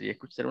 Me gustaría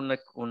escuchar uno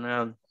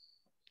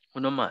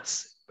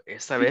más.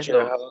 Esta vez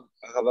Teacher, no.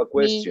 I have a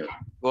question.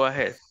 Go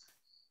ahead.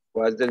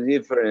 What's the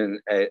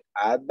difference,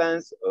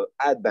 advance or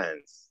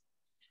advance?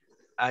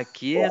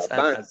 Aquí es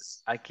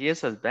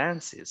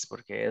advances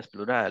porque es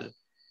plural.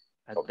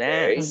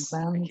 Advance.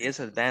 Okay. Aquí es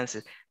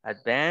advances.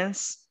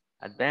 Advances.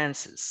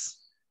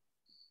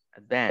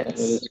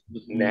 Advance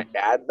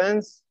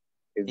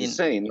is the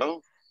same,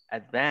 no?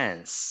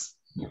 Advance.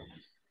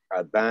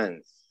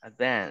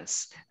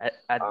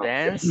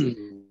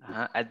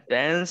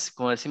 Advance,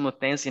 como decimos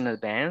tense in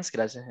advance,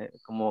 gracias,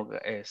 como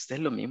este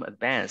es lo mismo,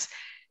 advance.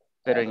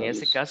 Pero en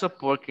ese caso,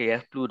 porque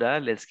es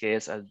plural, es que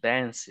es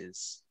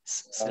advances.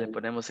 Se le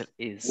ponemos el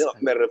is. No,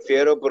 me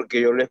refiero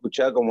porque yo lo he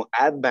escuchado como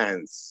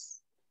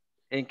advance.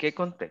 ¿En qué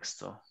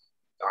contexto?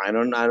 I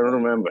don't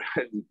remember,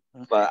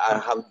 but I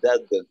have that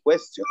the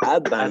question.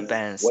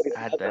 Advance. What is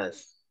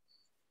advance?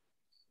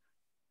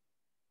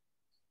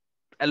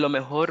 A lo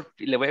mejor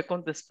le voy a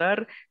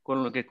contestar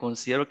con lo que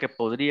considero que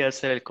podría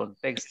ser el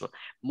contexto.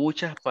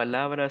 Muchas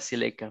palabras, si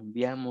le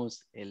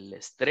cambiamos el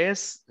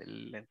estrés,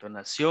 la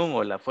entonación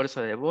o la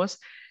fuerza de voz,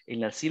 en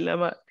la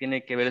sílaba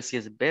tiene que ver si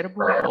es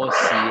verbo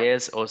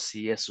o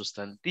si es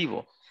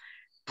sustantivo.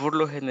 Por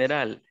lo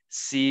general,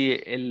 si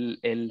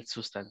el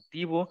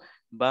sustantivo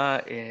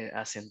va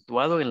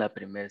acentuado en la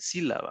primera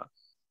sílaba,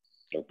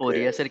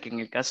 podría ser que en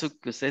el caso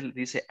que usted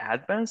dice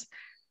advance,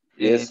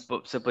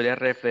 se podría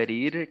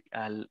referir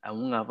a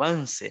un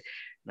avance,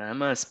 nada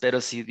más. Pero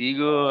si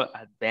digo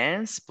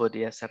advance,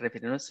 podría estar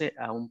refiriéndose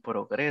a un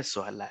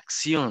progreso, a la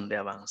acción de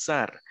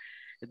avanzar.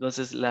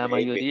 Entonces, la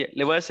mayoría...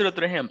 Le voy a hacer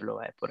otro ejemplo.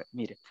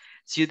 Mire,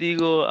 si yo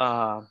digo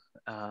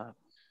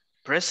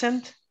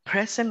present,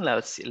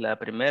 la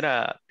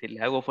primera que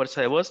le hago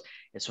fuerza de voz,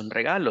 es un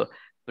regalo.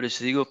 Pero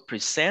si digo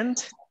present,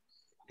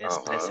 es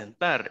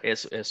presentar,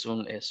 es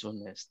un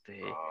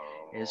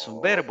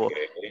verbo.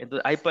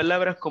 Entonces, hay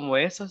palabras como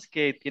esas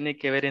que tienen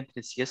que ver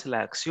entre si es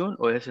la acción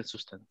o es el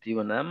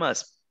sustantivo, nada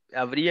más.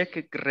 Habría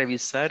que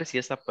revisar si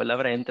esa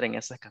palabra entra en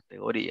esas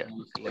categorías,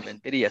 le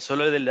mentiría.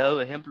 Solo he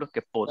dado ejemplos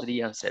que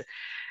podrían ser.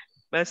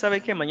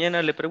 ¿Sabe qué?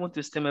 Mañana le pregunto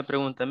y usted me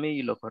pregunta a mí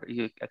y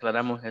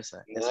aclaramos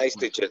esa. Nice,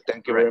 teacher.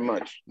 Thank you very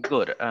much.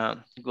 Good,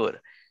 good.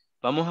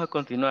 Vamos a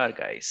continuar,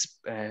 guys.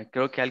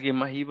 Creo que alguien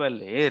más iba a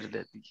leer,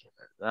 les dije,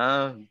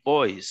 ¿verdad?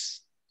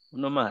 Boys,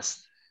 uno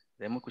más.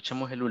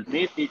 Escuchamos el último.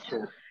 Me,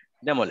 teacher.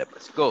 Démosle,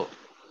 pues, go.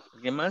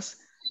 ¿Alguien más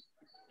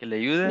que le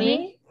ayude?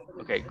 Me.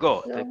 Ok,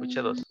 go. Te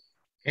escuché dos.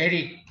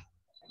 Eric.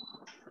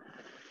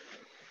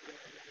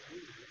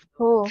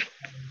 Who?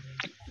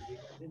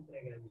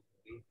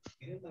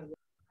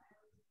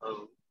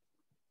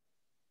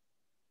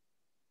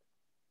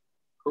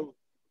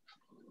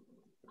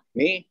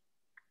 Me?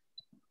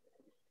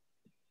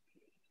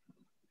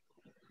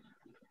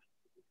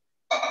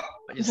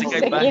 Yo sé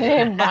que No hay sé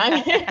quién es Van.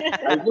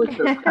 Hay muchos.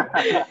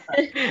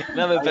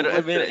 No,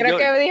 pero mira, Creo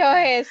que dijo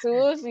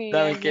Jesús y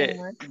 ¿saben alguien qué?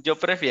 más. Yo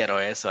prefiero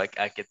eso a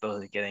que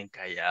todos se queden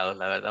callados.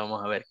 La verdad,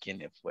 vamos a ver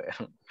quiénes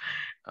fueron.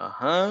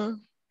 Ajá.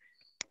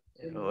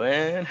 Pero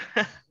bueno.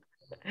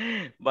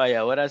 Vaya,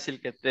 ahora sí el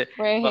que te...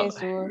 Fue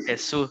Jesús.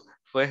 Jesús.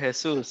 Fue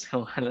Jesús.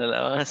 Como la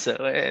alabanza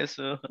fue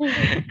Jesús.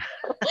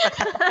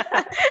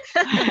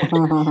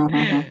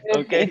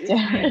 Ok.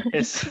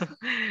 Jesús.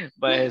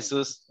 Vaya,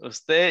 Jesús.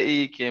 Usted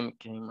y quién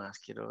más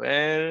quiero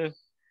ver.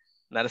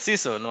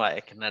 Narciso. No,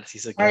 vaya, que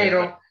Narciso quiere ver.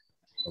 Jairo.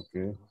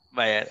 Okay.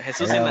 Vaya,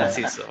 Jesús y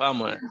Narciso.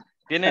 Vamos.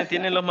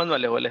 ¿Tienen los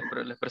manuales o les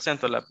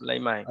presento la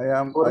imagen?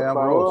 Por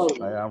favor, Rose.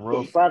 I am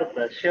Rose.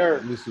 comparta, share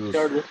Jesus.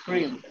 the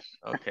screen.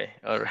 Ok,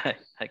 all right.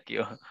 Aquí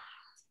va.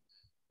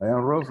 I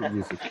am Rose,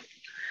 Jesus.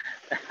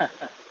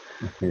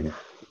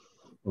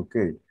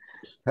 Okay.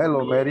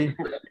 Hello, Mary.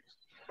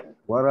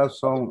 What are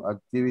some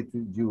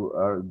activities you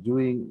are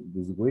doing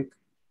this week?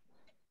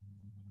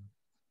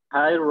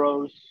 Hi,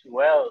 Rose.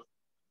 Well,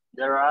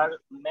 there are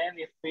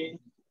many things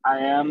I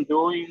am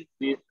doing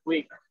this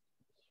week.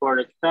 For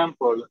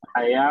example,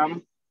 I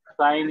am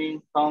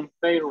signing some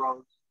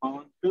payrolls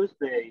on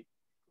Tuesday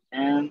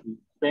and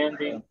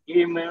sending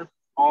emails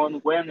on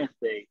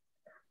Wednesday.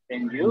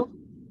 And you?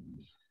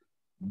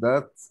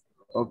 That's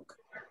okay.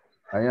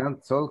 I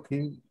am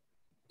talking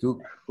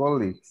to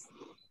colleagues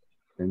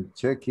and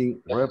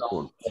checking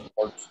reports.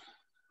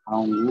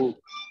 And who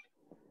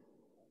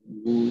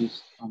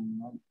is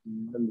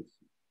analysis.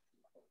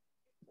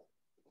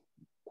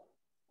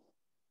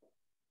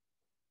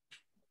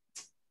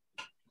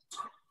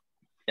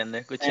 Ya no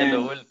escuché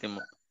lo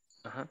último.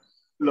 Ajá.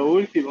 Lo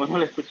último, no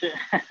lo escuché.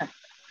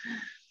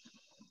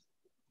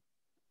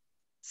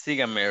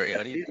 Siga, Mary,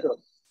 ahorita.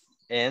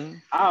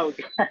 And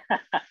Okay.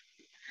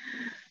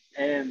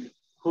 And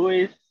who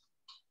is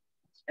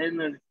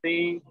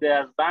anything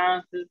the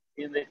advances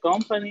in the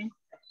company?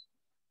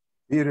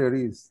 Here it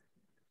is.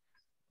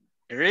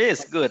 it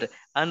is good.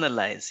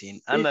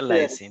 Analyzing.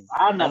 Analyze.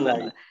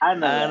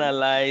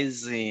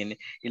 Y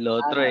lo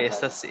otro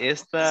es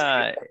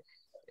esta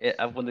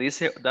cuando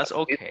dice that's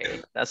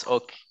okay.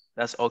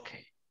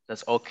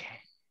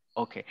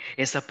 Okay.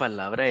 Esa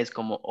palabra es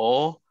como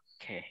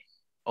okay.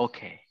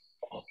 That's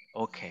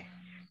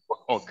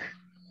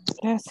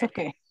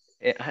okay.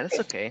 That's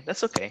okay.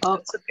 That's okay.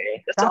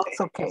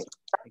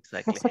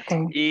 Exactly. That's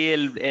okay. Y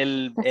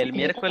el okay.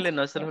 miércoles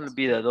no se les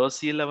olvida, 2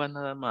 sílabas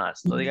nada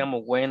más. No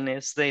digamos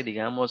Wednesday,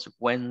 digamos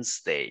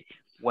Wednesday.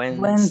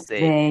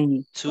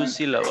 2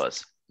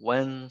 sílabas.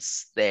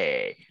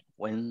 Wednesday.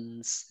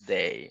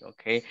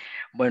 Ok.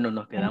 Bueno,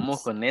 nos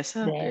quedamos con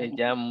esa,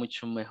 ya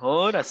mucho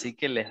mejor, así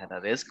que les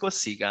agradezco,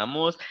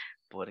 sigamos,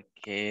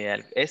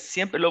 porque es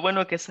siempre lo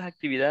bueno que esas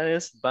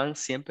actividades van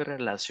siempre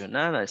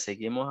relacionadas.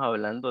 Seguimos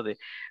hablando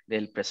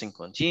del present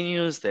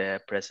continuous,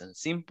 de present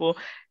simple.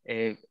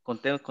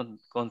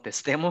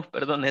 Contestemos,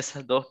 perdón,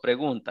 esas 2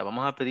 preguntas.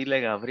 Vamos a pedirle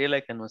a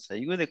Gabriela que nos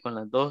ayude con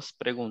las 2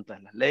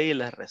 preguntas. Las lee y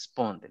las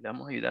responde. Le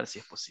vamos a ayudar si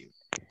es posible.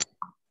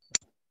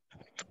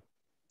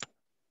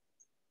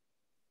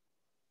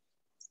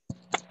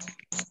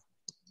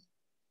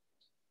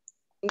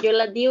 Yo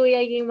la digo y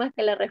alguien más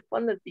que la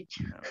responda,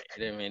 teacher.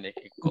 Mire,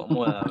 qué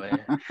cómoda, ve.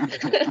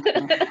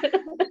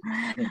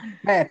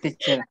 Vaya,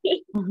 teacher.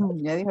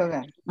 Ya dijo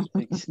Gan.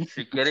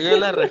 Si quiere yo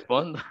la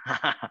respondo.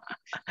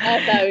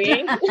 Está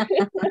bien. Si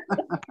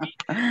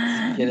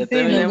quiere Sí, me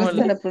terminemos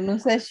gusta la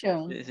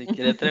pronunciación. si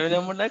quiere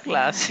terminemos la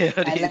clase I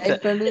like ahorita.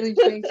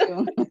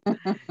 pronunciation.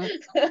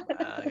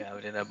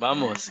 Gabriela,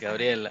 vamos,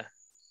 Gabriela.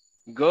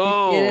 Si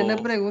quiere, no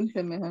Go.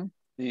 pregunte mejor.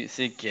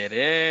 Si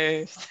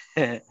quieres.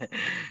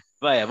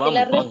 Vaya, Que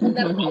la vamos.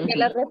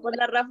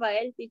 responda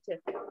Rafael,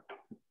 teacher.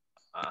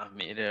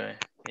 Mire.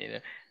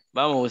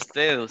 Vamos,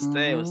 usted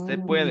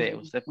puede,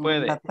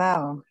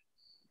 Empatado.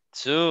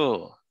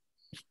 2.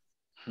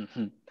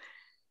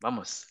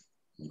 Vamos.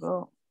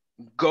 Go.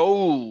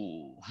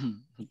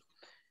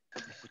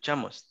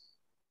 Escuchamos.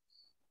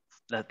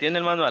 ¿La tiene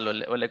el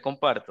manual o le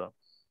comparto?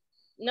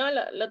 No,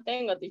 lo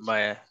tengo, teacher.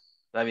 Vaya,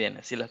 está bien,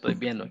 así la estoy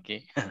viendo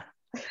aquí.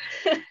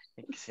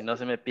 Es que si no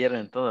se me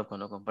pierden todo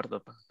cuando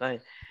comparto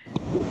pantalla.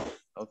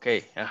 Ok,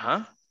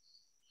 ajá.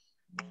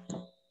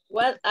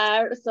 What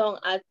are some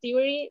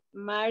activities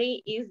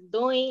Mary is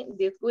doing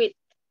this week?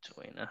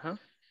 Ajá.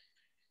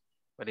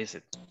 What is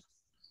it?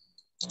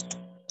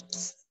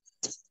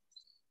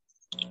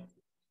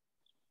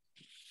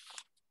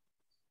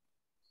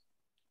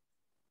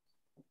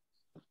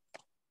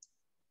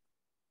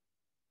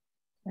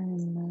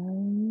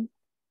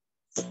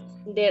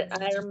 There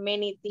are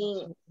many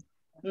things.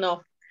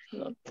 No,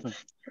 no.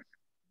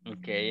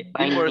 Okay.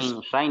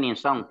 Signing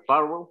some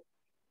payroll.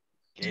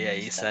 Ok,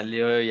 ahí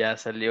salió, ya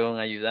salió un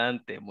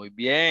ayudante. Muy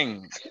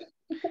bien.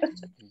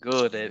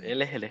 Good.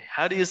 Él es el.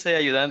 How do you say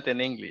ayudante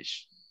en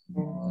English?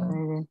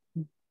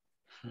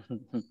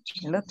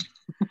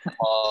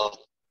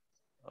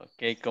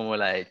 Ok, como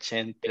la de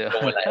Chente.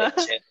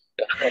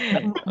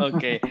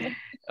 Ok,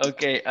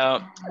 ok.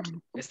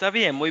 Está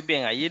bien, muy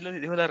bien. Ahí lo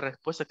dijo la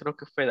respuesta, creo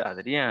que fue de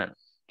Adrián.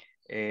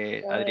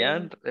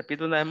 Adrián,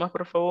 repite una vez más,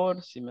 por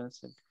favor. Si me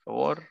hace, por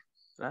favor.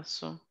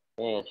 Brazo.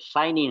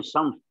 Signing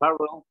some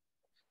payroll.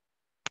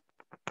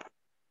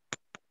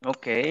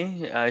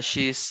 Okay,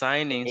 she's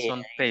signing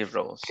some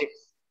payrolls.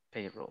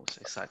 Payrolls,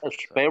 exacto.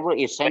 Payroll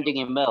is sending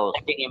emails.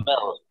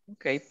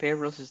 Ok,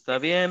 payrolls está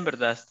bien,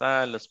 ¿verdad?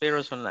 Los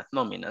payrolls son las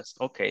nóminas.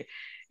 Ok.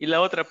 Y la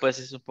otra, pues,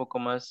 es un poco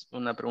más,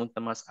 una pregunta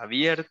más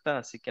abierta,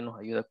 así que nos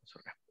ayuda con su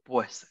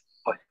respuesta.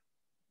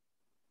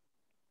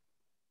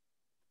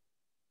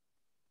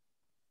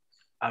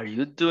 Are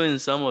you doing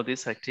some of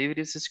these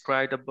activities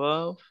described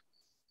above?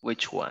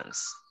 Which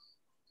ones?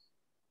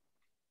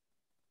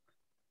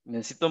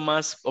 Necesito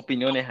más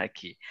opiniones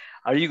aquí.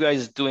 Are you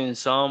guys doing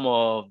some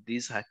of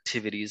these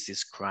activities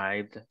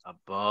described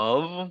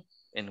above?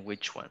 And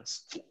which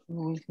ones?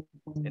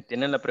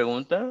 ¿Entienden la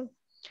pregunta?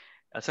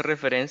 Hace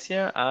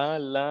referencia a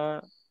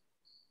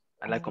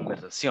la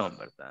conversación,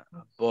 ¿verdad?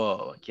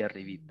 Above, aquí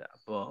arribita,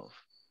 above.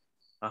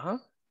 Ajá.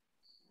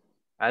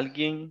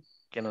 ¿Alguien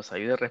que nos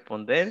ayude a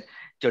responder?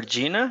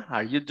 Georgina,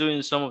 are you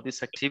doing some of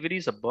these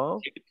activities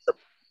above?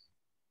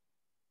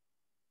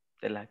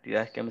 De las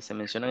actividades que se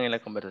mencionan en la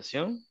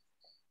conversación.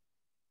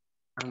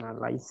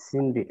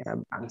 Analyzing the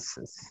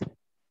advances.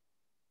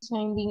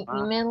 Sending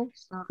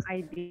emails. No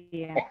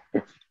idea.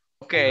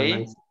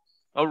 Okay.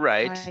 All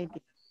right. No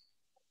idea.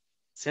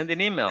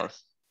 Sending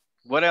emails.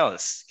 What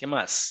else? ¿Qué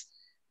más?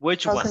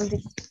 Which one?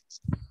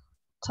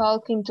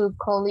 Talking to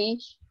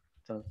colleagues.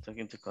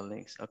 Talking to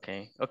colleagues.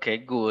 Okay. Okay,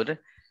 good.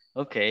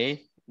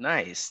 Okay.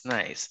 Nice,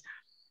 nice.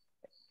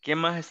 ¿Qué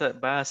más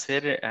va a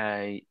hacer?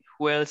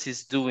 Who else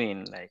is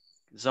doing like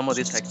some of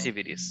these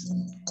activities?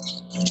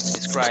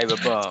 Describe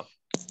above.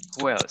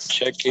 Who else?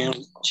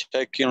 Checking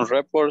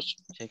reports.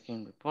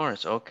 Checking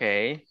reports.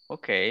 Okay.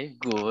 Okay,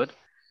 good.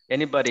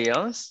 Anybody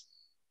else?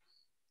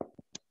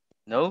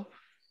 No?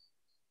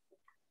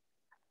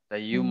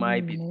 That you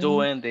might be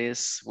doing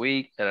this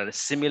week that are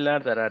similar,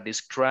 that are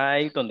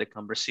described on the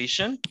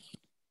conversation?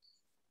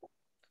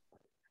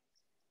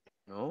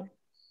 No.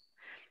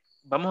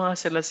 Vamos a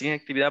hacer la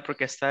siguiente actividad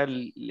porque está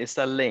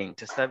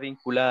linked, está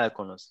vinculada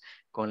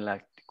con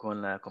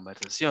la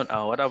conversación.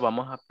 Ahora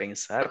vamos a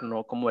pensar,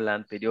 no como la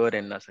anterior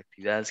en las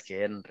actividades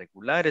que eran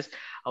regulares.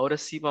 Ahora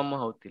sí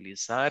vamos a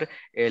utilizar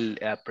el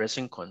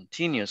present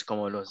continuous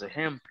como los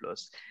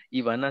ejemplos.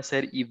 Y van a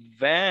ser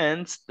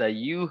events that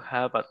you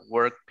have at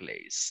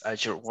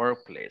your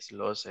workplace.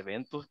 Los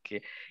eventos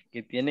que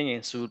tienen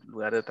en su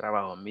lugar de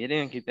trabajo.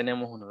 Miren, aquí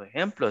tenemos unos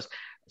ejemplos.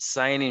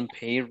 Signing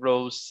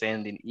payrolls,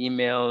 sending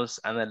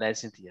emails,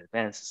 analyzing the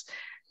advances.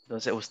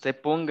 Entonces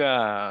usted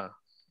ponga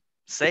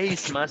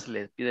 6 más,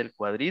 le pide el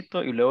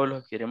cuadrito y luego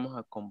los queremos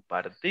a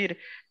compartir.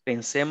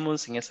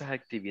 Pensemos en esas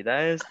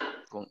actividades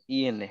con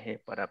ING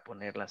para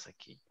ponerlas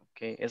aquí.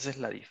 ¿Okay? Esa es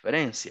la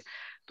diferencia.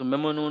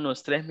 Tomémonos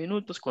unos 3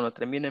 minutos. Cuando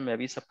termine me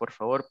avisa por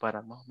favor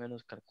para más o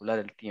menos calcular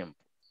el tiempo.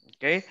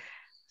 ¿Ok?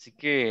 Así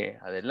que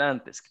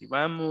adelante,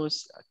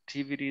 escribamos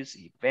activities,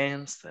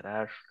 events that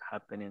are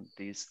happening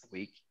this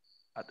week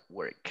at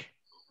work.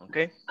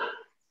 Okay.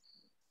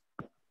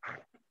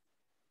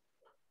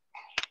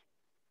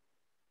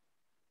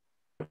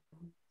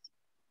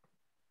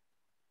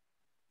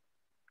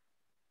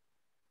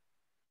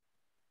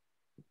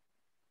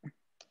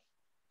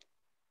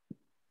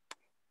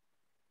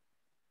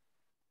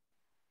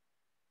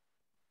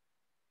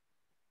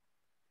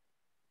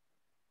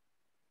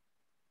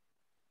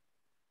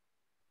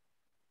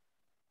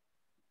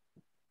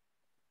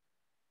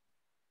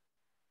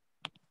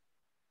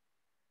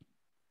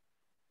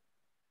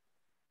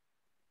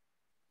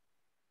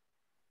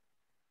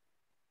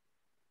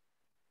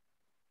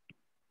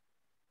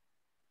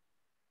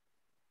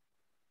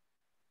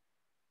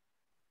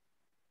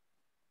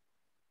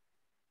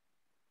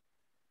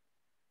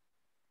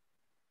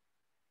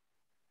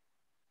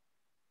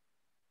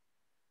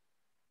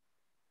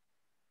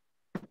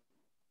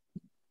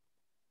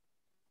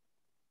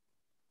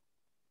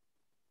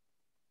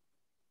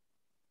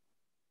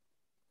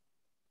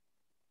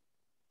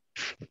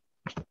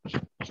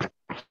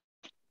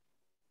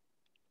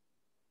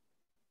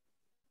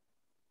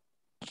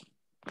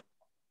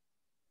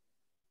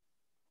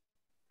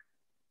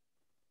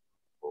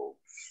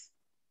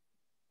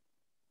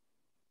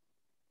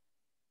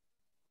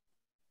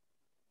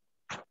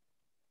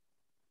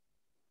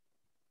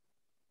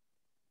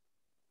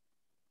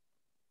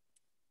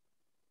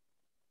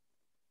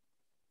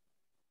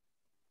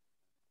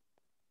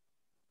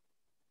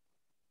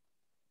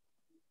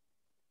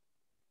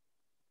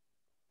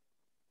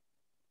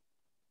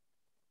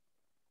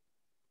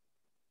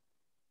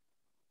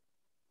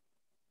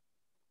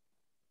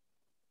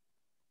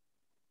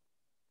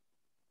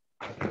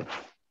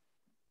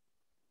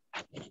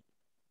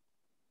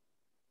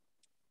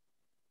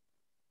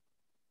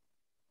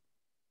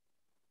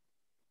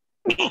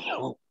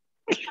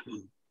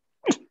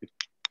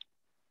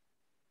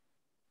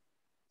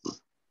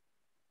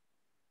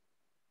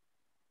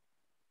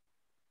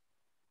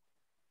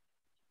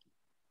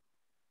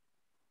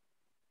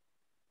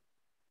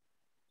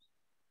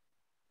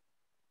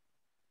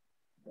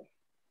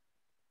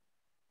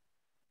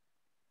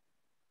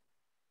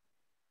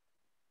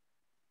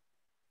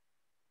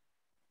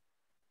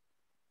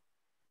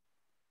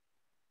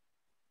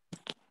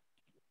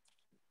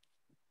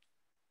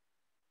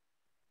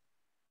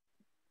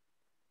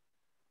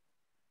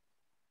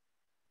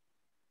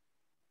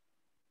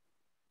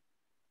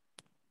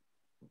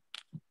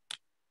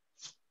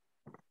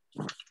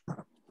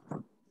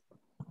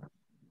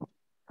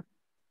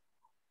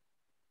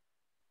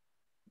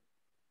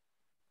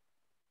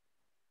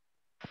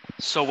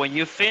 So when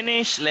you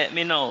finish, let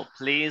me know,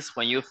 please.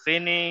 When you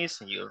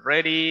finish and you're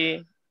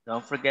ready,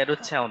 don't forget to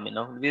tell me.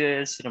 No olvides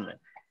decirme.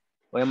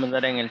 Voy a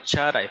mandar en el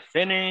chat, I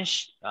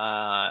finished,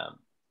 done,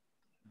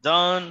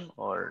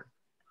 or...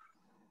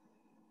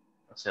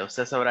 O sea,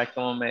 usted sabrá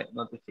cómo me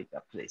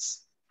notifica,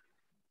 please.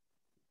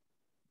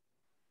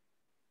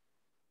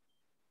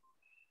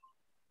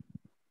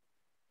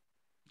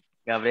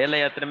 Gabriela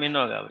ya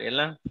terminó,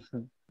 Gabriela.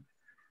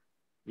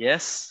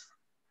 Yes.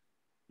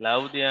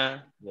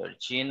 Claudia,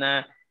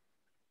 Georgina.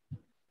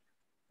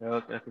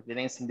 Veo que los que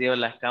tienen encendido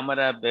las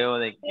cámaras, veo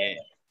de que...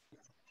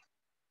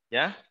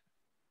 ¿Ya?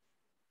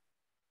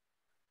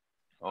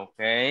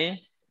 Ok.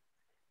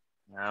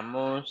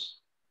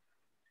 Vamos.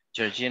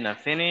 Georgina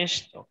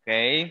finished. Ok.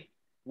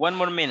 One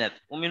more minute.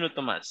 Un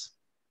minuto más.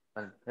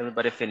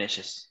 Everybody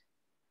finishes.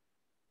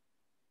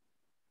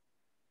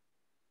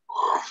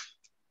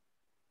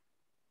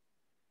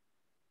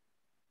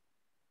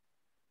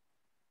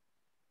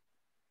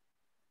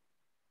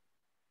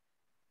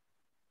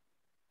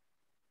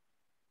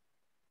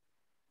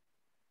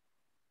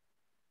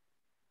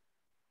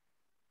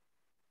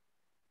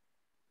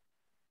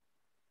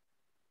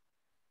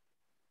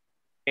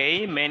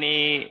 Okay,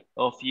 many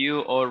of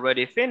you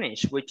already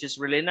finished, which is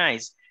really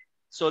nice.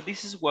 So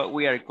this is what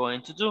we are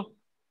going to do.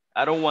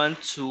 I don't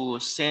want to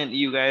send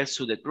you guys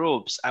to the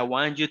groups. I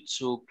want you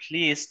to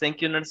please,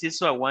 thank you,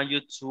 Narciso. I want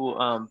you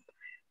to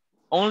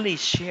only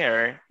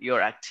share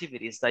your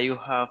activities that you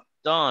have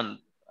done.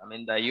 I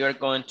mean, that you are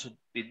going to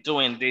be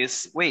doing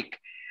this week.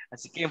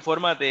 Así que en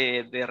forma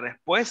de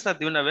respuestas,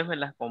 de una vez me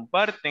las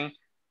comparten.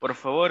 Por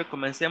favor,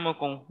 comencemos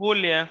con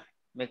Julia.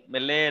 Me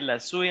lee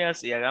las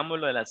suyas y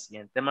hagámoslo de la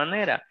siguiente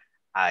manera.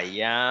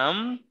 I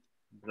am,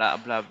 bla,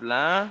 bla,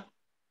 bla,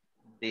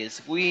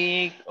 this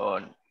week,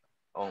 on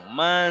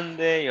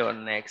Monday, or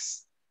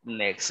next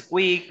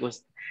week.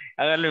 Pues,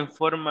 hágalo en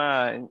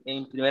forma,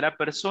 en primera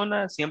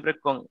persona, siempre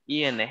con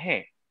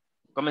ING.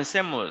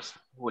 Comencemos,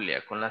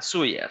 Julia, con las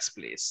suyas,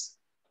 please.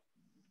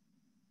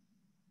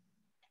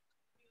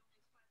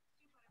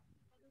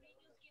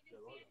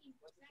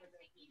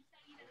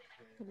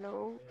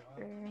 Hello.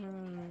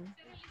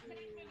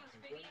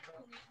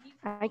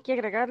 Hay que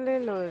agregarle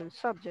lo del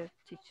subject,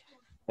 teacher.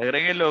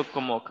 Agréguelo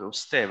como que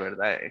usted,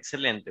 ¿verdad?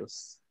 Excelente.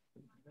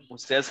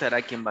 Usted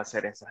será quien va a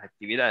hacer esas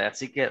actividades.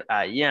 Así que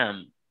I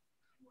am.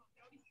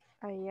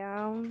 I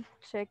am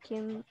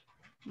checking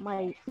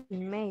my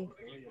email.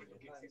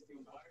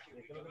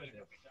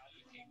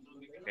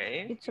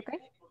 Okay. It's okay?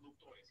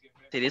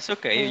 It is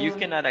okay. You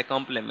can add a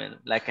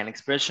complement, like an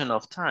expression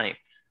of time.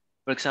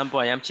 For example,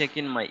 I am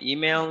checking my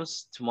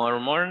emails tomorrow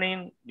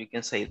morning. You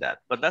can say that,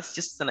 but that's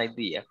just an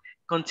idea.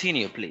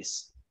 Continue,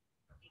 please.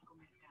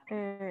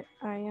 I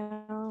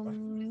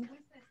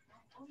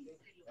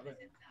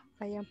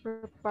am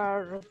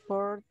prepare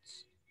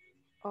reports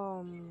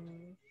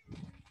on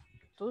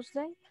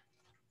Tuesday.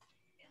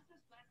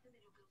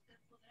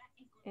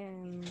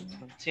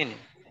 Continue.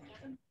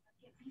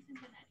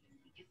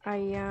 I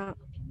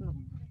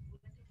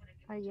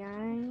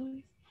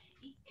am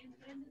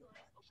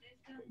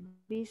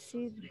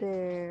visit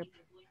the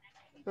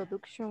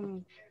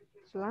production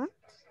plant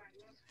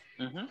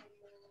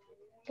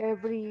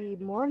every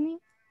morning.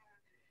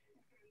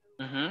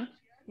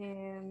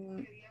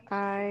 And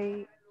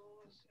I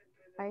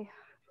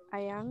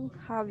am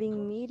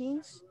having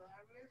meetings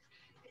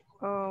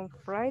on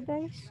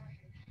Fridays.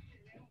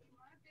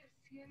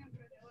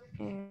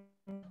 And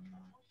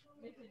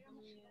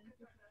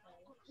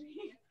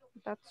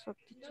that's what,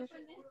 teacher.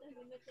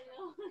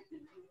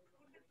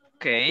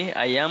 Okay,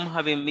 I am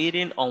having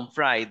meeting on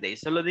Friday.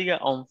 Solo diga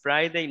on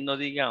Friday, no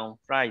diga on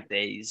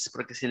Fridays,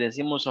 porque si le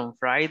decimos on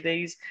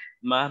Fridays,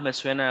 más me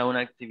suena a una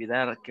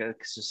actividad que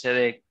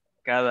sucede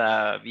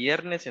cada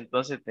viernes,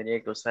 entonces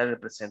tenía que usar el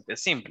presente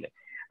simple.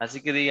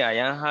 Así que diga I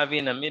am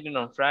having a meeting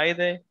on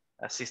Friday,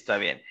 así está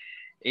bien.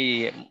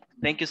 Y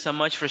thank you so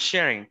much for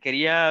sharing.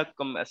 Quería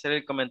hacer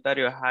el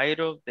comentario a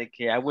Jairo de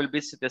que I will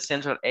visit the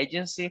central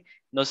agency.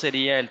 No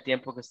sería el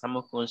tiempo que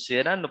estamos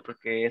considerando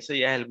porque eso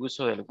ya es el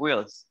uso del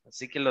wills.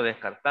 Así que lo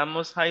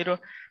descartamos,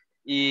 Jairo.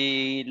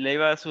 Y le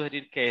iba a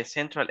sugerir que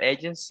central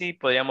agency,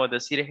 podríamos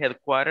decir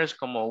headquarters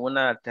como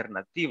una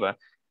alternativa.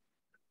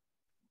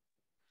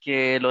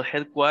 que los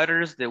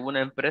headquarters de una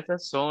empresa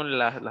son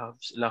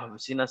las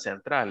oficinas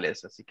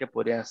centrales, así que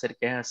podría ser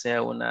que esa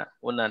sea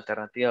una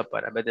alternativa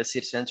para en vez de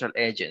decir central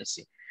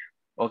agency.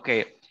 Ok,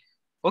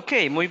 ok,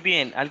 muy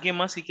bien. ¿Alguien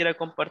más que quiera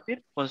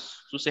compartir con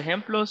sus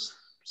ejemplos?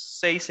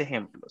 6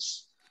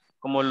 ejemplos.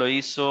 Como lo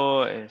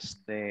hizo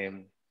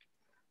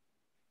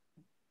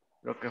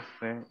creo que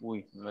fue,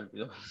 uy, me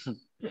olvidó.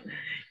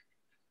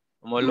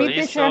 Como lo Mi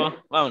teacher.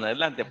 hizo, vamos,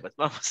 adelante pues,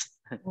 vamos.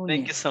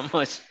 Thank you so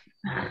much.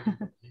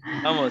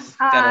 Vamos,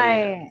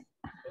 Carolina.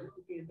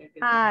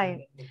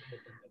 I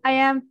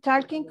am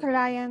talking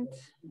client.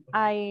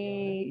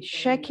 I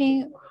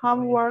checking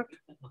homework.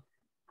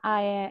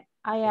 I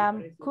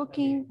am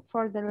cooking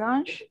for the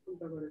lunch.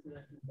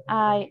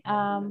 I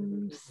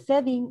am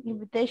setting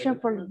invitation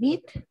for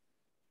meet.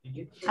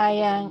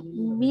 I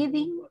am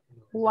meeting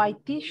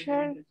white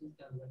t-shirt.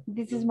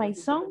 This is my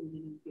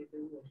son.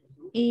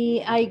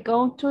 I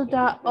go to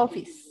the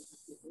office.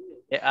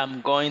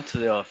 I'm going to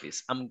the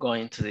office. I'm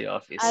going to the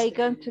office. I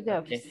go to the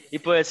office. Y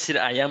puedo decir,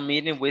 I am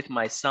meeting with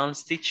my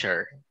son's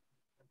teacher.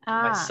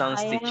 My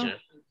son's teacher.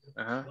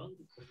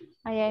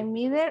 I am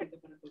meeting,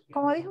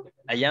 ¿cómo dijo?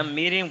 I am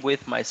meeting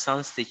with my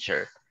son's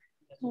teacher.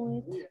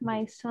 With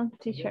my son's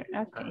teacher,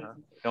 okay.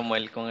 Como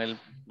con el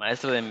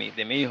maestro de mi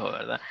hijo,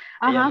 ¿verdad?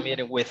 I am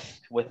meeting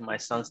with my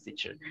son's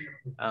teacher.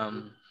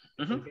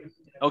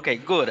 Okay,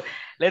 good.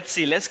 Let's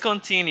see, let's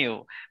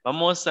continue.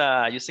 Vamos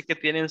a, yo sé que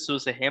tienen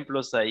sus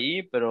ejemplos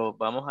ahí, pero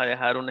vamos a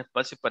dejar un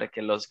espacio para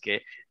que los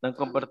que no han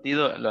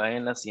compartido lo hagan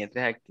en las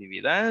siguientes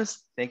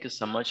actividades. Thank you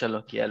so much a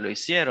los que ya lo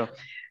hicieron.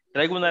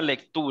 Traigo una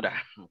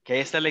lectura,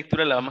 que esta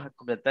lectura la vamos a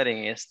completar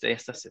en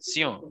esta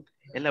sesión.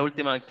 Es la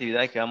última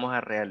actividad que vamos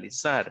a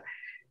realizar.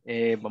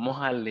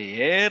 Vamos a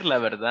leer, la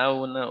verdad,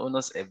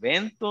 unos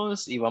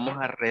eventos y vamos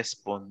a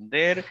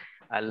responder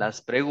a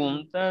las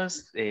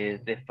preguntas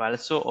de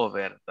falso o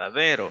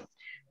verdadero.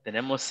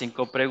 Tenemos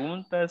 5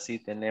 preguntas y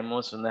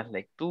tenemos unas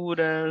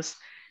lecturas.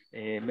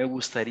 Me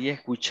gustaría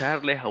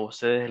escucharles a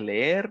ustedes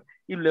leer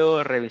y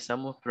luego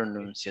revisamos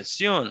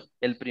pronunciación.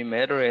 El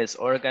primero es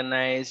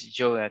Organize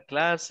Yoga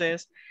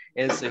Classes.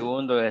 El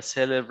segundo es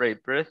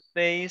Celebrate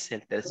Birthdays.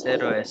 El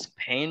tercero es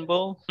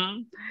Paintball.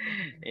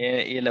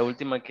 Y la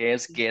última que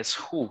es Guess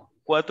Who.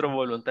 4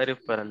 voluntarios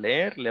para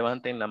leer.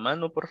 Levanten la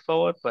mano, por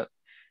favor.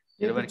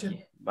 Quiero ver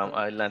aquí. Vamos,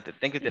 adelante.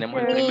 Thank you. Tenemos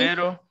el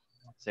primero.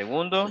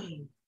 Segundo.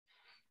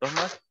 2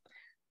 más.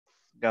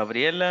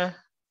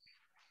 Gabriela.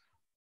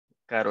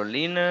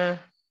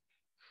 Carolina.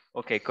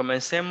 Ok,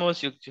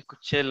 comencemos. Yo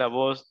escuché la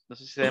voz, no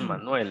sé si es de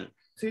Manuel.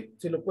 Sí,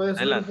 si lo puedes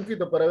subir un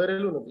poquito para ver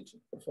el uno, teacher,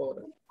 por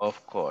favor.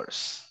 Of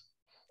course.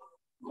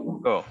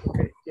 Go.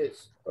 Okay,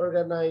 yes.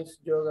 Organize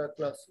yoga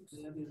classes.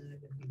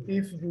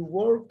 If you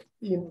work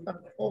in an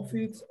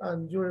office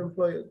and your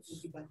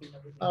employees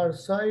are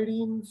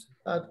sitting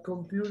at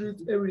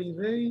computers every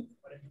day,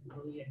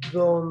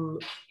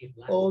 don't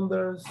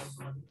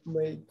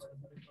underestimate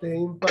the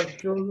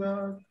impact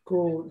yoga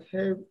could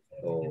have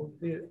on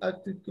their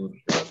attitude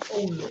and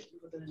outlook.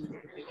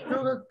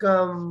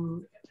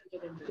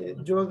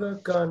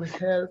 Yoga can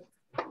help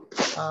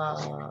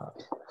a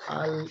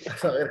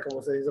saber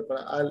cómo se dice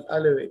para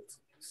alleviate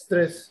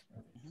stress,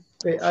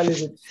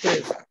 alleviate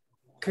stress,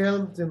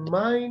 calm the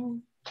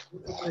mind,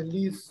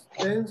 release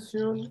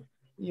tension,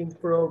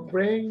 improve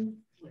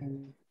brain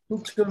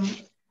function,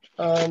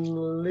 and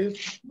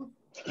lift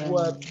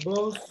what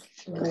boss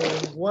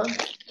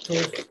want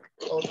those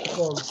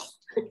outcomes.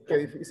 Qué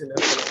difícil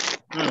es.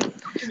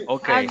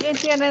 Okay. Alguien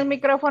tiene el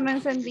micrófono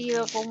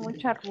encendido con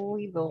mucho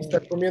ruido.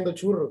 Está comiendo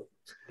churros.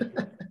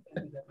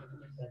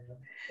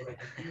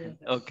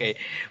 Ok,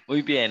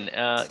 muy bien.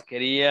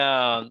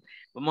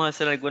 Vamos a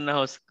hacer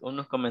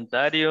unos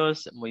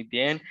comentarios. Muy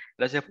bien.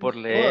 Gracias por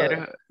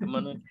leer,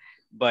 Manuel.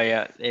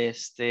 Vaya,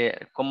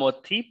 como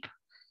tip,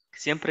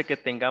 siempre que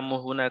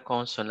tengamos una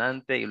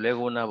consonante y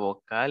luego una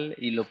vocal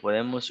y lo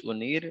podemos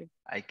unir,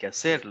 hay que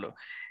hacerlo.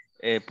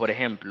 Por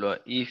ejemplo,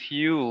 if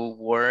you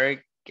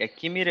work,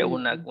 aquí mire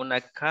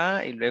una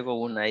K y luego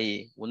una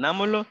I.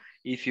 Unámoslo.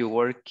 If you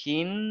work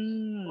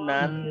in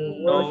an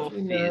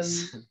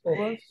office.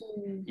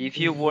 If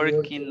you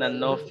work in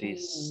an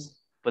office.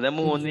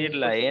 Podemos unir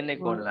la N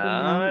con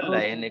la A,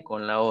 la N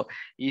con la O.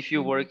 If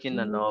you work in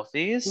an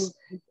office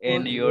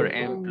and your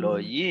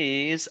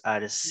employees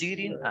are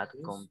sitting at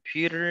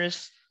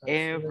computers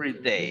every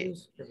day,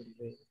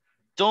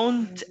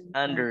 don't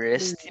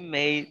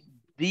underestimate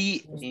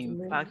the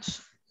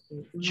impact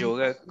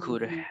yoga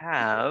could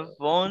have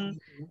on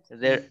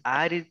their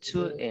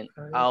attitude and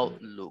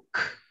outlook.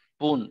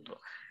 Punto.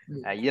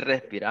 Allí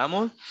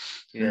respiramos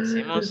y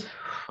decimos,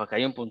 acá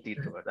hay un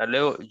puntito, ¿verdad?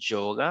 Luego,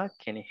 yoga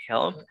can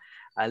help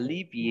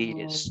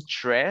alleviate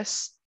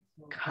stress,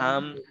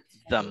 calm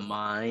the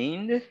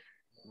mind,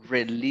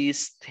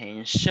 release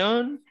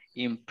tension,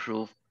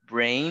 improve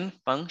brain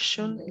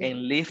function,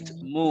 and lift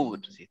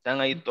mood. Si están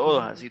ahí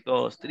todos, así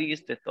todos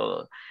tristes,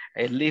 todos,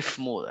 lift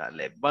mood,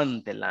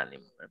 levante el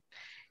ánimo.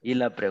 Y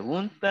la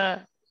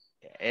pregunta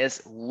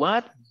es,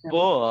 what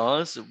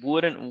boss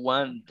wouldn't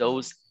want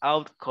those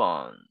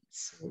outcomes?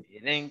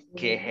 Miren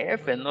qué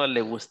jefe no le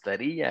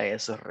gustaría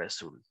esos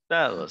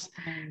resultados.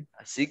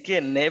 Así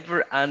que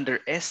never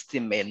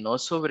underestimate, no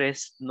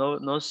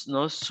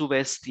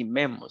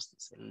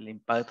subestimemos el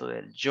impacto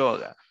del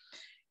yoga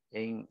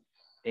en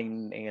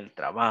el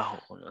trabajo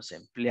con los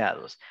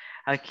empleados.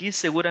 Aquí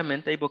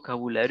seguramente hay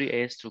vocabulario y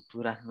hay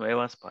estructuras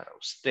nuevas para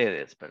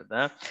ustedes,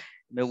 ¿verdad?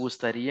 Me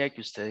gustaría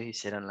que ustedes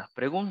hicieran las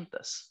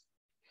preguntas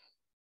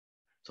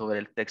sobre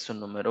el texto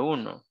número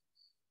 1.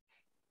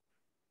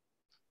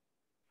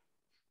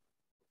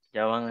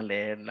 Ya van a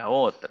leer la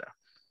otra.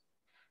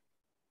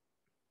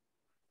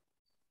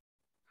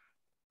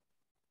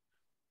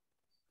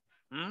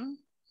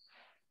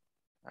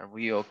 Are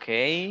we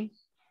okay?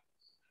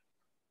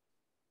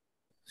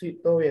 Sí,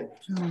 todo bien.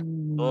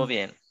 Todo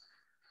bien.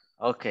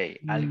 Ok,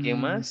 ¿alguien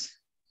más?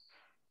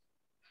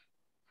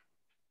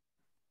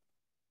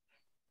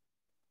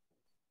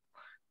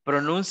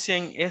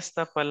 Pronuncien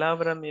esta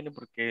palabra, miren,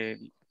 porque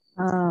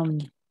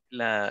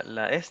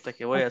esta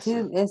que voy a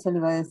hacer. Eso le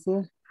iba a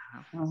decir.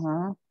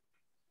 Ajá.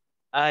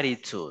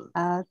 Attitude.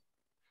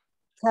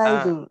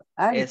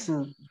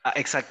 Attitude.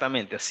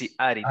 Exactamente, así,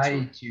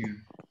 attitude.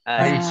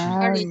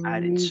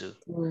 Attitude.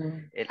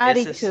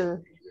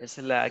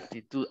 Esa es la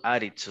actitud,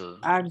 attitude.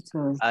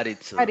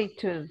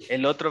 Attitude.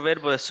 El otro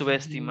verbo de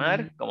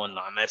subestimar, como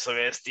no me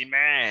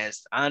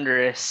subestimes,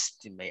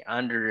 underestimate.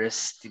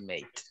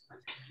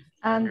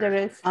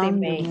 Alleviate.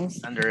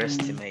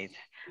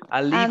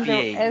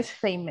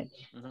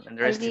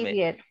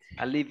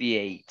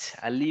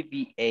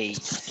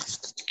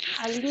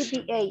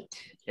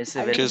 Ese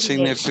verbo.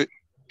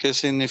 ¿Qué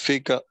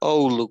significa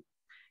outlook?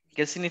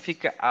 ¿Qué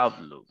significa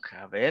outlook?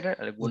 A ver,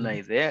 ¿alguna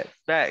idea?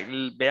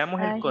 Veamos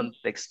el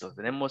contexto.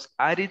 Tenemos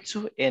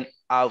attitude and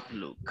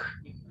outlook.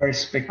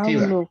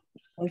 Perspectiva.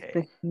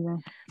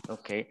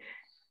 Okay.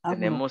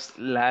 Tenemos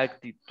la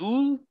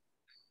actitud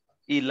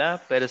y la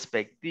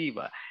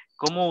perspectiva.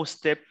 ¿Cómo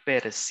usted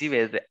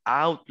percibe? The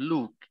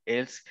outlook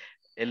es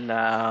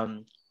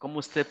cómo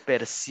usted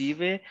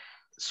percibe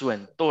su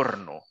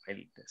entorno.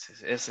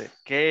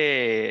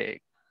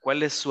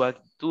 ¿Cuál es su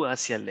actitud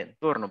hacia el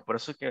entorno? Por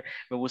eso que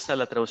me gusta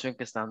la traducción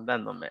que están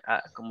dándome,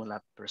 como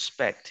la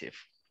perspective.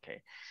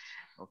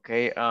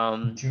 Okay.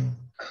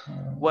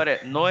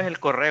 No es el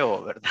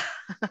correo, ¿verdad?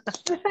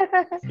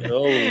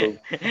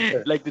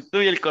 La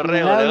actitud y el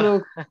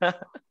correo.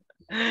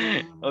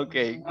 Ok,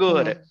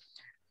 good.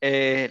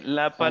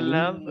 La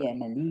palabra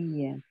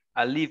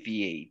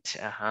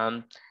alleviate.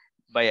 Ajá.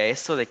 Vaya,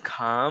 esto de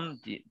calm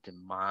the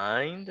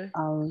mind.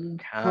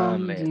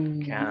 Calm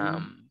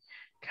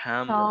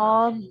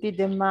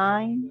the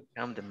mind.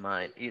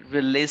 Y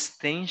release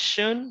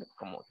tension,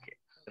 como que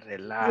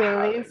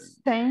relaja,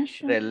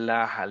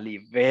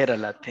 libera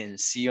la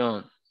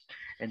tensión.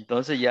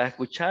 Entonces ya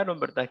escucharon,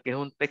 ¿verdad? Que es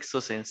un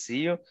texto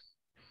sencillo,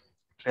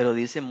 pero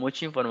dice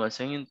mucha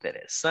información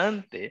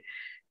interesante.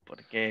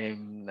 Porque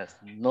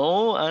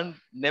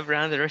never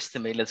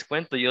underestimate, les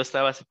cuento, yo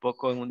estaba hace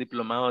poco en un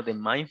diplomado de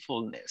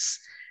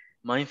mindfulness,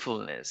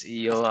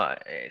 y yo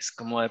es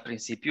como al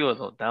principio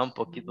da un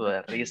poquito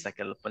de risa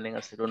que lo ponen a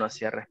hacer uno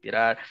así a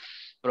respirar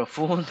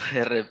profundo,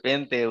 de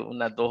repente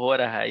unas 2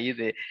 horas ahí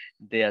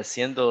de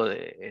haciendo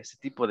ese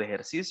tipo de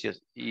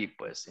ejercicios, y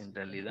pues en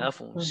realidad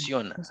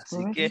funciona,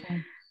 así que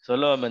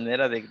solo a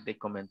manera de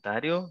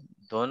comentario,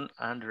 don't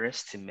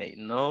underestimate,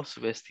 no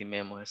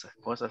subestimemos esas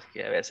cosas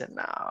que a veces,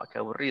 no, qué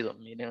aburrido,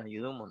 miren,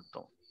 ayuda un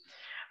montón.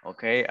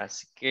 Ok,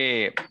 así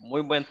que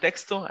muy buen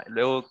texto,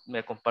 luego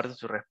me comparten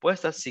sus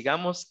respuestas.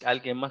 Sigamos,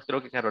 alguien más,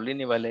 creo que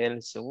Carolina iba a leer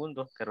el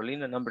segundo.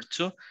 Carolina, number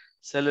 2,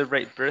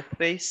 celebrate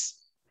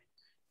birthdays.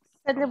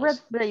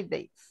 Celebrate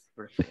birthdays.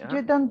 Birthday,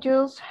 You don't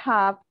just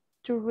have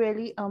to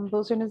really on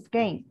business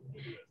game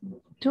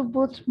to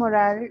boost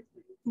morale.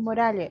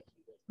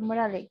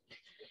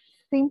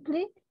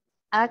 Simply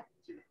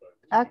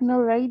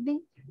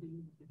acknowledging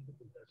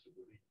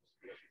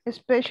a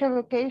special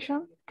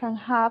occasion can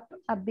have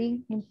a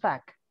big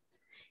impact.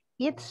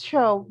 It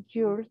shows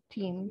your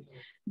team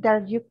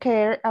that you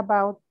care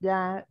about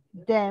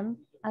them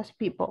as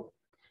people,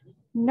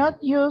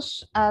 not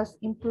just as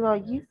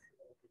employees.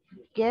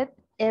 Get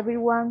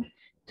everyone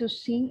to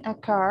sing a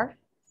card,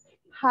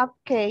 have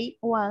cake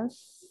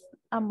once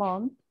a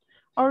month,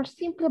 or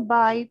simply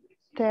buy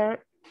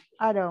their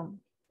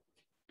atom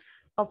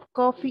of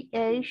coffee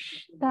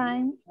each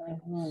time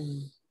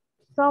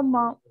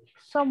someone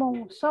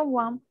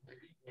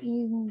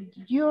in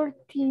your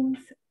team's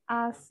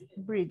as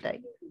birthday.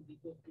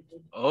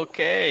 Ok,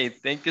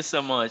 thank you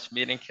so much.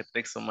 Miren qué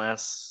texto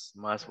más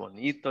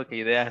bonito, qué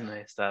ideas nos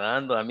está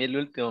dando. A mí el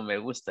último me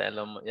gusta,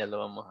 ya lo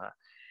vamos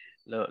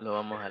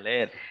a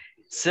leer.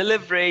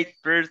 Celebrate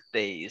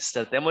birthdays.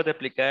 Tratemos de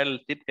aplicar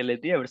el tip que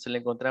les di, a ver si le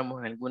encontramos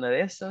en alguna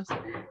de esas.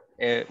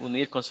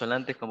 Unir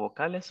consonantes con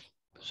vocales.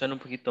 Suena un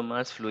poquito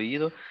más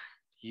fluido.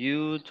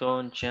 You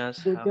don't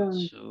just have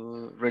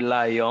to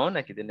rely on.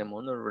 Aquí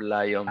tenemos uno,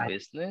 rely on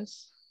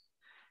business.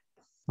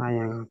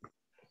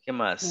 ¿Qué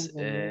más?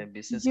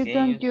 Business You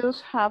games. don't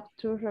just have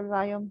to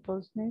rely on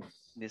business.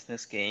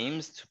 Business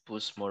games to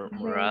boost more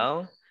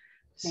morale.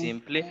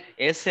 Simply,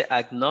 ese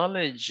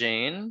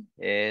acknowledging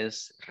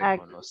es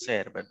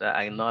reconocer, ¿verdad?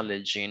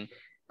 Acknowledging.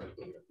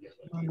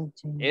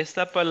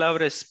 Esta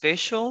palabra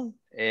special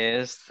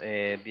es,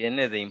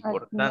 viene de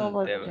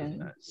importante,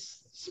 ¿verdad?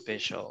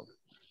 Special.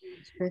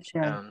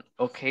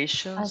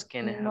 Occasions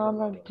can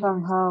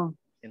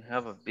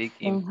have a big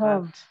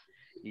impact.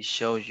 It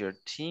shows your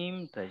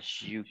team that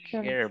you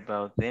care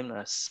about them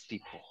as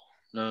people.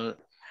 No,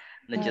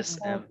 not just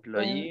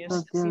employees.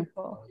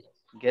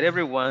 Get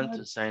everyone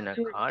to sign a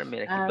card.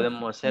 Mira, aquí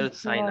podemos hacer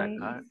sign a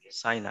card.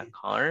 Sign a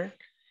card.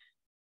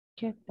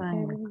 Que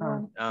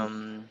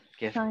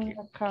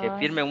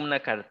firmen una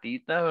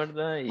cartita,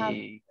 ¿verdad?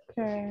 Y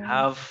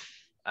have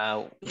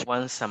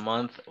once a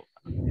month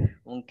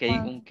un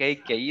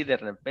cake ahí de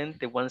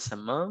repente once a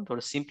month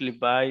or simply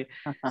buy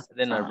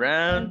then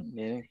around.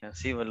 Miren,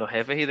 así los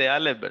jefes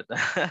ideales,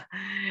 ¿verdad?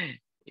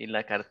 Y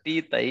la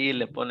cartita ahí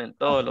le ponen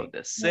todos los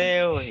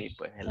deseos y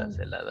pues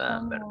se la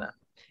dan, ¿verdad?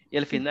 Y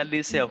al final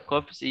dice, of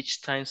course,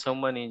 each time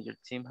someone in your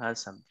team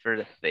has a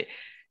birthday.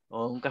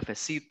 O un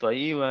cafecito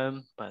ahí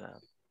van para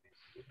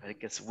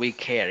que es we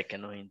care, que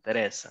nos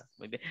interesa.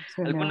 Muy bien.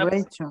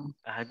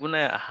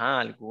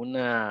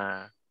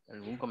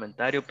 ¿Algún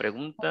comentario,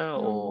 pregunta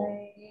o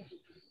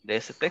de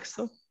ese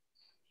texto?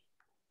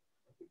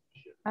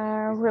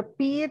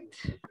 Repeat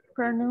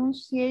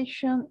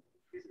pronunciation.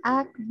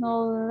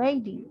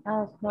 Acknowledging.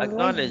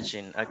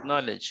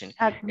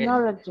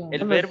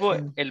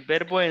 El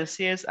verbo en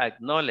sí es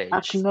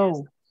acknowledge.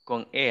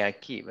 Con E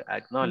aquí,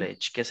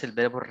 acknowledge, que es el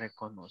verbo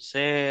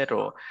reconocer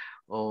o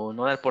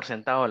no dar por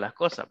sentado las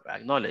cosas,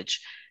 acknowledge.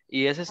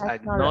 Y ese es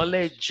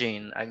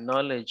acknowledging,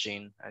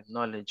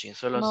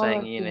 solo está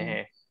en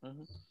ING.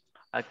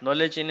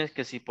 Acknowledging es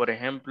que si, por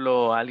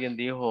ejemplo, alguien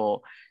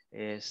dijo,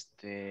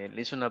 le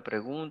hizo una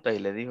pregunta y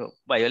le dijo,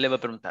 yo le voy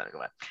a preguntar,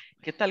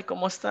 ¿qué tal,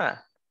 cómo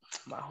está?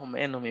 Más o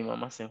menos, mi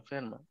mamá se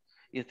enferma.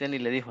 Y usted ni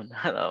le dijo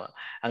nada.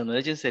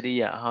 Acknowledging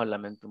sería,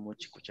 lamento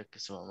mucho escuchar que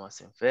su mamá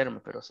se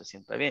enferma, pero se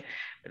sienta bien.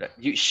 Pero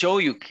you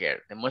show you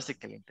care, demuestre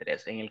que le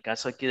interesa. En el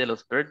caso aquí de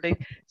los birthdays,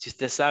 si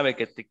usted sabe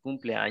que te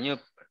cumple año,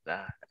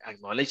 ¿verdad?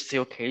 Acknowledge the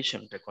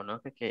occasion,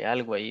 reconozca que hay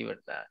algo ahí,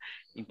 ¿verdad?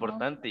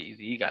 Importante y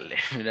dígale,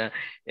 ¿verdad?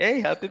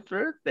 Hey, happy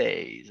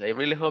birthdays. I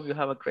really hope you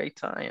have a great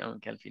time.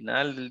 Aunque al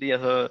final del día,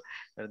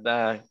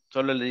 ¿verdad?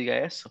 Solo le diga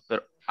eso,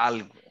 pero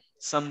algo.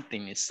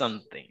 Something is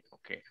something.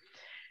 Okay.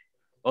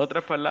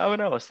 ¿Otra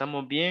palabra o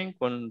estamos bien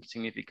con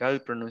significado y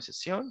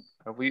pronunciación?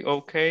 Are we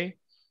okay?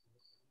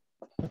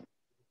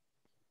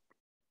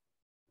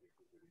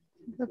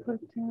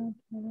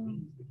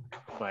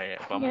 Vaya,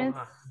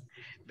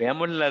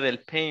 veamos la del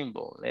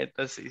paintball.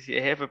 Esta, si es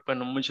jefe, pues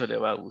no mucho le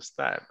va a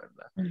gustar,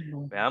 ¿verdad?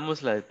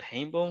 Veamos la del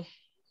paintball.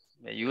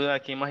 ¿Me ayuda?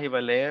 ¿Quién más iba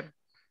a leer?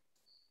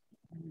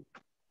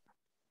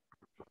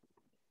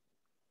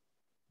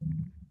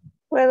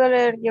 ¿Puedo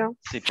leer yo?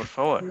 Sí, por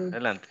favor,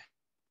 adelante.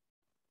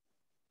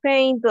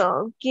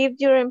 Paintball. Give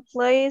your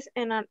employees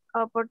an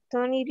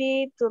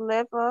opportunity to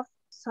let off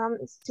some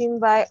steam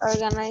by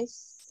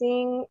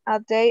organizing a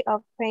day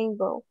of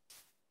paintball.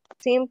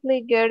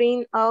 Simply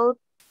getting out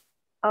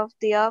of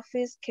the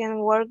office can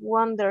work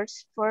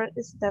wonders for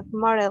staff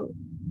morale.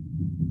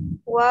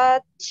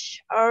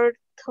 Watch out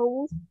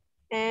toes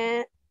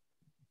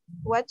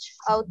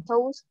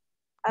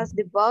as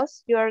the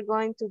boss. You are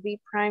going to be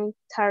prime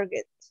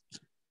target.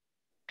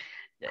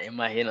 Ya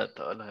imagino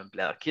todos los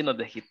empleados. Aquí nos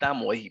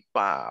desquitamos y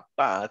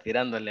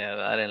tirándole a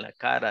dar en la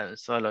cara,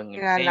 solo en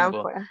el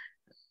paintball.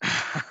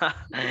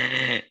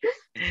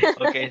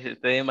 Ok, si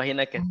usted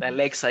imagina que está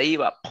Alexa ahí,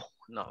 va.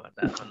 No,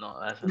 ¿verdad? Eso no.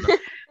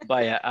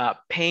 Vaya,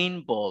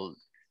 paintball.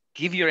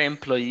 Give your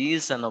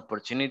employees an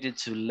opportunity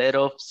to let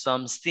off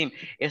some steam.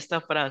 Esta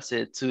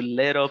frase, to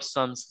let off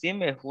some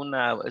steam, es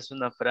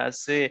una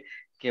frase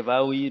que va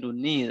a huir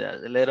unida,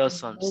 let off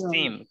some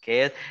steam,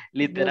 que es,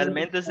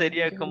 literalmente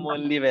sería como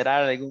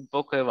liberar un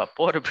poco de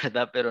vapor,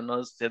 ¿verdad? Pero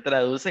no se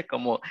traduce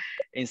como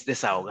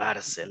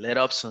desahogarse, let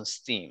off some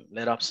steam,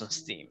 let off some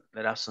steam,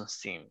 let off some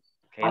steam,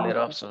 okay, let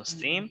off some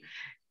steam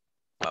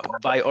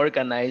by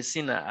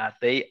organizing a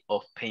day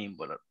of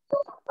paintball.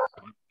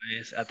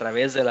 Pues a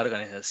través de la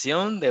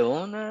organización de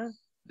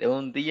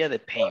un día de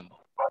paintball.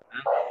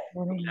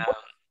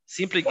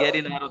 Simply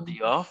getting out of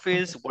the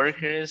office,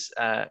 workers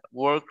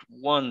work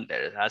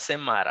wonders, hacen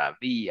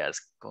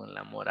maravillas con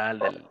la moral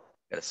del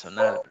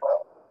personal.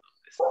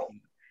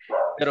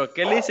 Pero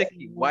 ¿qué le dice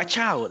aquí? Watch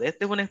out.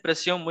 Esta es una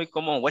expresión muy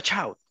común. Watch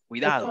out.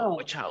 Cuidado.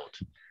 Watch out.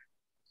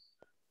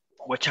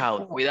 Watch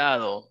out.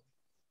 Cuidado.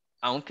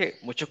 Aunque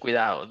mucho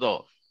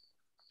cuidado.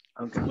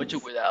 Aunque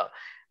mucho cuidado.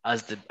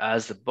 As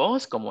the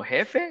boss, como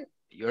jefe,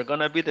 you're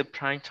gonna be the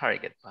prime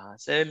target. Va a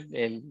ser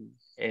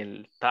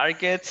el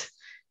target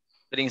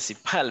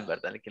principal,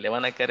 ¿verdad? El que le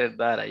van a querer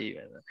dar ahí,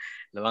 ¿verdad?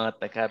 Lo van a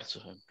atacar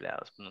sus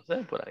empleados. No sé,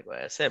 por algo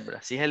debe ser,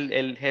 ¿verdad? Si es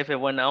el jefe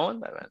buena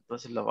onda, ¿verdad?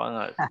 Entonces lo van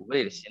a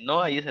cubrir. Si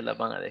no, ahí se las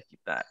van a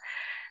desquitar,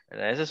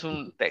 ¿verdad? Ese es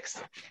un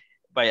texto.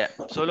 Vaya,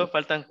 solo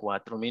faltan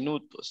 4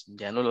 minutos.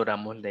 Ya no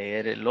logramos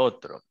leer el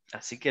otro.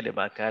 Así que le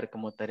va a quedar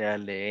como tarea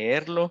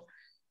leerlo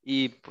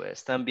Y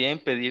pues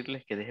también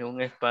pedirles que dejen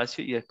un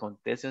espacio y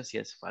contesten si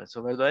es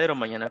falso o verdadero.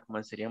 Mañana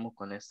comenzaríamos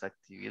con esta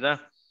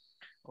actividad.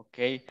 Ok,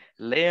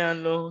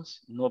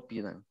 léanlos, no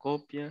pidan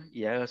copia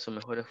y hagan su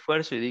mejor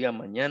esfuerzo y digan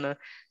mañana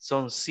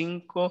son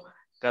 5,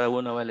 cada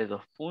uno vale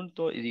 2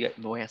 puntos y diga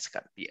me voy a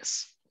sacar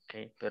 10. Ok,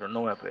 pero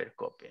no voy a pedir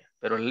copia.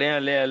 Pero lea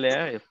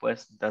y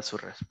después da su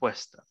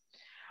respuesta.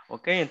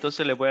 Ok,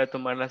 entonces les voy a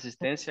tomar la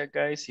asistencia,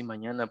 guys, y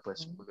mañana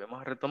pues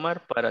volvemos a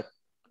retomar para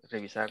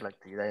revisar la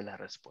actividad y las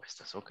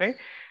respuestas. Ok,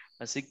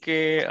 así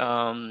que,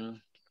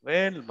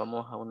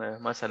 vamos a una vez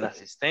más a la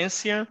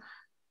asistencia.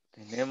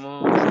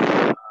 Tenemos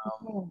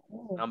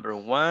number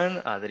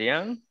 1,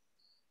 Adrián.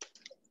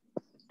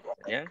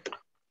 Adrián.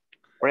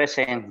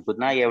 Present. Good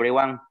night,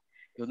 everyone.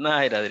 Good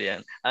night,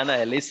 Adrián.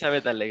 Ana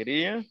Elizabeth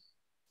Alegría.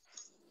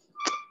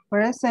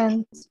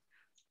 Present.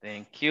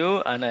 Thank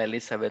you. Ana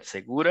Elizabeth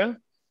Segura.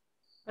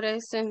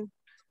 Present.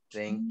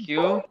 Thank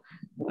you.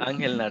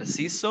 Ángel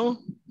Narciso.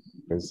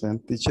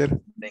 Present, teacher.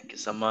 Thank you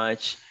so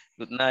much.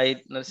 Good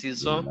night,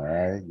 Narciso.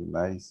 Good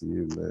night. See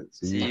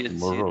you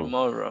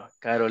tomorrow.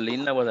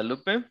 Carolina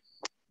Guadalupe.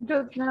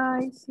 Good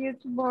night. See you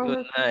tomorrow.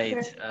 Good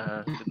night.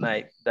 Good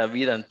night.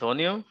 David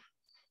Antonio.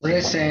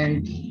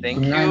 Present.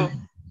 Thank you.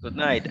 Good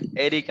night.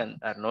 Eric and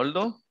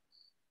Arnoldo.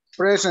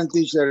 Present,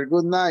 teacher.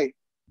 Good night.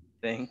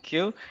 Thank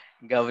you.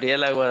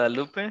 Gabriela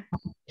Guadalupe.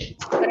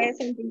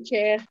 Present,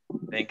 teacher.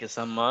 Thank you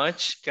so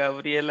much,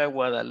 Gabriela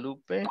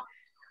Guadalupe.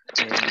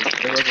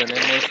 Luego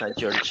tenemos a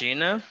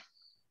Georgina.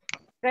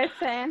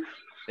 Present.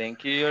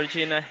 Thank you,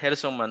 Georgina.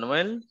 Gerson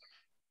Manuel.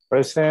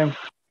 Present.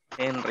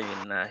 Henry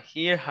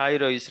Nahir.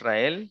 Jairo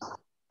Israel.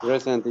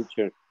 Present,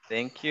 teacher.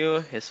 Thank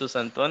you. Jesús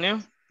Antonio.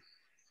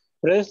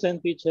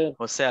 Present, teacher.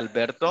 José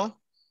Alberto.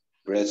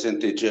 Present,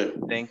 teacher.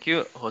 Thank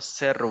you.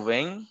 José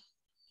Rubén.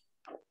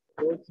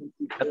 Present,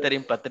 teacher.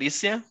 Catherine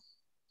Patricia.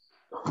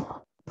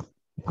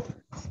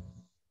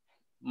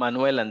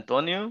 Manuel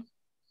Antonio.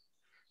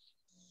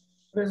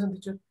 Present,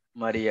 teacher.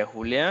 María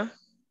Julia.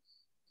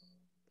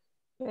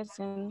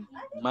 Present.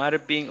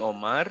 Marvin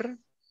Omar.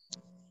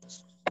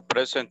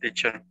 Present,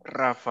 teacher.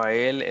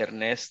 Rafael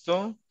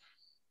Ernesto.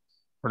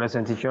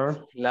 Present,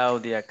 teacher.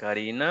 Claudia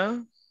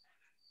Karina.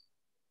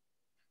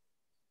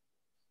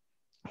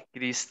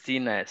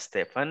 Cristina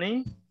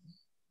Stephanie.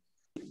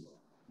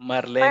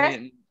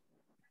 Marlene.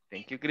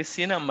 Thank you,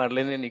 Cristina.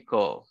 Marlene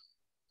Nicole.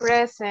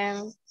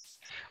 Present.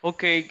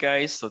 Okay,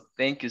 guys, so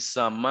thank you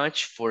so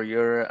much for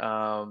your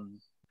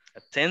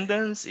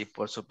attendance y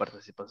por su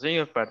participación,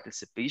 your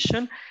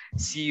participation.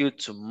 See you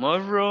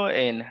tomorrow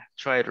and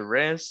try to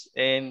rest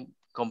and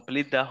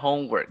complete the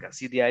homework.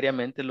 Así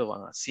diariamente lo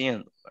van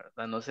haciendo,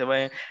 ¿verdad? No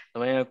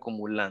vayan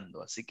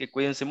acumulando. Así que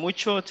cuídense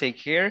mucho, take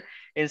care,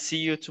 and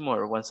see you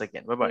tomorrow once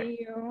again. Bye-bye.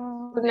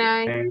 Good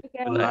night.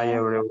 Good night,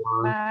 everyone.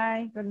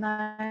 Bye. Good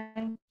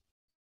night.